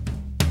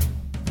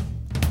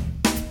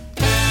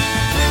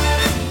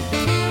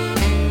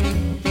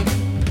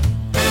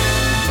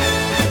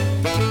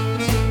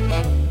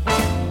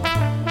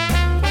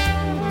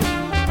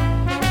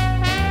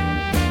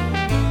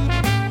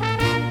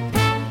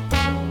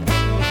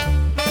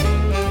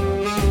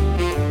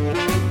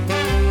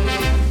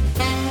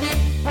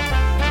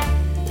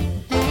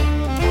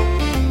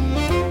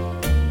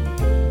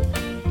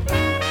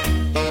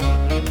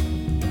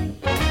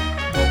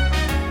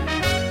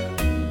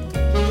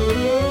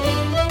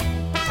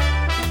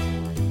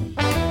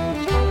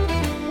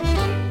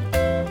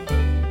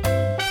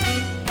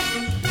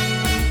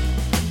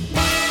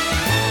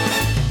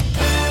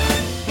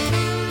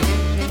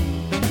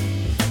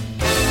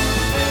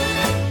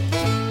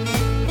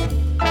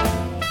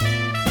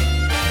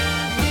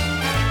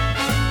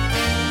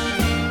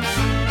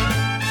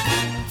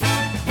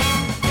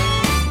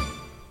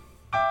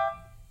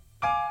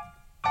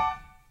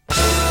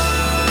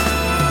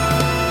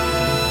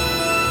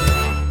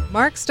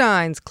 Mark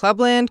Steyn's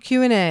Clubland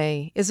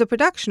Q&A is a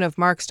production of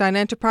Mark Steyn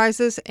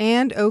Enterprises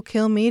and Oak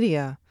Hill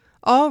Media.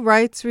 All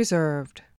rights reserved.